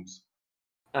 different rooms.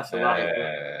 That's a lot.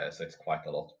 So it's quite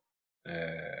a lot.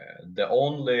 The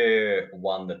only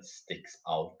one that sticks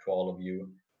out to all of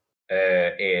you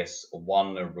is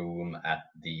one room at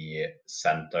the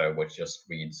center, which just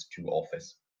reads to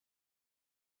office.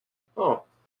 Oh.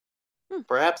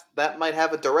 Perhaps that might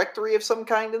have a directory of some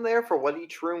kind in there for what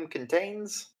each room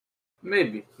contains.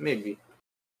 Maybe.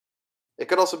 It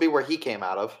could also be where he came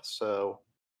out of, so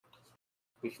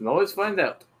We can always find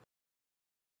out.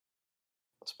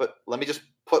 let me just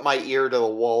put my ear to the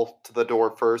wall to the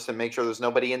door first and make sure there's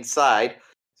nobody inside,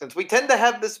 since we tend to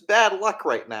have this bad luck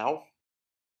right now.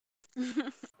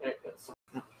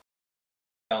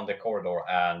 Down the corridor,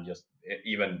 and just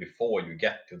even before you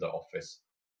get to the office,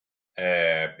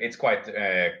 it's quite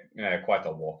a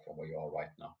walk from where you are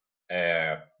right now.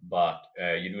 But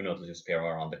you do notice you spear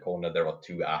around the corner. There are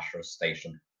 2 Ashers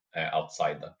stationed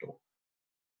outside that door.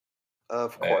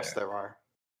 Of course there are.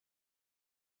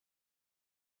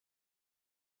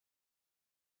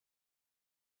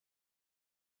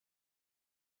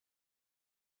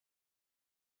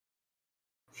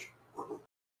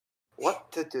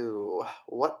 What to do?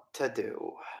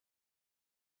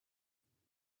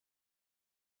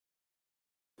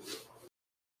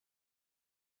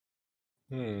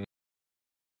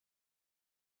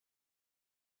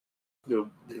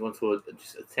 They want to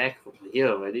just attack from here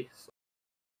already. So.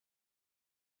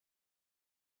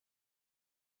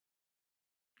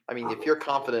 I mean, if you're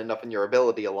confident enough in your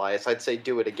ability, Elias, I'd say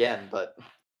do it again, but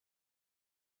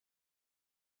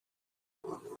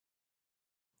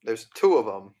there's 2 of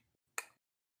them.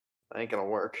 That ain't gonna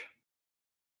work.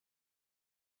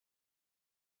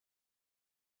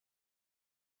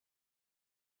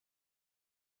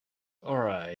 All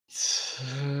right.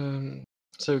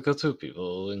 So we've got 2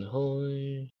 people in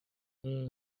hallway.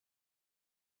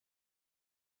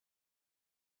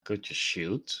 Could you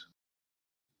shoot?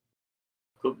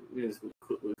 We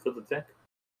could attack.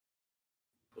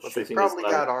 She's probably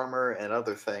got armor and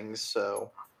other things,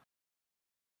 so...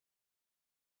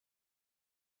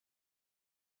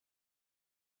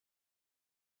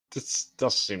 This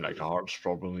does seem like the hardest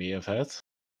problem we have had.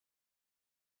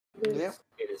 Yeah.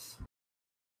 It is.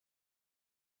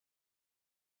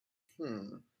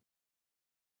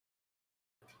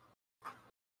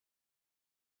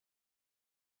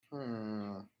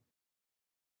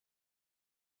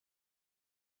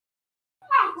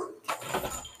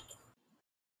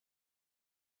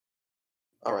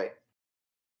 All right.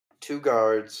 2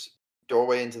 guards,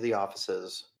 doorway into the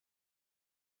offices.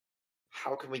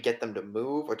 How can we get them to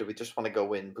move, or do we just want to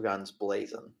go in guns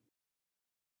blazing?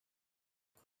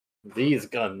 These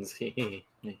guns.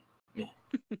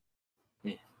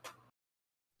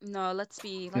 No, let's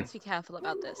be careful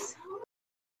about this.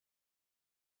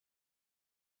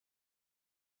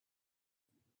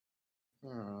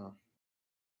 You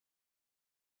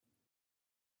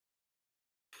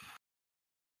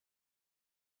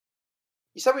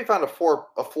said we found a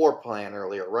floor plan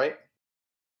earlier, right?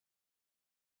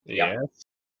 Yeah.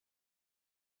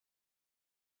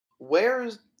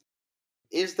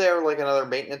 Is there like another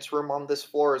maintenance room on this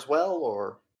floor as well,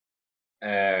 or?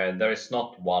 There is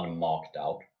not one marked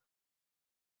out.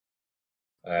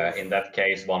 In that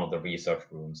case, one of the research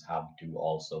rooms have to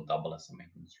also double as a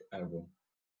maintenance room.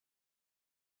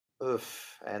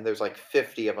 Oof, and there's like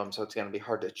 50 of them, so it's going to be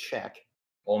hard to check.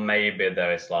 Or maybe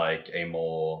there is like a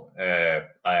more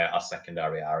a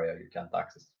secondary area you can't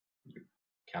access. You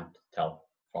can't tell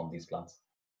from these plans.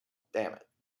 Damn it.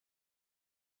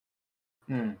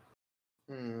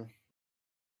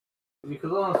 We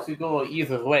could honestly go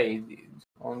either way.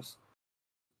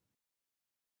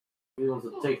 We want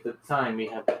to take the time we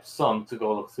have some to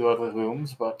go look through other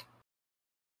rooms, but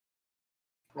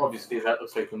obviously that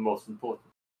looks like the most important.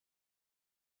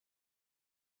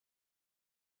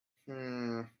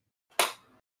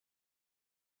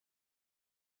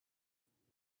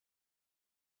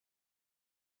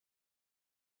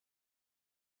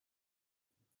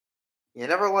 You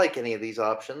never like any of these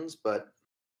options, but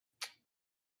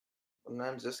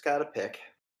sometimes just gotta pick.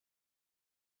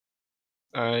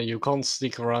 You can't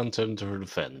sneak around under the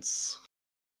fence.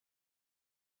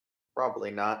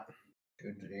 Probably not.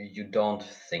 You don't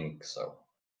think so?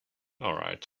 All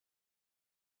right.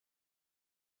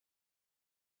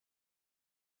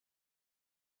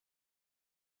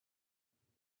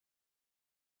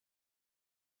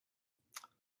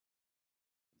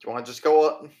 Do you want to just go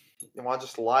up? You want to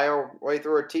just lie our way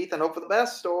through our teeth and hope for the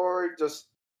best, or just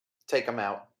take them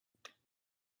out?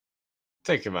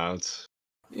 Take him out.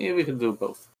 Yeah, we can do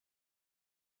both.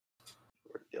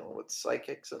 We're dealing with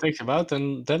psychics. Take him out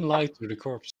and then lie to the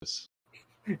corpses.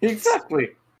 Exactly.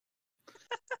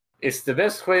 It's the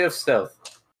best way of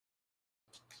stealth.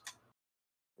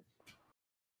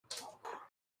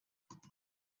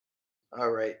 All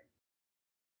right.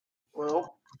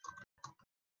 Well,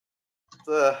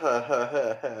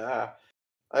 I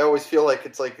always feel like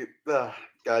it's like, God,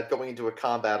 going into a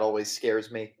combat always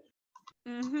scares me.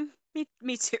 Mm-hmm.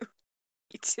 Me too.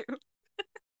 Me too.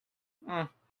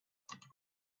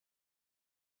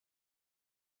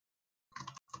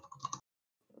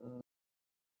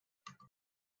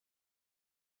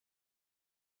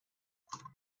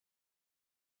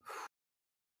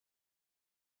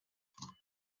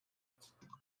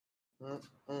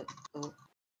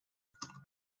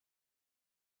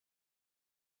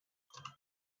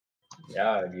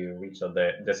 Yeah, have you reached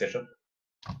a decision?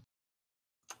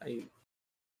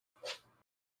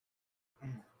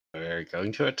 We're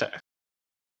going to attack.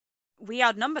 We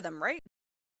outnumber them, right?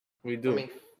 We do. I mean,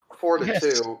 4 to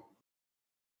 2.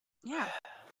 Yeah.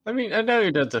 I mean, I know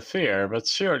you don't interfere, but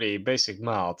surely basic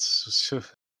maths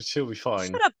should be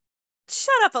fine.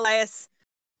 Shut up, Elias.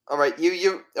 All right,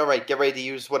 all right, get ready to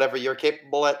use whatever you're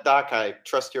capable at, Doc. I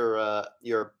trust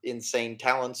your insane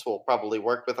talents will probably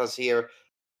work with us here.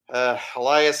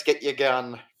 Elias, get your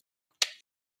gun.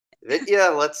 Yeah,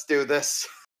 let's do this.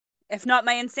 If not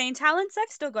my insane talents, I've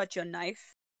still got your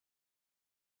knife.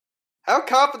 How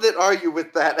confident are you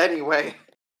with that, anyway?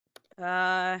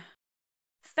 That's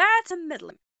a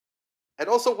middling. And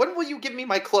also, when will you give me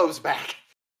my clothes back?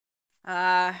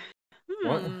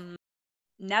 What?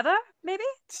 Never, maybe?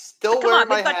 Still wearing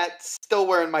my hat, still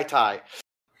wearing my tie.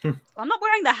 I'm not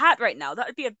wearing the hat right now. That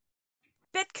would be a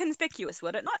bit conspicuous,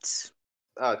 would it not?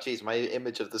 Oh, geez, my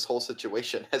image of this whole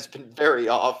situation has been very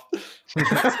off.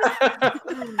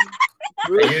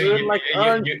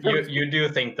 You do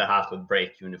think the hat would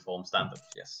break uniform standards,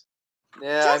 yes?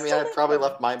 Yeah, I mean, I probably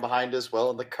left mine behind as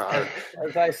well in the car.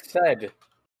 As I said,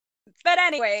 But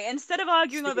anyway, instead of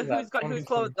arguing See over that, who's got whose 2020.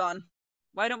 clothes on,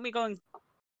 why don't we go and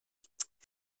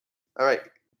All right.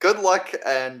 Good luck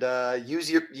and use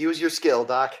your skill,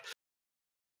 Doc.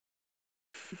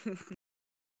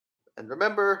 And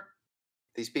remember,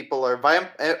 these people are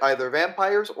either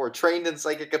vampires or trained in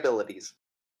psychic abilities.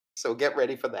 So get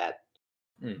ready for that.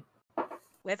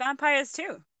 We're vampires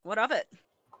too. What of it?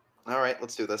 All right,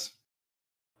 let's do this.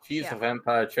 She's Yeah. a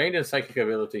vampire trained in psychic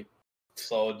ability.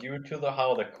 So due to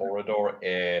how the corridor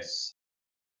is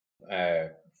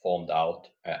formed out,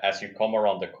 as you come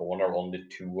around the corner, only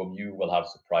 2 of you will have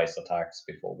surprise attacks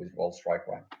before we roll strike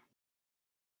rank.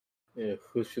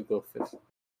 Who should go first?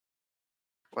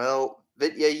 Well,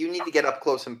 yeah, you need to get up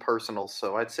close and personal,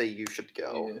 so I'd say you should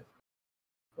go. Yeah.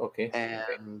 Okay.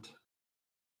 And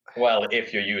Well,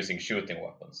 if you're using shooting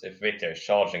weapons, if Victor is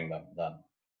charging them,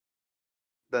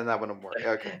 then that wouldn't work.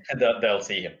 Okay. they'll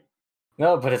see him.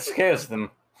 No, but it scares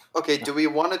them. Okay, do we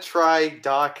want to try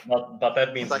Doc? But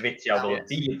that means Like, Vitya will yes.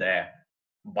 be there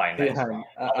by next Yeah, round.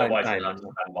 I Otherwise, know. you'll have to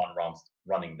spend 1 round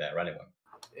running there anyway.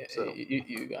 So-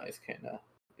 You guys can.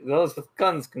 Those with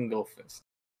guns can go first.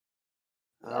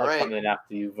 All I'll right. come in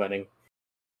after you running.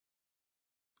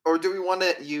 Or do we want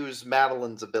to use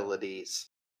Madeline's abilities?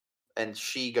 And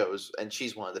she's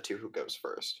one of the 2 who goes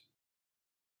first.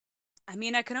 I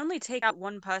mean, I can only take out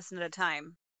one person at a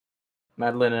time.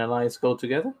 Madeline and Elias go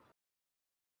together.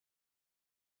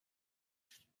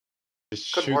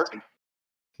 Just Could shoot. work.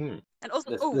 And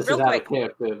also, This real is out quick, of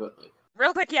character, but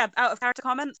real quick, yeah, out of character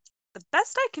comment. The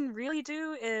best I can really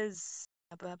do is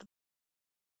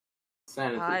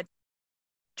sanity.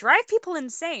 drive people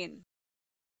insane.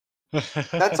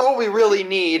 That's all we really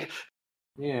need.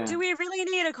 Yeah. Do we really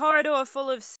need a corridor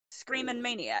full of screaming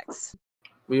maniacs?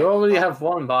 We already have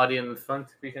one body in the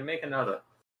front. We can make another.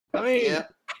 I mean, Yeah.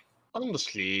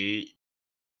 honestly,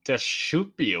 there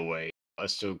should be a way for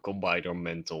us to combine our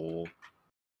mental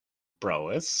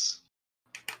prowess.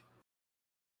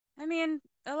 I mean,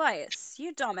 Elias,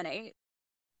 you dominate.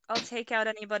 I'll take out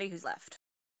anybody who's left.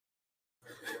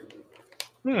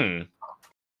 Hmm.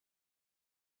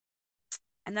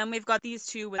 And then we've got these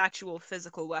 2 with actual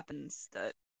physical weapons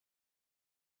that...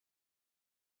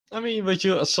 I mean, with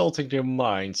you assaulting their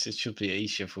minds, it should be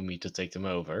easier for me to take them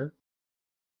over.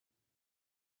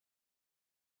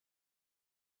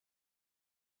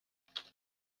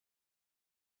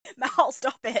 Mal,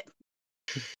 stop it!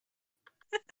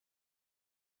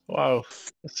 Wow,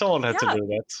 someone had Yeah. to do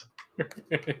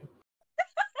that.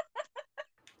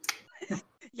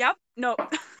 Yep, no.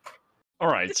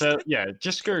 Alright, so yeah,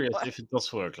 just curious What? if it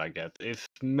does work like that. If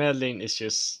Madeline is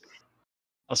just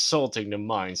assaulting the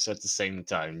minds at the same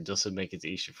time, does it make it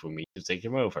easier for me to take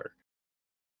them over?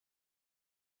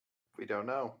 We don't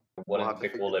know. Wouldn't have it be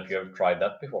to cool figure if you have tried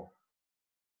that before?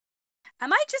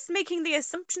 Am I just making the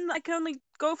assumption that I can only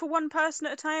go for one person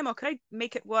at a time, or could I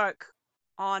make it work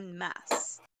en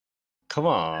masse? Come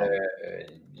on.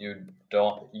 You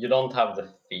don't have the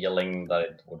feeling that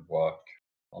it would work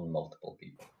on multiple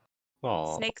people.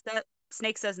 Aw.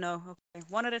 Snake says no. Okay,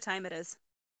 one at a time it is.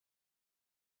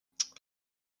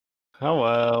 Oh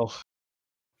well.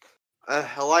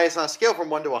 Elias, on a scale from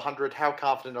 1 to 100, how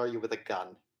confident are you with a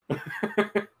gun?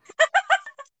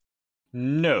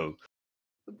 No.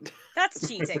 That's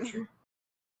cheating.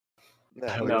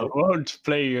 I No. won't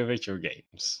play with your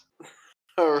games.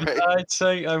 All But right. I'd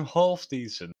say I'm half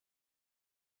decent.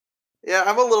 Yeah,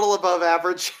 I'm a little above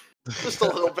average. Just a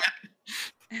little bit.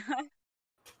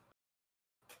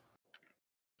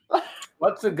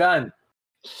 What's a gun?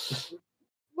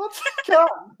 What's a gun?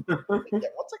 Yeah,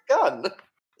 what's a gun?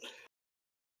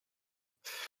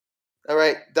 All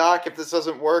right, Doc, if this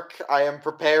doesn't work, I am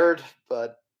prepared,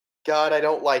 but God, I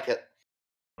don't like it.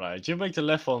 Right, you make the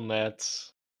left one, Matt.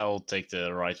 I'll take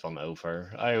the right one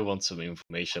over. I want some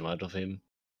information out of him.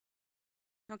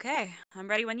 Okay, I'm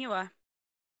ready when you are.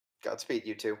 Godspeed,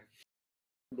 you 2.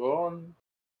 Go on.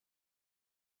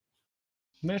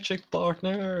 Magic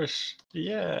partners!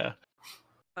 Yeah!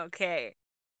 Okay.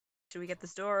 Should we get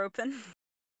this door open?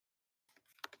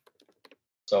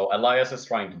 So Elias is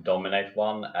trying to dominate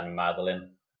one, and Madeline.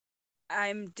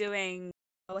 I'm doing...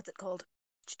 what's it called?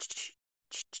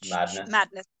 Madness.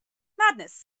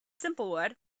 Madness. Simple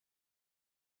word.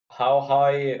 How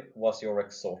high was your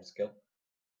exhort skill?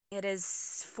 It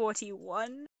is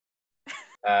 41.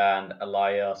 And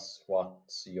Elias,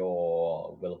 what's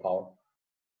your willpower?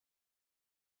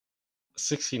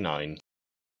 69.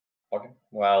 Okay,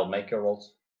 well, make your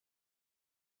rolls.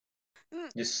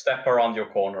 You step around your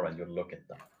corner and you look at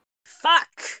them.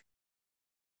 Fuck!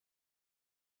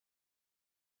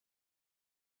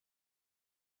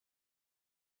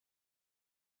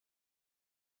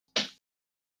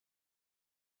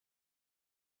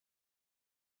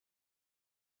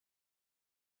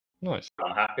 Nice.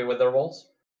 Unhappy with the rolls?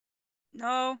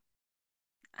 No.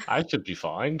 I should be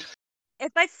fine.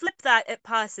 If I flip that, it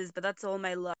passes, but that's all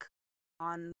my luck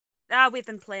on. We've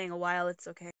been playing a while, it's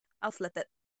okay. I'll flip it.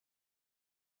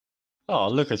 Oh,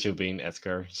 look at you being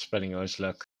Edgar, spending all his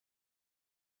luck.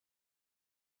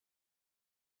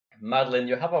 Madeline,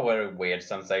 you have a very weird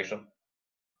sensation.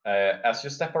 As you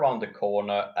step around the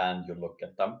corner and you look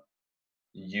at them,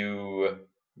 you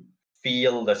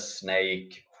feel the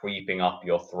snake creeping up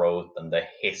your throat and the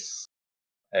hiss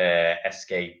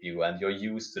escape you, and you're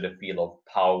used to the feel of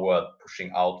power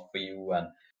pushing out for you and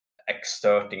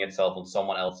exerting itself on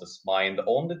someone else's mind.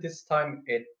 Only this time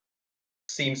it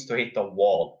seems to hit a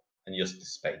wall and just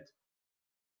dissipate.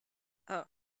 Oh.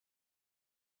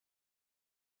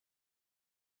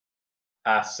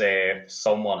 As if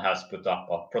someone has put up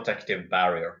a protective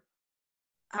barrier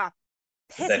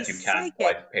that you can't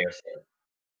quite pierce through.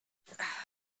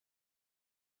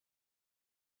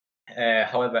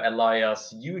 However,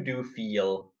 Elias, you do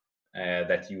feel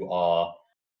that you are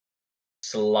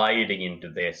sliding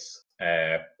into this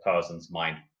person's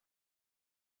mind.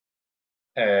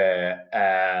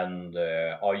 And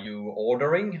are you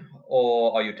ordering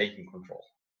or are you taking control?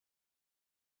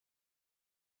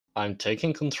 I'm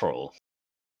taking control.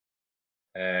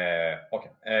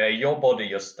 Okay. Your body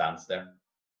just stands there.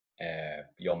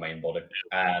 Your main body.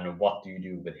 And what do you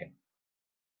do with him?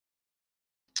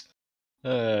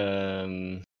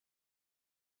 I'm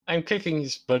kicking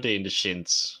his body in the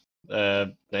shins.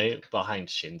 No, behind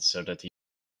the shins, so that he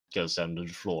goes down to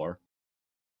the floor.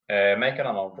 Make an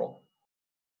unarmed roll.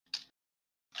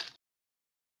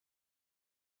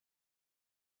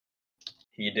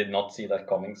 He did not see that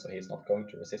coming, so he's not going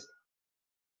to resist.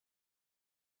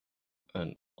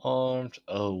 Unarmed?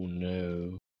 Oh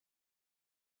no.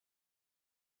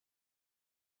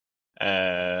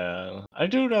 I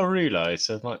do now realize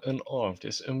that my unarmed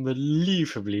is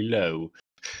unbelievably low.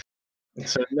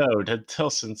 So no, that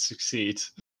doesn't succeed.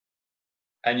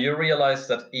 And you realize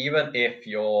that even if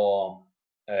you're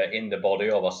in the body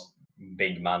of a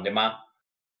big manly man,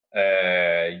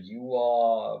 you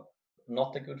are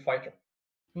not a good fighter.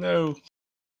 No.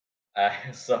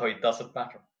 So it doesn't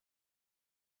matter.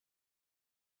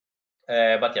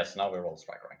 But yes, now we roll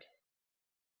strike rank.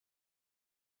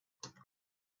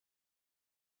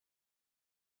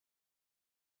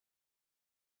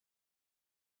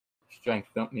 Strength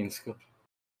don't mean skill.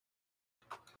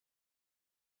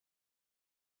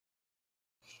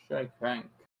 Strike rank.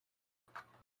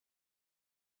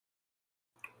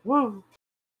 Woo!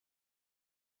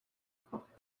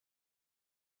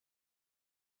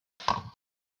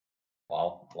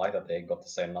 Wow, like that they got the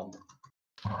same number.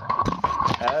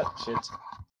 Shit.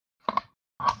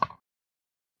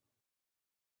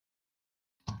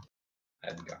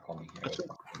 Edgar coming here with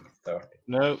 30.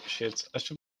 No, shit. I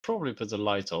should probably put the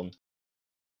light on.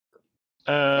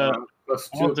 Plus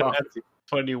I 2 want it at ability.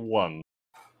 21.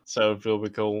 So it will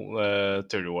become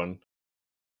 31.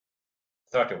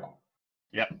 31.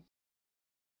 Yep.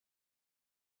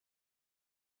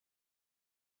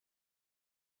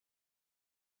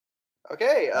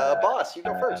 Okay, boss, you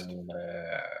go first. And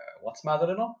what's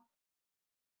Madeline on?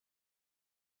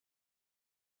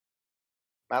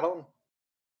 Madeline?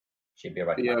 She'd be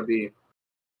right back. BRB.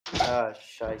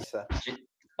 Scheisse.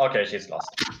 Okay, she's lost.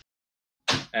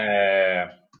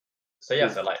 So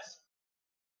yes, Elias.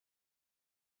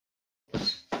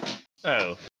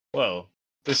 Oh, well,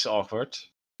 this is awkward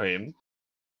for him.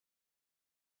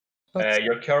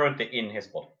 You're currently in his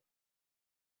body.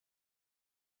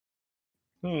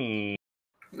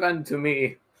 Run to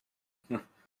me.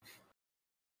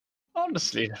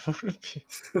 Honestly, that would be.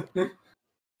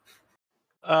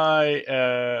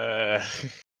 I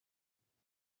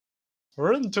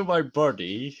run to my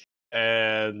body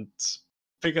and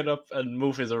pick it up and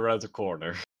move it around the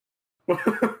corner.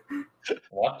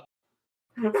 What?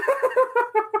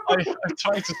 I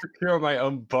try to secure my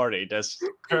own body that's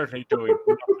currently doing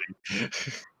nothing.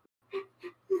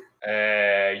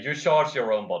 You charge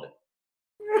your own body.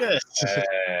 Yes.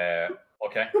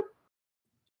 Okay.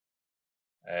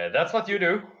 That's what you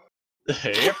do.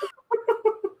 Yep.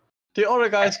 The other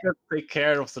guys can take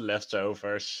care of the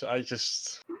leftovers. I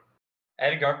just.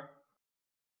 Edgar.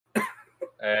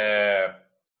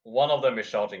 One of them is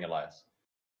shouting Elias.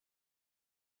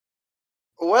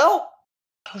 Well,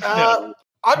 No,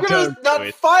 I'm gonna don't not do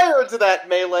it. fire into that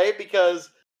melee because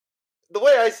the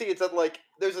way I see it's that like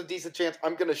there's a decent chance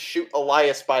I'm gonna shoot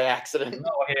Elias by accident.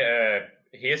 No,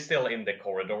 he is still in the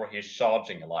corridor. He's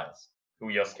charging Elias,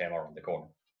 who just came around the corner.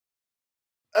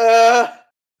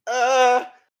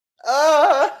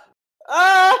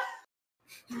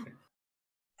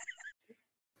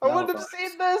 I wouldn't have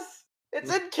seen this.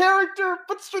 It's in character,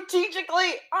 but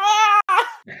strategically. Ah!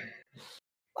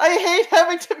 I hate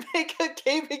having to make a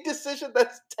gaming decision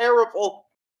that's terrible.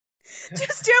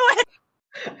 Just do it.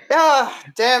 Ah,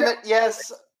 damn it,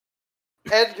 yes.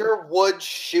 Edgar would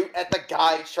shoot at the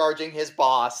guy charging his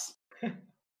boss.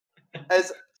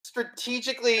 As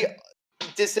strategically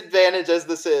disadvantaged as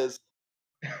this is.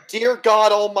 Dear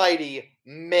God Almighty,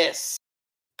 miss.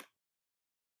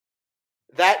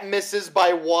 That misses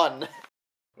by 1.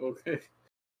 Okay.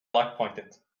 Luck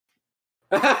pointed.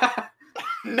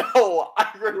 No,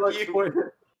 I refuse.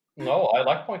 No, I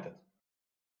luck pointed.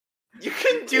 You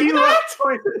can do that?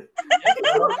 Pointed.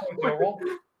 Yeah, luck point your roll.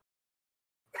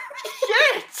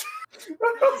 Shit!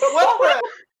 Well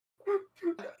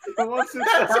then, What's this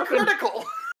that's a happen? critical.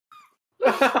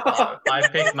 I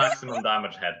picked maximum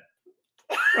damage head.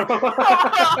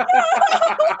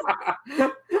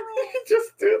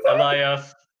 Just do that.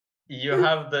 Elias, you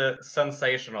have the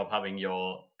sensation of having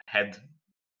your head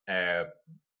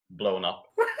blown up.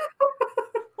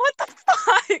 What the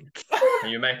fuck? Can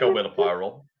you make a willpower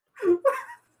roll?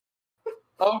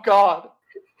 Oh God.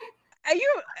 Are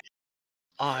you?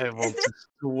 I want to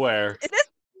swear Is this?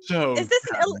 so Is this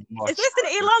damn an much.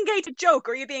 elongated joke,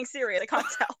 or are you being serious? I can't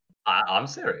tell. I'm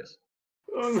serious.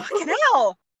 Oh, no. Fucking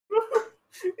hell!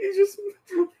 He just.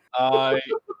 I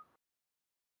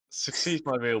succeed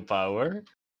my willpower.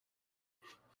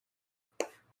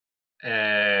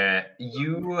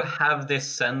 You have this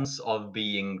sense of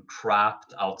being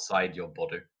trapped outside your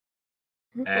body.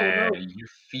 Oh, no. You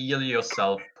feel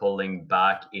yourself pulling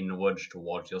back inwards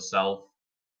towards yourself.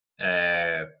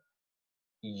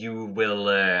 You will.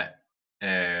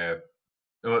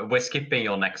 We're skipping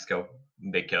your next go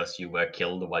because you were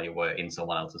killed while you were in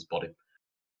someone else's body.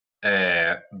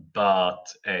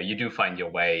 But you do find your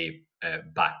way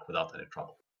back without any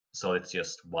trouble. So it's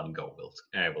just one go.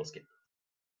 We'll skip.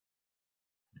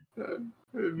 It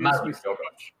amused me Madeline, so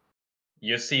much.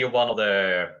 You see one of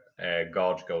the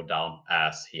guards go down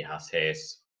as he has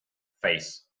his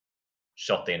face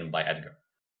shot in by Edgar.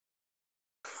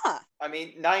 Huh? I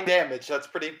mean, 9 damage. That's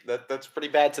pretty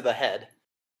bad to the head.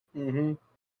 Mm-hmm.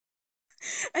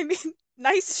 I mean,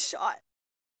 nice shot.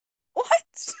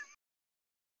 What?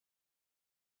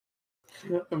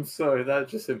 I'm sorry, that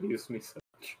just amused me so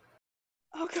much.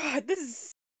 Oh God, this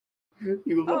is.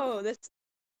 You look. Oh, this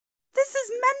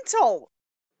is mental.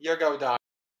 Your go, Doc.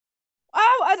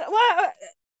 Oh, I don't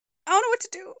know what to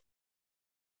do.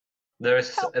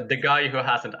 There's Help. the guy who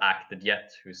hasn't acted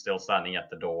yet, who's still standing at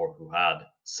the door, who had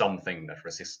something that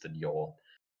resisted your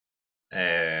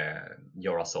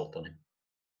assault on him.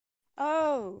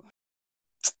 Oh.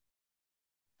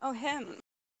 Oh, him.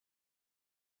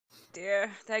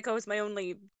 Dear, there goes my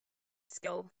only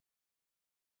skill.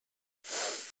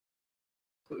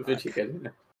 What did you get in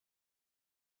there?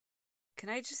 Can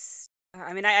I just?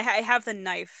 I mean, I have the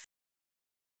knife.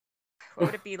 What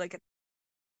would it be like?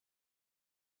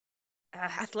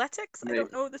 Athletics? I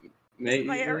don't know. This isn't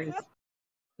my area.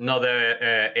 No,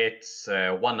 it's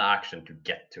one action to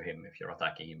get to him if you're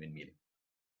attacking him in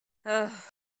melee.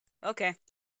 Okay,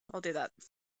 I'll do that.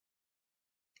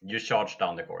 You charge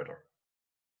down the corridor.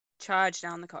 Charge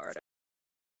down the corridor.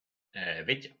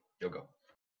 Vitya, you go.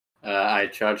 I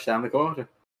charged down the corridor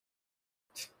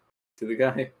to the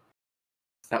guy.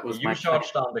 That was my You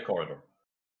charge down the corridor.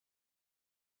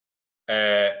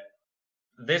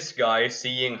 This guy,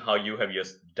 seeing how you have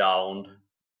just downed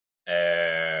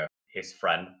his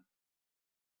friend,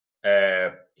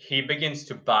 he begins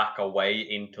to back away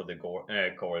into the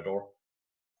corridor,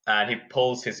 and he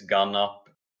pulls his gun up,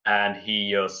 and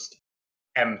he just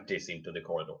empties into the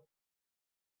corridor.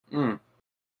 Mm.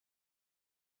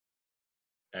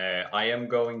 I am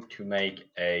going to make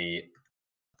a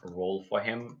roll for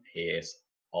him. He is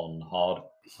on hard.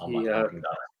 I'm not counting that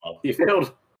as well. He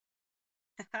failed.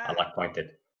 I like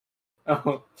pointed.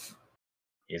 Oh,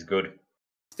 He's good.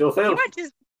 still You failed. might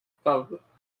just Oh,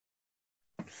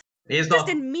 He's just not.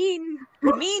 in mean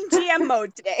GM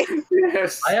mode today.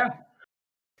 yes. I am.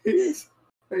 He is.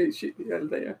 Hey, shit, yeah,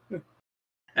 there.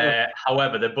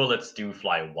 However, the bullets do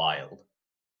fly wild.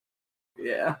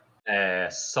 Yeah.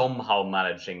 Somehow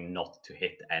managing not to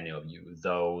hit any of you,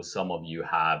 though some of you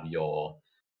have your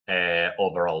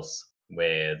overalls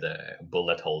with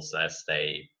bullet holes as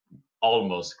they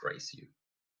almost graze you.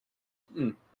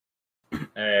 Mm.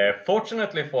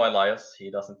 Fortunately for Elias, he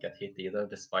doesn't get hit either,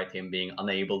 despite him being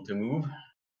unable to move.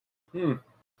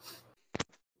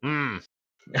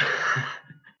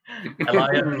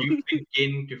 Elias, you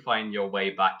begin to find your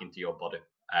way back into your body,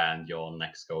 and your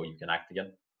next go you can act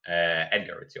again.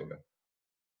 Edgar, it's your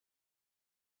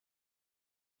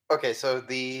go. Okay, so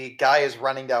the guy is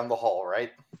running down the hall,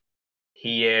 right?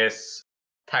 He is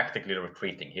tactically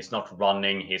retreating. He's not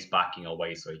running, he's backing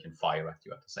away so he can fire at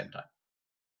you at the same time.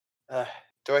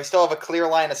 Do I still have a clear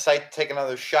line of sight to take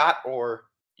another shot, or...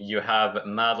 You have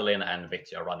Madeline and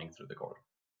Vitya running through the corridor.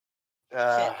 Shit.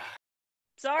 Of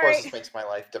Sorry. course, this makes my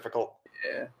life difficult.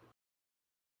 Yeah.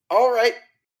 Alright.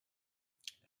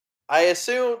 I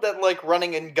assume that, like,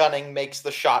 running and gunning makes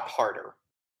the shot harder.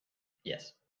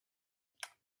 Yes.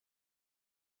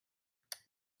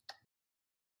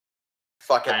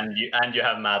 Fuck it. And you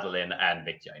have Madeline and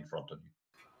Vitya in front of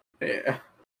you. Yeah.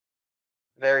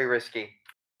 Very risky.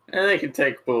 And they can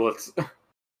take bullets.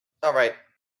 Alright.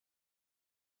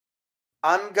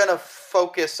 I'm gonna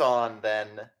focus on, then,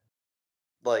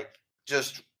 like,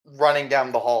 just running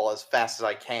down the hall as fast as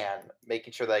I can,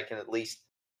 making sure that I can at least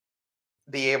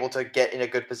be able to get in a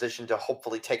good position to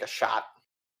hopefully take a shot.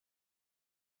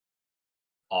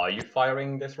 Are you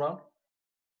firing this round?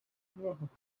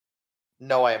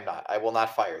 No, I am not. I will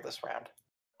not fire this round.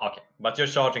 Okay, but you're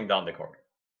charging down the corridor.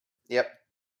 Yep.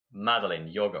 Madeline,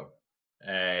 your go.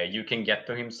 You can get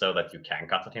to him so that you can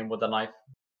cut at him with a knife,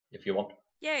 if you want.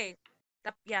 Yay.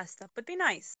 Yes, that would be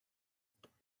nice.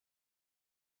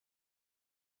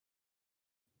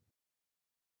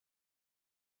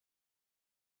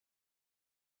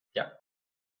 Yeah.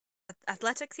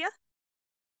 Athletics, yeah?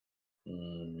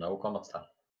 No combat style.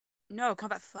 No,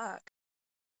 combat, fuck.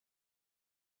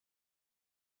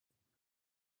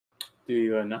 Do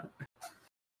you or not?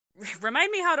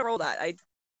 Remind me how to roll that. Like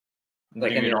do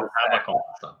any you not other have a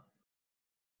combat style?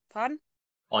 Pardon?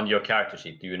 On your character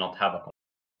sheet, do you not have a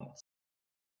combat style?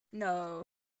 No.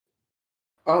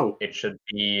 Oh. It should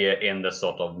be in the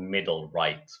sort of middle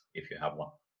right, if you have one.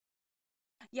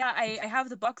 Yeah, I have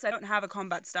the box. I don't have a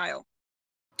combat style.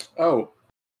 Oh.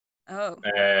 Oh.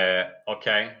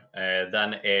 Okay.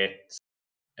 Then it's...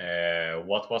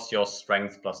 what was your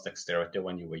strength plus dexterity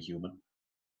when you were human?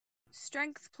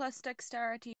 Strength plus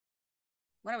dexterity.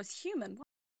 When I was human. What?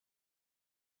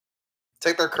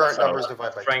 Take their current So, numbers,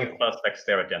 divide by 2. Strength plus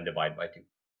dexterity and divide by 2.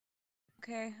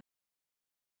 Okay.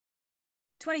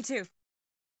 22.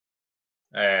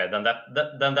 Then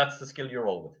that's the skill you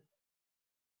roll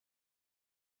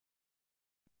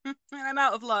with. I'm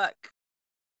out of luck.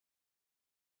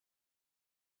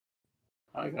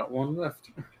 I got one left.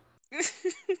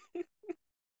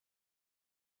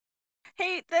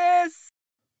 Hate this.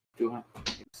 Do I?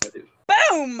 Yes, I do.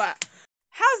 Boom!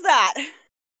 How's that?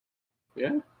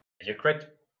 Yeah. You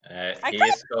crit. I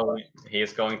He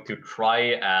is going to try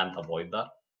and avoid that.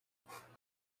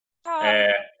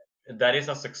 Oh. That is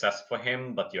a success for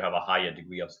him, but you have a higher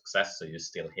degree of success, so you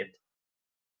still hit.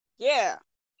 Yeah.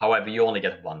 However, you only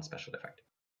get one special effect.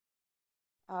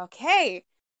 Okay.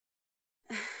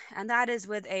 And that is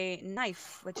with a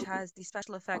knife, which has the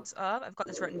special effects of... I've got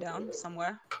this written down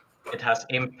somewhere. It has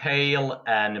impale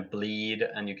and bleed,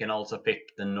 and you can also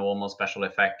pick the normal special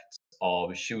effects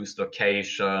of choose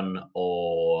location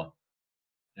or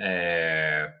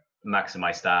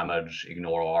maximize damage,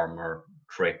 ignore armor,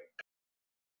 trip,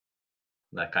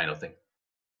 that kind of thing.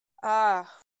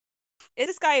 Is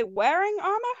this guy wearing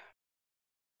armor?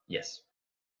 Yes.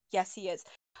 Yes, he is.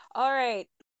 All right.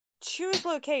 Choose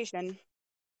location.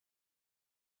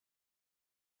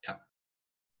 Yeah.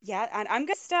 Yeah, and I'm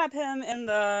gonna stab him in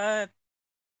the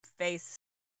face.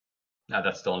 Now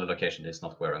that's the only location he's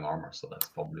not wearing armor, so that's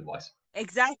probably wise.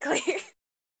 Exactly.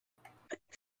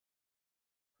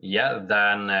 Yeah,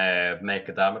 then make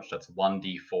a damage. That's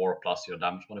 1d4 plus your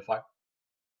damage modifier.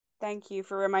 Thank you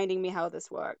for reminding me how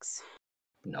this works.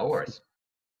 No worries.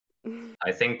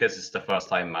 I think this is the first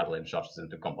time Madeline charges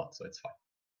into combat, so it's fine.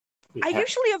 I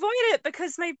usually avoid it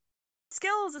because my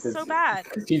skills are so bad.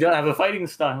 You don't have a fighting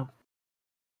style.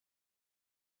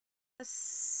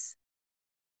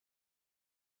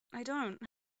 I don't.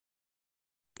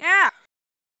 Yeah.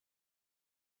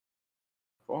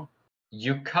 Cool.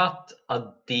 You cut a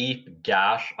deep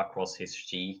gash across his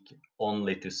cheek,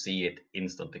 only to see it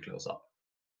instantly close up.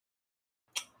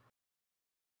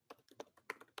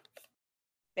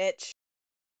 Bitch.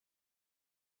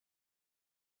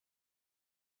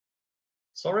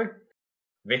 Sorry?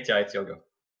 Vitya, it's your go.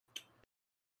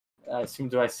 I assume,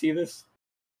 do I see this?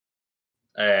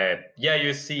 Yeah,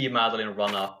 you see Madeline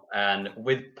run up, and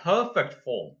with perfect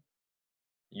form,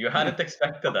 you hadn't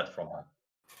expected that from her.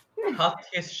 Cut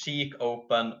his cheek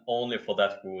open, only for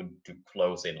that wound to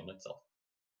close in on itself.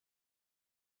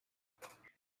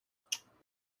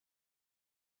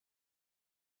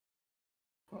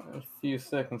 A few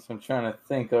seconds. I'm trying to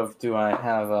think of. Do I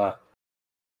have a?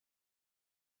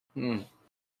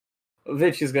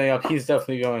 Vitch is going up. He's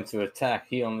definitely going to attack.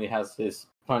 He only has his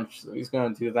punch, so he's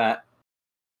gonna do that.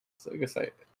 So I guess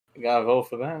I gotta roll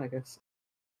for that, I guess.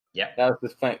 Yeah. That was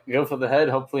his plan. Go for the head,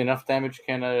 hopefully enough damage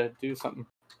can do something.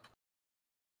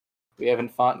 We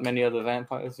haven't fought many other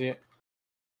vampires yet.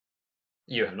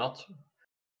 You have not.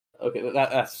 Okay,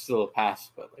 that's still a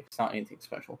pass, but like it's not anything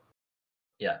special.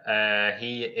 Yeah,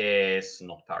 he is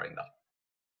not parrying that.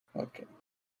 Okay.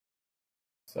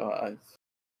 So I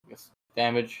guess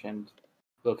damage and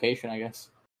location, I guess.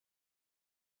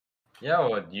 Yeah,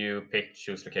 well, you picked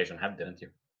choose location head, didn't you?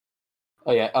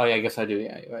 Oh yeah, I guess I do.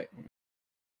 Yeah, you're right.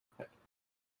 Okay.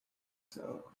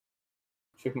 So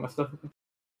check my stuff.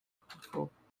 That's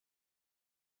cool.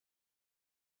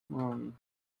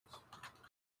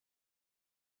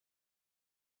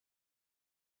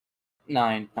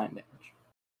 9 damage.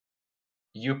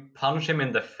 You punch him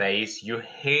in the face. You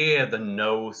hear the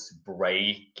nose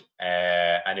break,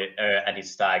 and he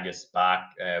staggers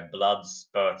back. Blood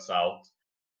spurts out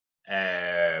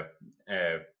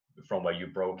from where you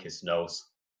broke his nose.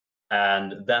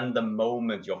 And then the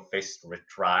moment your fist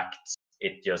retracts,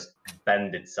 it just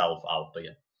bends itself out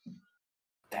again.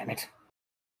 Damn it.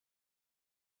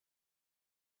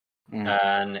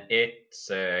 And it's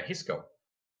his go.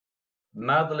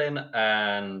 Madeline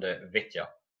and Vitya.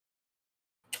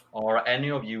 Are any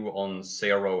of you on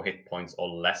 0 hit points or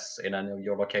less in any of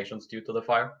your locations due to the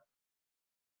fire?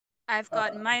 I've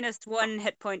got -1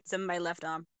 hit points in my left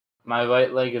arm. My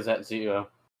right leg is at 0.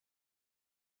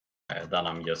 Then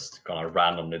I'm just gonna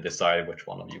randomly decide which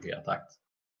one of you he attacked.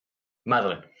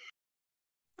 Madeline.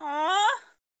 Aww.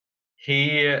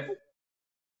 He,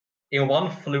 in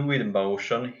one fluid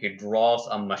motion, he draws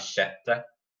a machete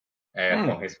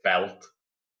from his belt,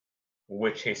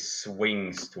 which he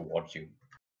swings towards you.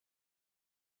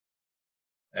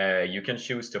 You can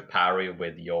choose to parry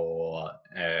with your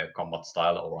combat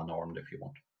style or unarmed if you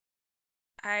want.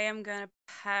 I am gonna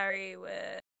parry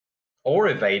with. Or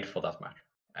evade for that matter.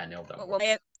 Any of them.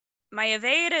 Well, my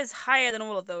evade is higher than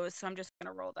all of those, so I'm just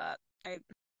gonna roll that.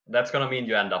 That's gonna mean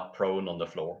you end up prone on the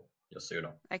floor, just so you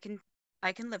know. I can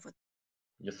live with.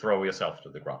 You throw yourself to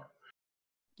the ground.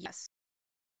 Yes.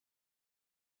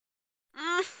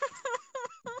 I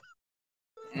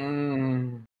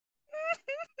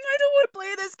don't want to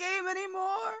play this game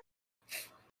anymore.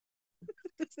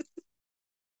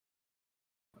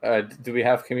 Do we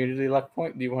have community luck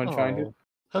point? Do you want to try and do?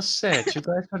 How sad! You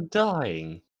guys are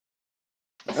dying.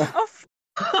 Oh,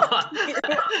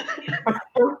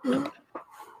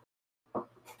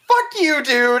 Fuck you,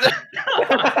 dude!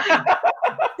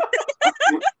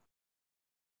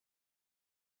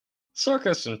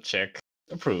 Sarcasm check.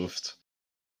 Approved.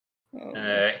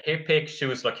 He picks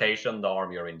choose location, the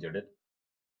arm you're injured in.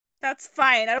 that's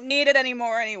fine. I don't need it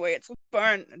anymore anyway. It's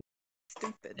burnt.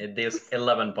 Stupid. It deals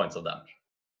 11 points of damage.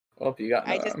 Oh, you got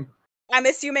no I just- arm. I'm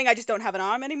assuming I just don't have an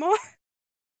arm anymore.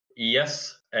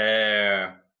 Yes,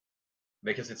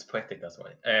 because it's poetic, that's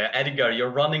why. Edgar, you're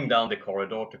running down the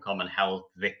corridor to come and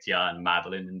help Vitya and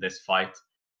Madeline in this fight.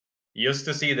 Just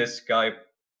to see this guy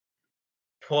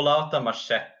pull out a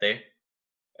machete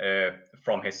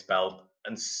from his belt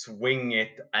and swing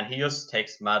it, and he just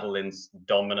takes Madeline's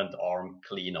dominant arm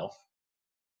clean off.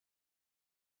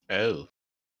 Oh.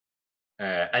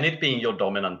 And it being your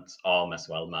dominant arm as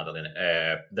well, Madeline,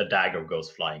 the dagger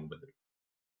goes flying with it.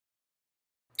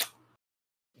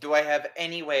 Do I have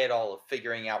any way at all of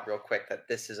figuring out real quick that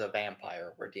this is a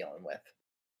vampire we're dealing with?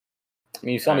 I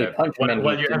mean, you saw me punch him and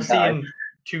well, he you have didn't die. seen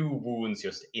 2 wounds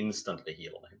just instantly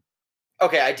heal on him.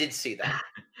 Okay, I did see that.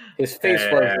 His face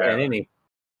was an innie.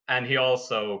 And he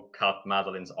also cut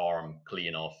Madeline's arm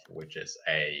clean off, which is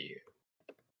a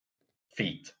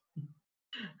feat.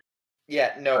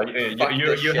 Yeah, no.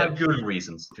 You have good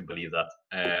reasons to believe that.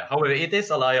 However, it is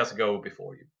Elias' go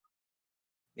before you.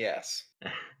 Yes.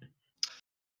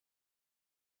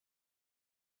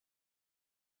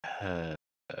 I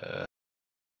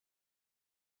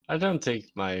don't think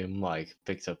my mic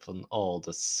picked up on all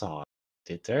the sound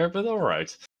it did there, but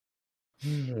alright.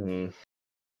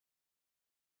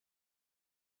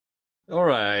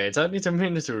 Alright, I need a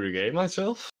minute to regain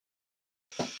myself.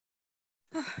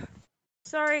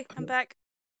 Sorry, I'm back.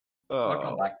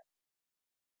 Welcome back.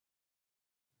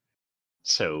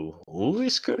 So, who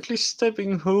is currently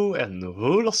stabbing who, and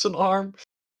who lost an arm?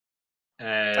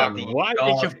 Why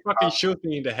did you fucking shoot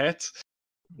me in the head?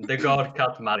 The guard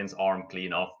cut Madeline's arm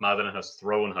clean off. Madeline has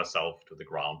thrown herself to the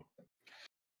ground.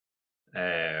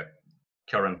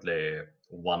 Currently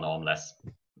 1 arm less.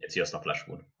 It's just a flesh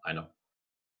wound, I know.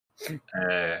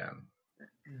 Yeah,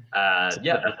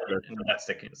 that's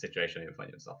the situation you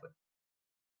find yourself in.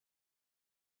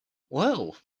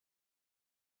 Well,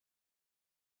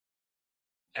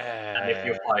 And if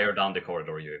you fire down the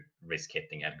corridor, you risk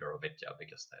hitting Edgar a bit, yeah,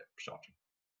 because they're charging.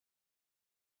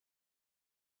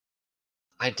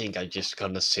 I think I'm just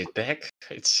gonna sit back.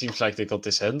 It seems like they got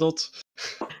this handled.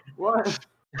 What?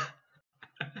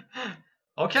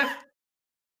 Okay.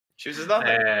 Chooses nothing.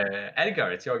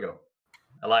 Edgar, it's your go.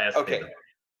 Elias Okay. did.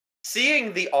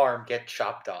 Seeing the arm get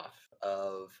chopped off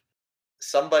of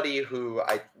somebody who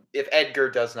if Edgar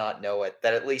does not know it,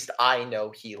 that at least I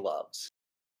know he loves.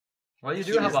 Well, you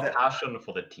do He have is a the- passion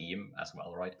for the team as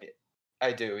well, right?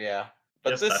 I do, yeah.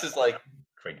 But Just this that is like,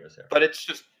 triggers here. but it's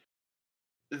just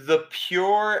the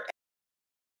pure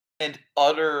and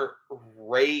utter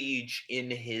rage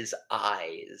in his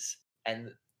eyes.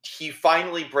 And he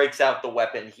finally breaks out the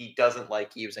weapon he doesn't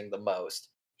like using the most.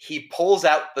 He pulls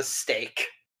out the stake,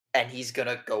 and he's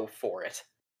gonna go for it.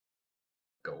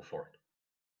 Go for it.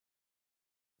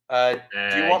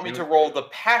 Do you want me to roll the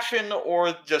passion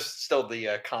or just still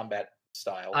the combat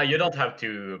style? You don't have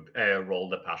to roll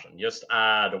the passion. Just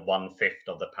add 1/5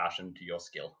 of the passion to your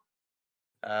skill.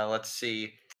 Let's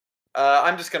see.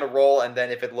 I'm just gonna roll, and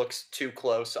then if it looks too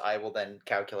close, I will then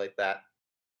calculate that.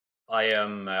 I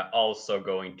am also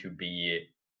going to be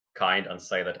kind and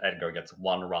say that Edgar gets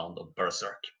 1 round of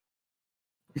Berserk.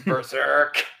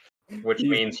 Berserk! Which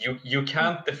means you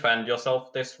can't defend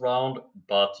yourself this round,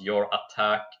 but your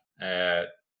attack,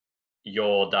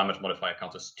 your damage modifier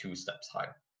counts as 2 steps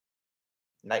higher.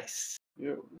 Nice.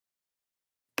 Yeah.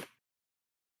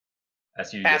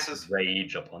 As you Passes. just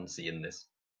rage upon seeing this.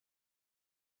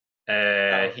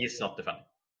 He's not defending.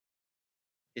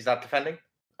 He's not defending?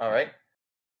 Alright.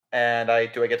 And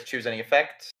do I get to choose any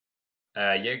effect?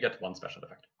 You get 1 special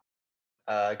effect.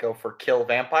 Go for kill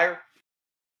vampire?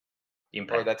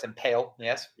 Impale. Or that's impale,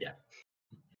 yes? Yeah.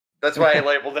 That's why I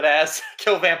labeled it as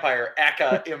kill vampire,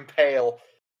 Aka impale.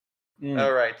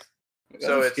 Alright.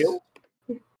 So it's skill?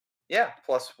 Yeah,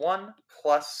 +1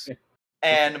 plus,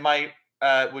 and my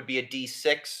would be a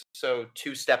D6. So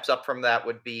 2 steps up from that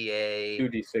would be a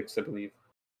 2d6, I believe.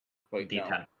 Wait,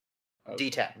 D10. No.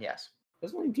 D10. Yes.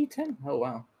 That's only d10. Oh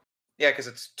wow. Yeah, because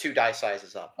it's 2 die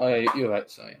sizes up. Oh yeah, you're right.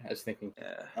 Sorry, I was thinking.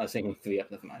 Yeah. I was thinking 3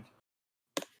 up. Never mind.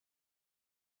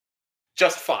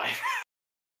 Just 5.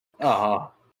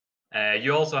 Ah.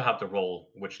 You also have to roll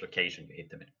which location you hit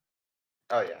them in.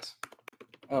 Oh yes.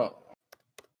 Oh.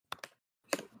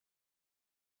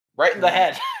 Right in the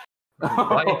head.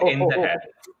 Right in the head.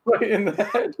 Right in the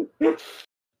head.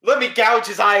 Let me gouge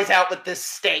his eyes out with this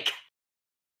stake.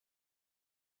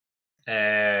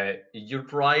 You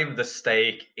drive the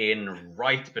stake in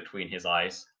right between his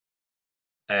eyes,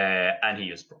 and he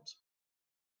just drops.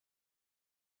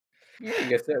 Yeah, I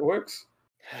guess that works.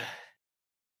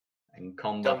 And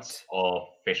combat's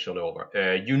officially over.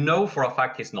 You know for a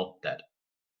fact he's not dead.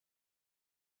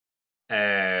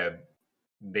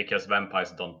 Because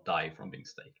vampires don't die from being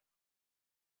staked.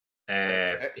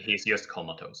 He's just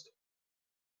comatose.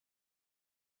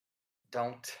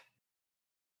 Don't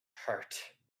hurt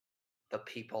the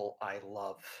people I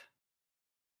love.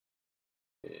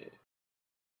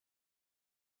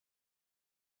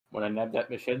 When I nab that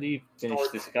machete, finish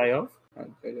this guy off.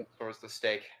 Towards the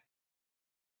stake.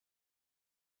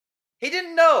 He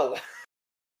didn't know.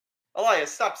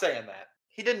 Elias, stop saying that.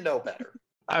 He didn't know better.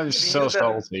 I'm He so knew better.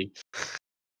 salty.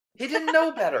 He didn't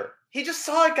know better. He just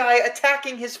saw a guy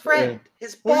attacking his friend,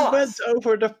 his We boss. went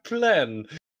over the plan.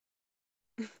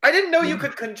 I didn't know you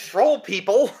could control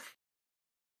people.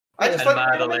 I just And thought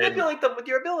you could Madeline- manipulate them with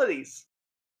your abilities.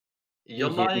 You're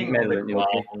You lying on the meddling,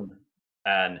 okay. ground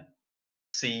and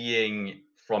seeing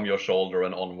from your shoulder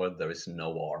and onward there is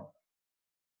no arm.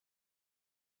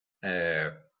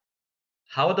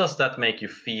 How does that make you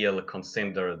feel,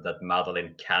 consider that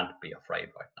Madeline can't be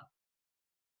afraid right now?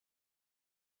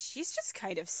 She's just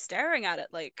kind of staring at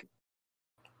it like,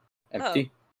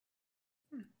 Empty.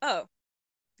 oh.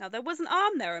 Now, there was an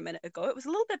arm there a minute ago. It was a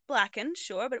little bit blackened,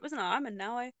 sure, but it was an arm, and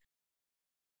now I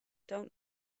don't...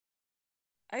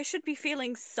 I should be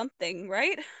feeling something,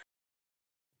 right?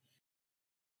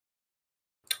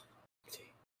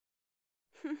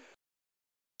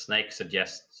 Snake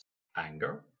suggests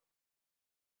anger.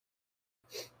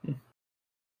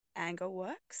 Anger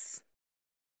works.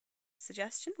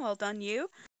 Suggestion, well done, you.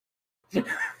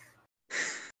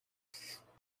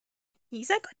 He's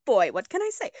a good boy, what can I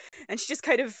say? And she just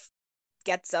kind of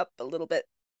gets up a little bit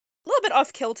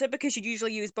off kilter, because you'd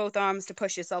usually use both arms to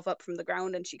push yourself up from the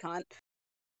ground, and she can't.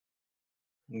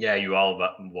 Yeah, you all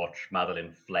watch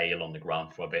Madeline flail on the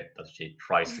ground for a bit as she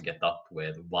tries to get up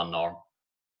with one arm.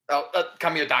 Oh,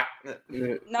 come here, Doc.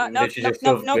 No, She just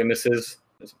still grimaces.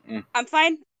 I'm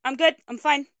fine. I'm good. I'm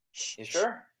fine. Shh. You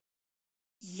sure?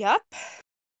 Yup.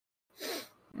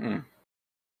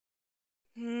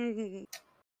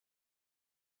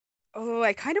 Oh,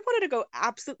 I kind of wanted to go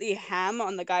absolutely ham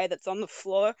on the guy that's on the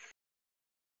floor.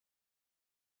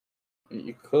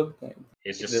 You could.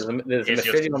 He's just There's a he's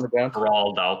machete just on the ground.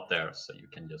 crawled out there, so you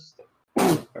can just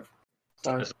Sorry. as Do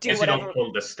long as you don't whatever.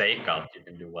 pull the stake out, you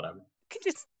can do whatever. I can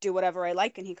just do whatever I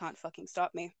like, and he can't fucking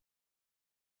stop me.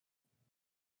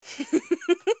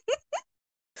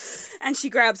 And she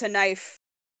grabs a knife,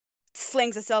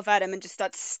 flings herself at him, and just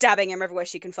starts stabbing him everywhere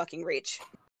she can fucking reach.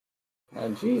 Oh,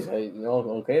 jeez.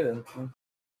 Okay then.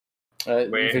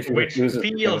 Which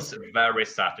feels very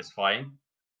satisfying.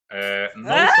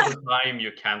 Most of the time,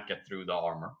 you can't get through the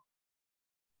armor.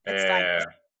 It's fine.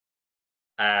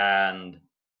 And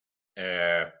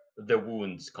the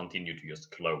wounds continue to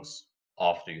just close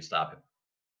after you stab him.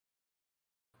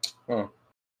 Oh.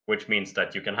 Which means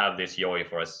that you can have this Yoi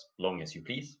for as long as you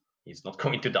please. He's not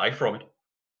going to die from it.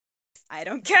 I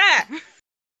don't care.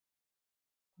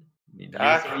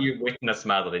 You witness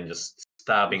Madeline just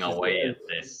stabbing away at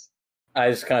this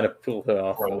I just kind of pull her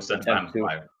off. frozen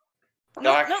vampire. No,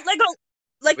 Doc, no, let go.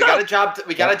 Let we go. got a job.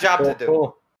 We got a job to do.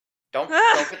 Pull. Don't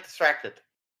get distracted.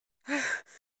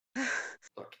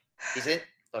 Look, he's in.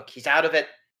 Look, he's out of it.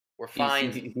 We're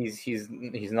fine.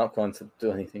 He's not going to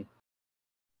do anything.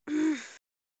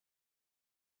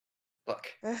 Look,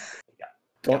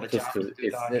 Don't a just job do to it. do,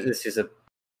 Doc. This is a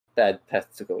bad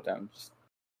path to go down.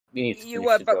 We need to You finish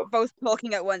were the job. both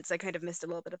talking at once. I kind of missed a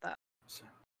little bit of that.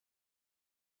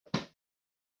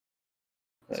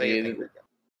 So you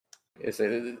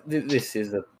think this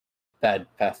is a bad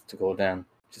path to go down.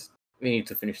 Just we need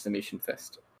to finish the mission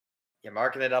first. you're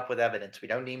marking it up with evidence. We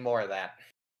don't need more of that.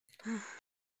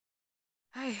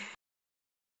 I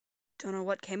don't know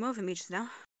what came over me just now.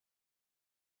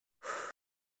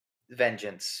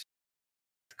 Vengeance,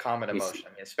 the common Yes. emotion. I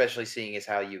mean, especially seeing as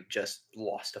how you just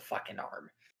lost a fucking arm.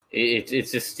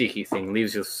 It's a sticky thing.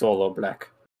 Leaves your soul all black.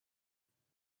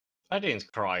 I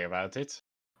didn't cry about it.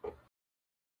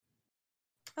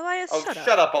 Elias, Oh, shut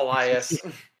up. up, Elias.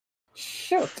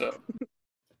 Shut up.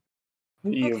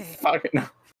 You Okay. fucking.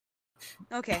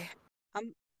 Okay.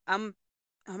 I'm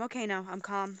okay now. I'm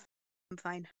calm. I'm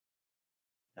fine.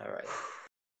 All right.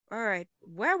 All right.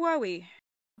 Where were we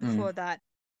before that?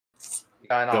 We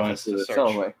got an Going office to to the search.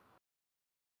 subway.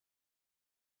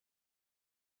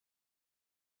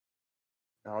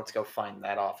 Now let's go find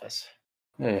that office.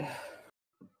 Yeah.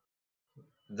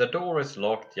 The door is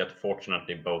locked, yet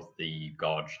fortunately both the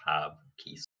guards have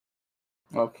keys.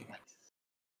 Okay.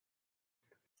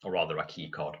 Or rather a key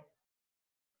card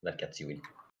that gets you in.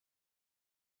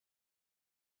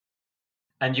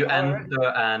 And you enter,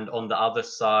 and on the other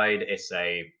side is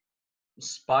a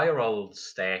spiral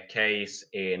staircase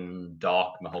in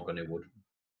dark mahogany wood.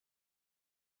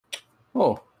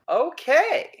 Oh,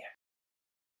 Okay.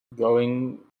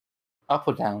 going up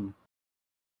or down?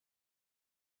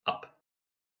 Up.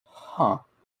 Huh.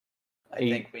 I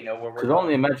think we know where we're Could going.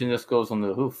 only imagine this goes on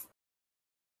the roof.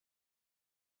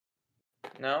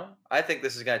 No, I think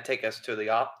this is going to take us to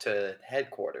to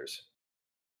headquarters.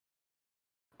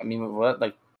 I mean, what?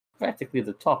 Like practically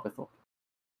the top, I thought.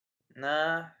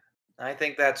 Nah, I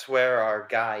think that's where our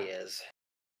guy is.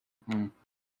 Hmm.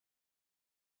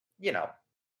 You know,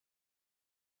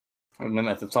 I mean,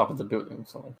 at the top of the building,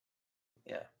 so. Like,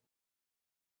 yeah.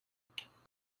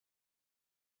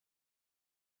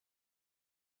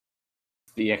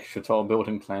 the extra tall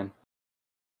building plan.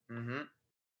 Mm-hmm.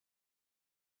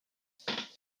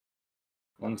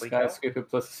 One We go. skyscraper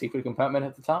plus a secret compartment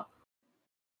at the top.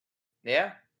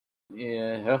 Yeah,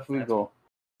 Yeah, up we That's- go.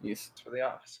 Yes. that's where the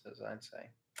office is, I'd say.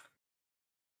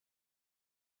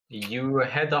 You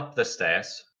head up the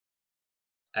stairs,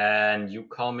 and you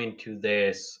come into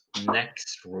this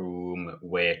next room,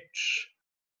 which,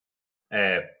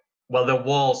 well, the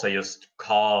walls are just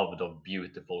carved of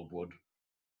beautiful wood.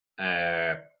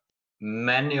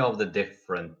 Many of the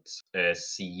different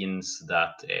scenes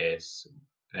that is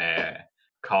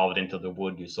carved into the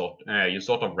wood, you sort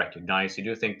of recognize. You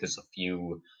do think there's a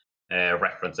few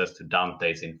references to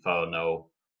Dante's Inferno.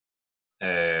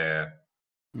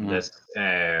 There's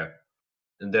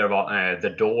there are the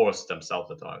doors themselves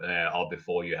that are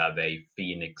before you have a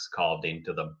phoenix carved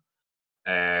into them.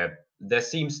 There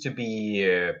seems to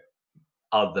be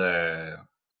other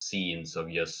scenes of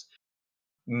just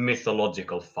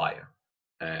mythological fire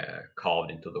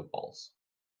carved into the walls.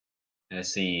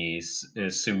 See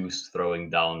Zeus throwing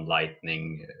down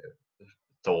lightning,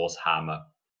 Thor's hammer.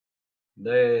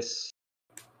 There's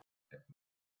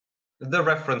the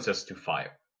references to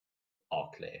fire are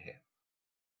clear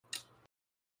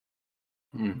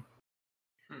here.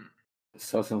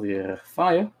 Certainly a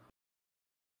fire.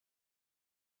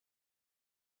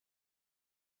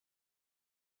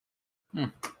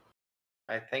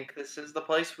 I think this is the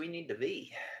place we need to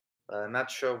be. I'm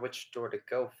not sure which door to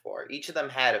go for. Each of them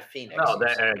had a phoenix. No,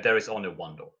 there is only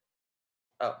one door.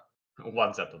 Oh.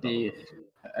 One set of double doors.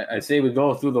 I say we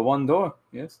go through the one door.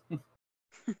 Yes.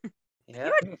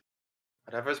 Yeah.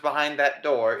 Whatever's behind that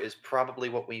door is probably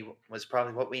what we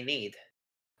need.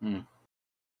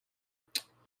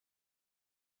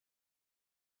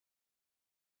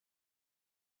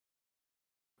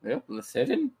 Yep, let's head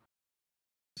in.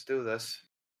 Let's do this.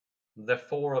 The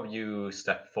four of you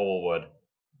step forward,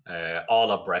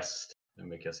 all abreast,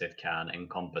 because it can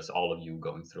encompass all of you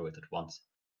going through it at once.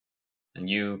 And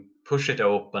you push it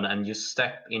open, and you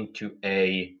step into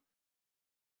a.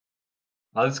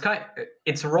 Well,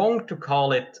 it's wrong to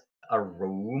call it a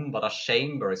room, but a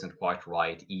chamber isn't quite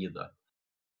right either.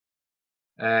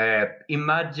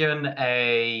 Imagine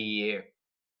a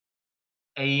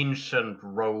ancient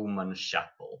Roman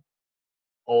chapel,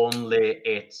 only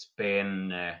it's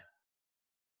been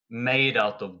made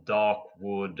out of dark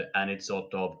wood, and it's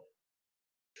sort of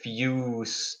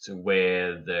fused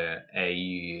with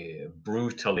a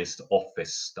brutalist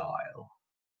office style.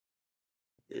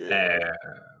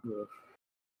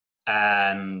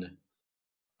 And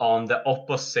on the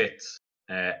opposite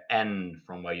end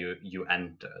from where you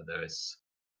enter, there's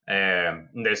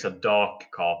a dark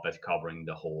carpet covering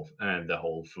the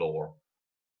whole floor.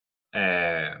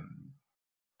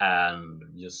 And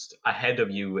just ahead of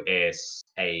you is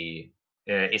a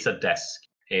desk.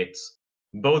 It's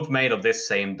both made of this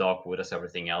same dark wood as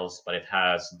everything else, but it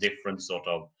has different sort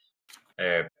of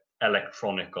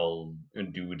electronical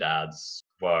doodads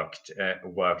worked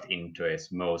into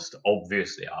it. Most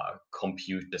obviously a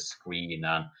computer screen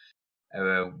and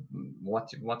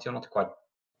what you're not quite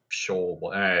sure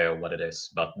what it is,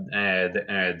 but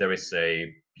there is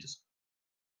a just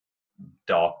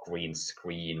dark green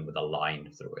screen with a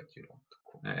line through it.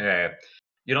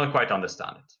 You don't quite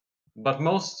understand it. But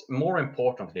more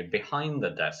importantly, behind the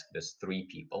desk, there's three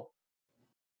people.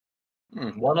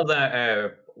 One of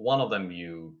them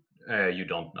you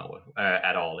don't know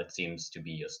at all. It seems to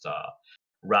be just a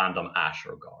random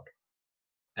Asher god.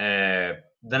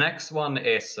 The next one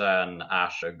is an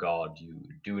Asher god you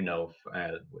do know,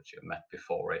 which you met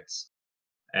before. It's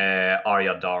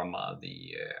Arya Dharma,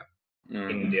 the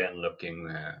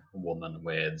Indian-looking woman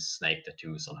with snake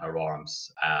tattoos on her arms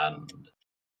and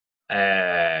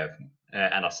a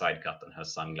side cut and her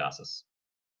sunglasses.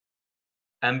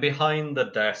 And behind the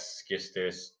desk is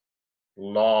this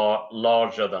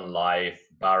larger-than-life,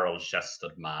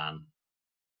 barrel-chested man,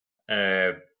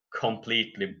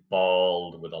 completely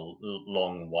bald with a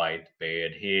long white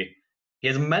beard. He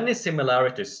has many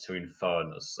similarities to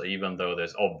Infernus, even though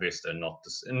there's obviously not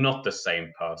the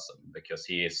same person, because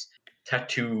he is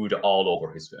tattooed all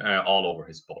over his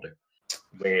body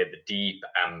with deep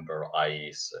amber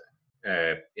eyes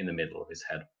in the middle of his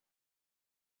head.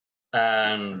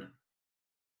 And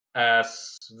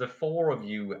as the four of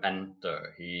you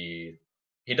enter, he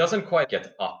doesn't quite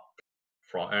get up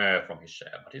from his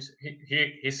chair, but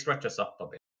he stretches up a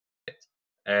bit,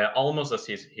 almost as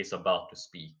he's about to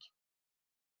speak.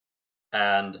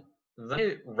 And then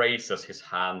he raises his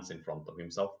hands in front of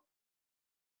himself,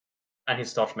 and he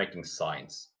starts making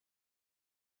signs.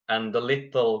 And the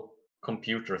little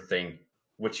computer thing,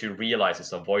 which you realize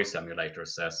is a voice emulator,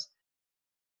 says,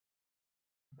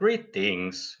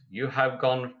 "Greetings, you have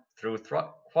gone through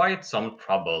quite some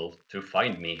trouble to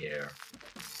find me here."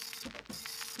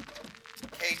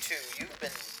 K2, you've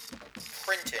been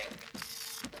printing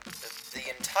the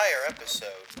entire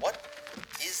episode. What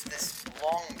is this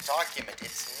long document?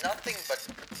 It's nothing but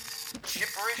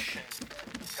gibberish and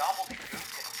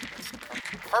gobbledygook. And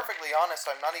I'm perfectly honest,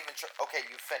 I'm not even sure. Okay,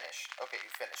 you finished.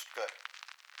 Good.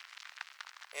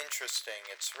 Interesting.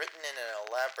 It's written in an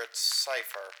elaborate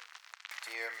cipher.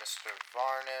 Dear Mr.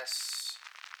 Varnus,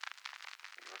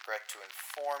 we regret to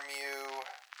inform you.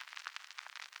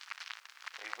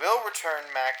 We will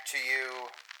return Mac to you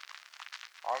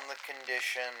on the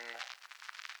condition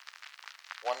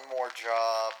one more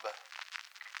job.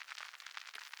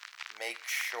 Make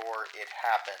sure it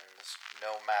happens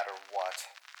no matter what.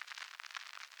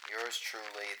 Yours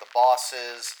truly, the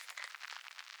bosses.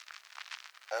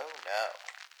 Oh no.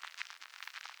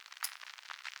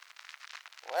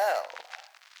 Well,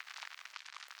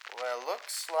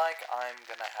 looks like I'm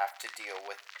gonna have to deal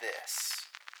with this.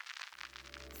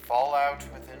 Fallout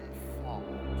with